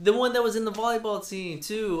kid? The one that was in the volleyball team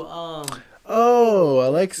too. Oh,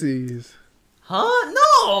 Alexis. Huh?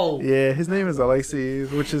 No. Yeah, his name is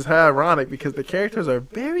Alexis, which is ironic because the characters are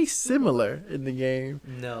very similar in the game.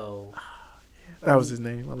 No. That was his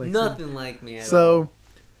name, Alexis. Nothing like me at all.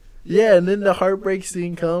 Yeah, and then the heartbreak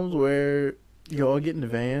scene comes where you all get in the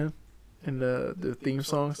van, and the theme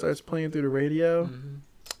song starts playing through the radio, and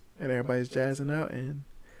everybody's jazzing out, and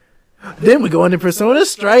then we go into Persona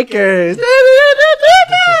Strikers!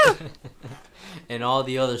 And all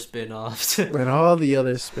the other spin-offs. Now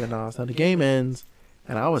the game ends,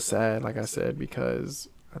 and I was sad, like I said, because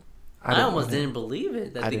I almost didn't believe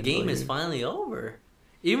it, that the game is finally over.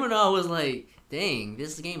 Even though I was like, dang,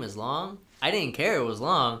 this game is long. I didn't care it was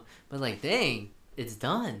long, but dang, it's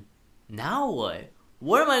done. Now what?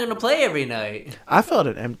 What am I going to play every night? I felt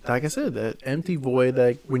like I said, that empty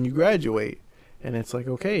void when you graduate. And it's like,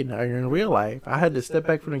 okay, now you're in real life. I had to step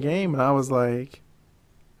back from the game, and I was like,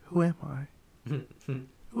 who am I?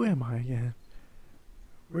 Who am I again?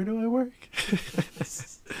 Where do I work?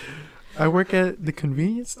 I work at the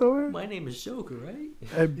convenience store. My name is Joker, right?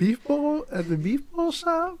 At the beef bowl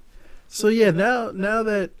shop. So yeah, now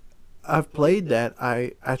that I've played that,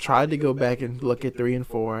 I tried to go back and look at 3 and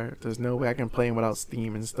 4. There's no way I can play them without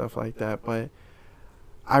Steam and stuff like that, but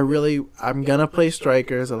I'm gonna play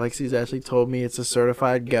Strikers. Alexis actually told me it's a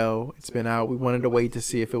certified go. It's been out. We wanted to wait to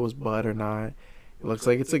see if it was bud or not. It looks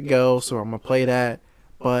like it's a go, so I'm gonna play that.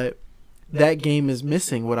 But that game is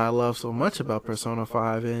missing what I love so much about Persona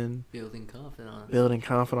 5 and building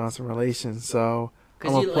confidence and relations. So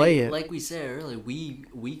I'm gonna play it. Like we said earlier,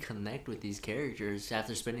 we connect with these characters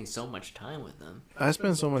after spending so much time with them. I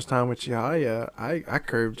spend so much time with Chihaya. I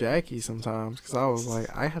curve Jackie sometimes because I was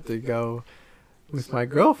like, I have to go with my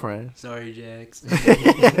girlfriend. Sorry, Jax.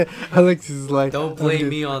 Alexis is like, don't blame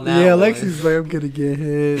me on that. Yeah, Alexis is like, I'm gonna get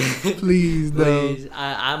hit. Please, no. Please,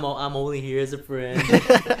 I'm only here as a friend.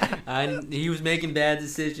 He was making bad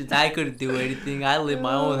decisions. I couldn't do anything. I live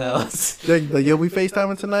my own house. Like, yo, we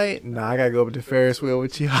FaceTiming tonight? Nah, I gotta go up to Ferris wheel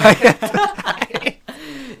with you.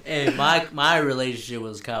 Hey, my relationship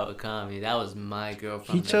was Kawakami. That was my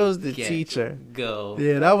girlfriend. He chose the teacher. Go.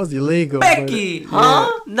 Yeah, that was illegal. Becky,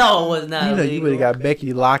 huh? Yeah. No, it was not illegal. You would have got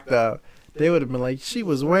Becky locked up. They would have been like, she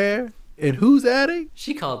was where? And who's attic?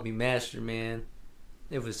 She called me master, man.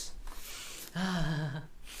 It was... I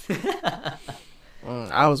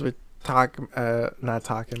was with not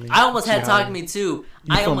talking me. I almost had talking me too.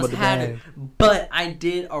 I almost had it, but I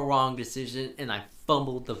did a wrong decision and I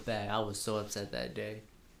fumbled the bag. I was so upset that day.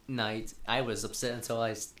 Night. I was upset until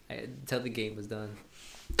the game was done.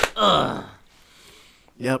 Ugh.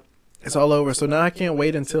 Yep. It's all over. So now I can't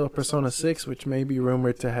wait until Persona 6, which may be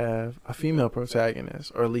rumored to have a female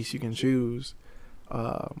protagonist, or at least you can choose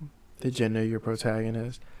the gender of your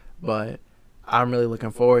protagonist. But I'm really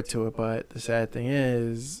looking forward to it. But the sad thing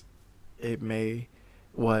is, it may,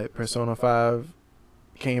 Persona 5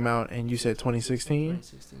 came out and you said 2016?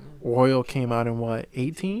 2016. Yeah. Royal came out in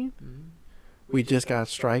 18? Mm-hmm. We just got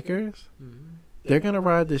Strikers. Mm-hmm. They're going to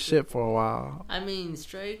ride this ship for a while. I mean,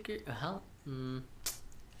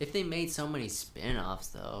 if they made so many spin-offs,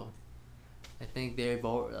 though, I think they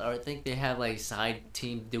have like side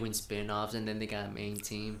team doing spin-offs, and then they got a main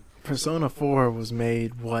team. Persona 4 was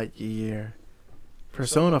made what year?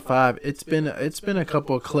 Persona 5. It's been a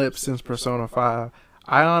couple of clips since Persona 5.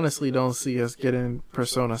 I honestly don't see us getting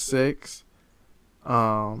Persona 6. You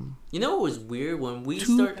know what was weird when we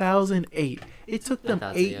 2008. It took them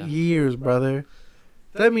 8 years, brother.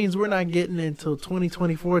 That means we're not getting it until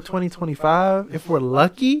 2024, 2025. If we're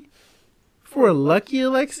lucky. If we're lucky,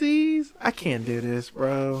 Alexis. I can't do this,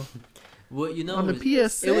 bro. Well, you know, on the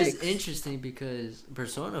PS6. It was interesting because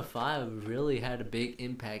Persona 5 really had a big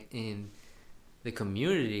impact in the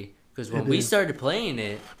community. Because when we started playing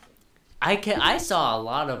it, I saw a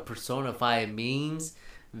lot of Persona 5 memes,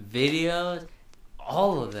 videos,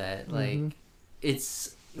 all of that. Like,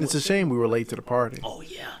 it's a shame we were late to the party. Oh,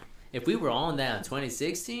 yeah. If we were on that in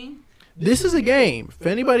 2016... This is a game. If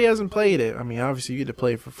anybody hasn't played it, I mean, obviously you get to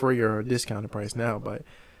play it for free or a discounted price now, but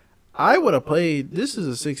I would have played... This is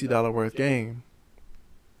a $60 worth game.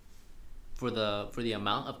 For the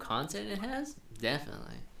amount of content it has?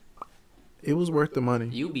 Definitely. It was worth the money.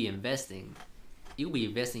 You'll be investing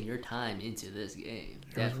your time into this game.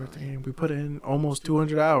 Definitely. We put in almost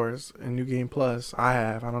 200 hours in New Game Plus.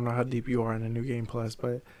 I don't know how deep you are in the New Game Plus,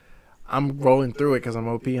 but I'm rolling through it because I'm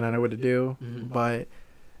OP and I know what to do. Mm-hmm. But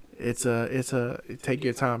it's take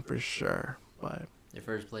your time for sure. But your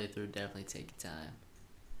first playthrough, definitely take your time.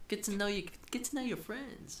 Get to know your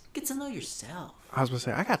friends. Get to know yourself. I was gonna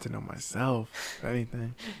say I got to know myself. If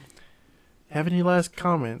anything. Have any last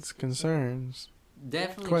comments, concerns?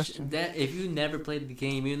 Definitely. If you never played the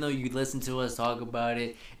game, even though you listen to us talk about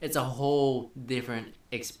it, it's a whole different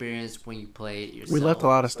experience when you play it yourself. We left a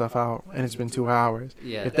lot of stuff out, and it's been 2 hours.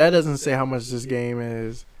 Yeah. If that doesn't say how much this game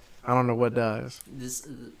is, I don't know what does. This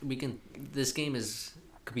game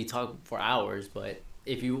could be talking for hours, but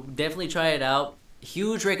if you definitely try it out,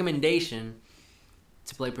 huge recommendation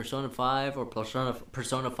to play Persona 5 or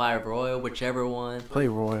Persona 5 Royal, whichever one. Play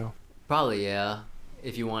Royal. Probably, yeah.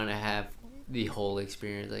 If you want to have the whole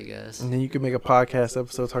experience, I guess. And then you can make a podcast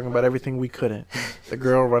episode talking about everything we couldn't. The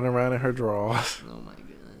girl running around in her drawers. Oh my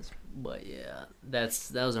goodness. But yeah,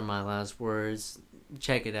 those are my last words.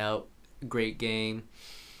 Check it out. Great game.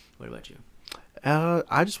 What about you?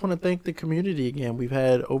 I just want to thank the community again. We've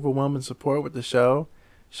had overwhelming support with the show.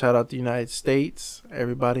 Shout out the United States.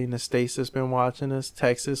 Everybody in the States that's been watching us.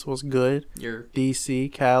 Texas was good.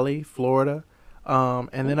 DC, Cali, Florida.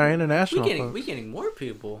 And then our international folks. We're getting more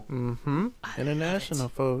people. Mm-hmm. International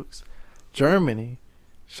folks. Germany.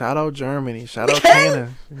 Shout out Germany. Shout out Canada.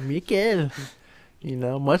 Miguel. You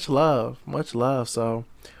know, much love. Much love. So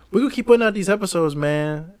we're gonna keep putting out these episodes,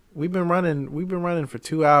 man. We've been running for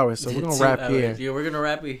 2 hours, so we're gonna wrap here. Yeah, we're gonna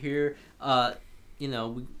wrap it here.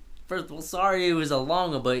 First of all, sorry it was a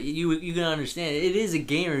long one, but you can understand it is a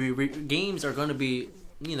game. Games are gonna be,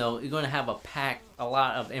 you're going to have a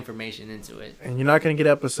lot of information into it. And you're not going to get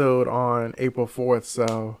episode on April 4th,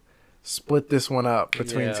 so split this one up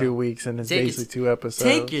between 2 weeks, and it's basically 2 episodes.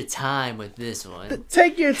 Take your time with this one.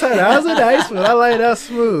 Take your time. That was a nice one. I like that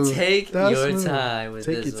smooth. Take your time with this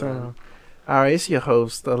one. Take your time. All right, it's your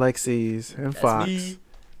host, Alexis and Fox,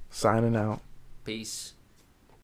 signing out. Peace.